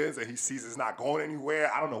Redskins and he sees it's not going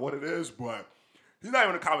anywhere. I don't know what it is, but he's not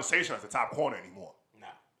even in a conversation as the top corner anymore. Nah.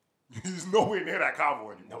 He's nowhere near that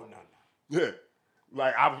convo anymore. No. Yeah.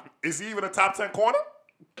 Like, is he even a top 10 corner?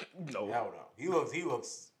 no. Hell no. He looks He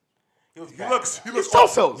bad. looks He's awful.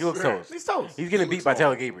 toast. He looks toast. He's toast. He's getting beat by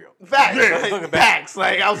Taylor Gabriel. Facts. Yeah. Like, Looking bad. facts.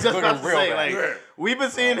 Like, I was just Looking about to real say, bad. like, Yeah. we've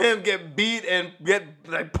been seeing him get beat and get,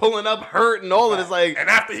 like, pulling up hurt and all of this. Like, And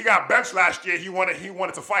after he got benched last year, he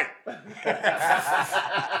wanted to fight.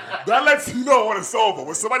 That lets you know when it's over.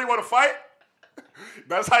 When somebody want to fight,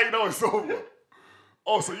 that's how you know it's over.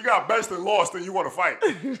 Oh, so you got benched and lost, and you want to fight? All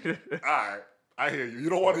right, I hear you. You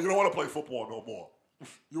don't want to play football no more.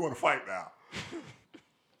 You want to fight now.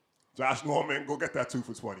 Josh Norman, go get that 2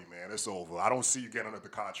 for $20, man. It's over. I don't see you getting another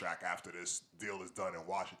contract after this deal is done in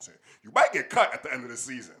Washington. You might get cut at the end of the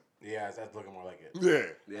season. Yeah, that's looking more like it. Yeah.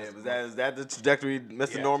 yeah, is that the trajectory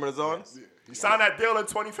Mr. Yes, Norman is on? yes. He signed that deal in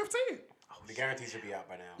 2015. The guarantee should be out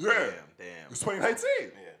by now. Yeah. Damn. It's 2019.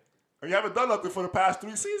 Yeah. And you haven't done nothing for the past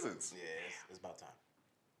 3 seasons. Yeah, it's about time.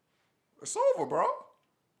 It's over, bro.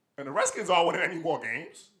 And the Redskins aren't winning any more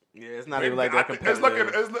games. Yeah, it's not even like that It's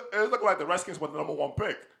competitive. looking like the Redskins were the number 1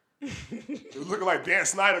 pick. It was looking like Dan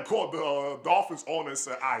Snyder called the Dolphins owner and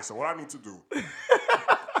said, all right, so what I need to do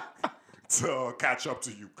to catch up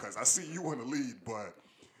to you, because I see you in the lead, but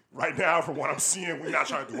right now, from what I'm seeing, we're not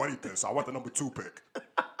trying to do anything, so I want the number 2 pick.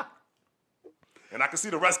 And I can see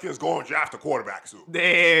the Redskins going draft a quarterback soon.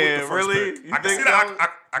 Damn, first really? pick. You I can think see that. so?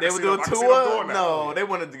 I They can would see do them- a I can see them Tua? doing that. No, they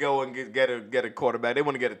wanted to go and get a quarterback. They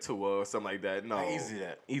want to get a Tua or something like that. No. I easily see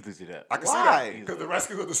that. Easily see that. I can Why? see that because the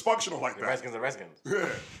Redskins are dysfunctional like The that. Redskins are Redskins. Yeah.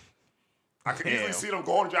 I can easily Damn. see them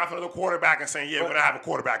going to draft another quarterback and saying, yeah, we're going to have a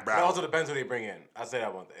quarterback It battle. also depends who they bring in. I'll say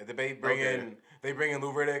that one thing. If they bring in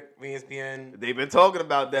Lou Riddick, ESPN. They've been talking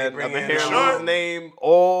about that. bring I've been in- hearing They his should. name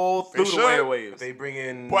all through They the should. airwaves. If they bring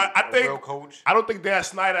in But I a think real coach. I don't think Dan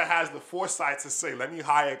Snyder has the foresight to say, let me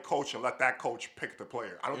hire a coach and let that coach pick the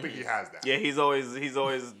player. I don't think he has that. Yeah, he's always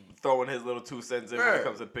throwing his little 2 cents in when it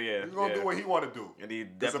comes to Pierre. He's gonna do what he want to do. And he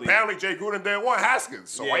Because definitely. apparently Jay Gruden didn't want Haskins.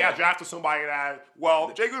 So why y'all drafted somebody that?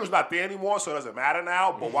 Well, Jay Gruden's not there anymore, so it doesn't matter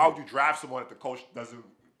now. But why would you draft someone that the coach doesn't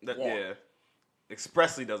want? Yeah.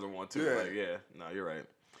 Expressly doesn't want to. Yeah. Like, no, you're right.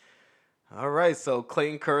 All right, so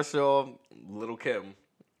Clayton Kershaw, Little Kim,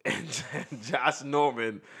 and Josh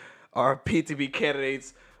Norman are PTP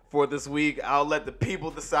candidates for this week. I'll let the people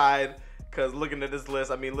decide, because looking at this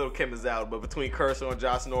list, I mean, Little Kim is out, but between Kershaw and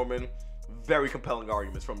Josh Norman, very compelling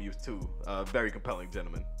arguments from you two. Very compelling,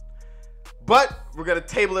 gentlemen. But we're going to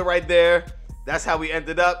table it right there. That's how we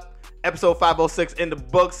ended up. Episode 506 in the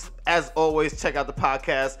books. As always, check out the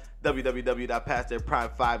podcast,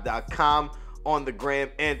 www.pasttheirprime5.com, on the gram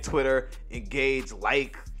and Twitter. Engage,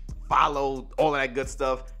 like, follow, all of that good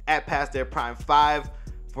stuff at Past Their Prime 5.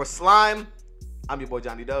 For Slime, I'm your boy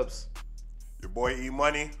Johnny Dubs. Your boy E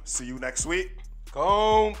Money. See you next week.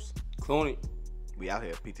 Combs. Clooney. We out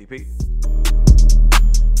here, PTP.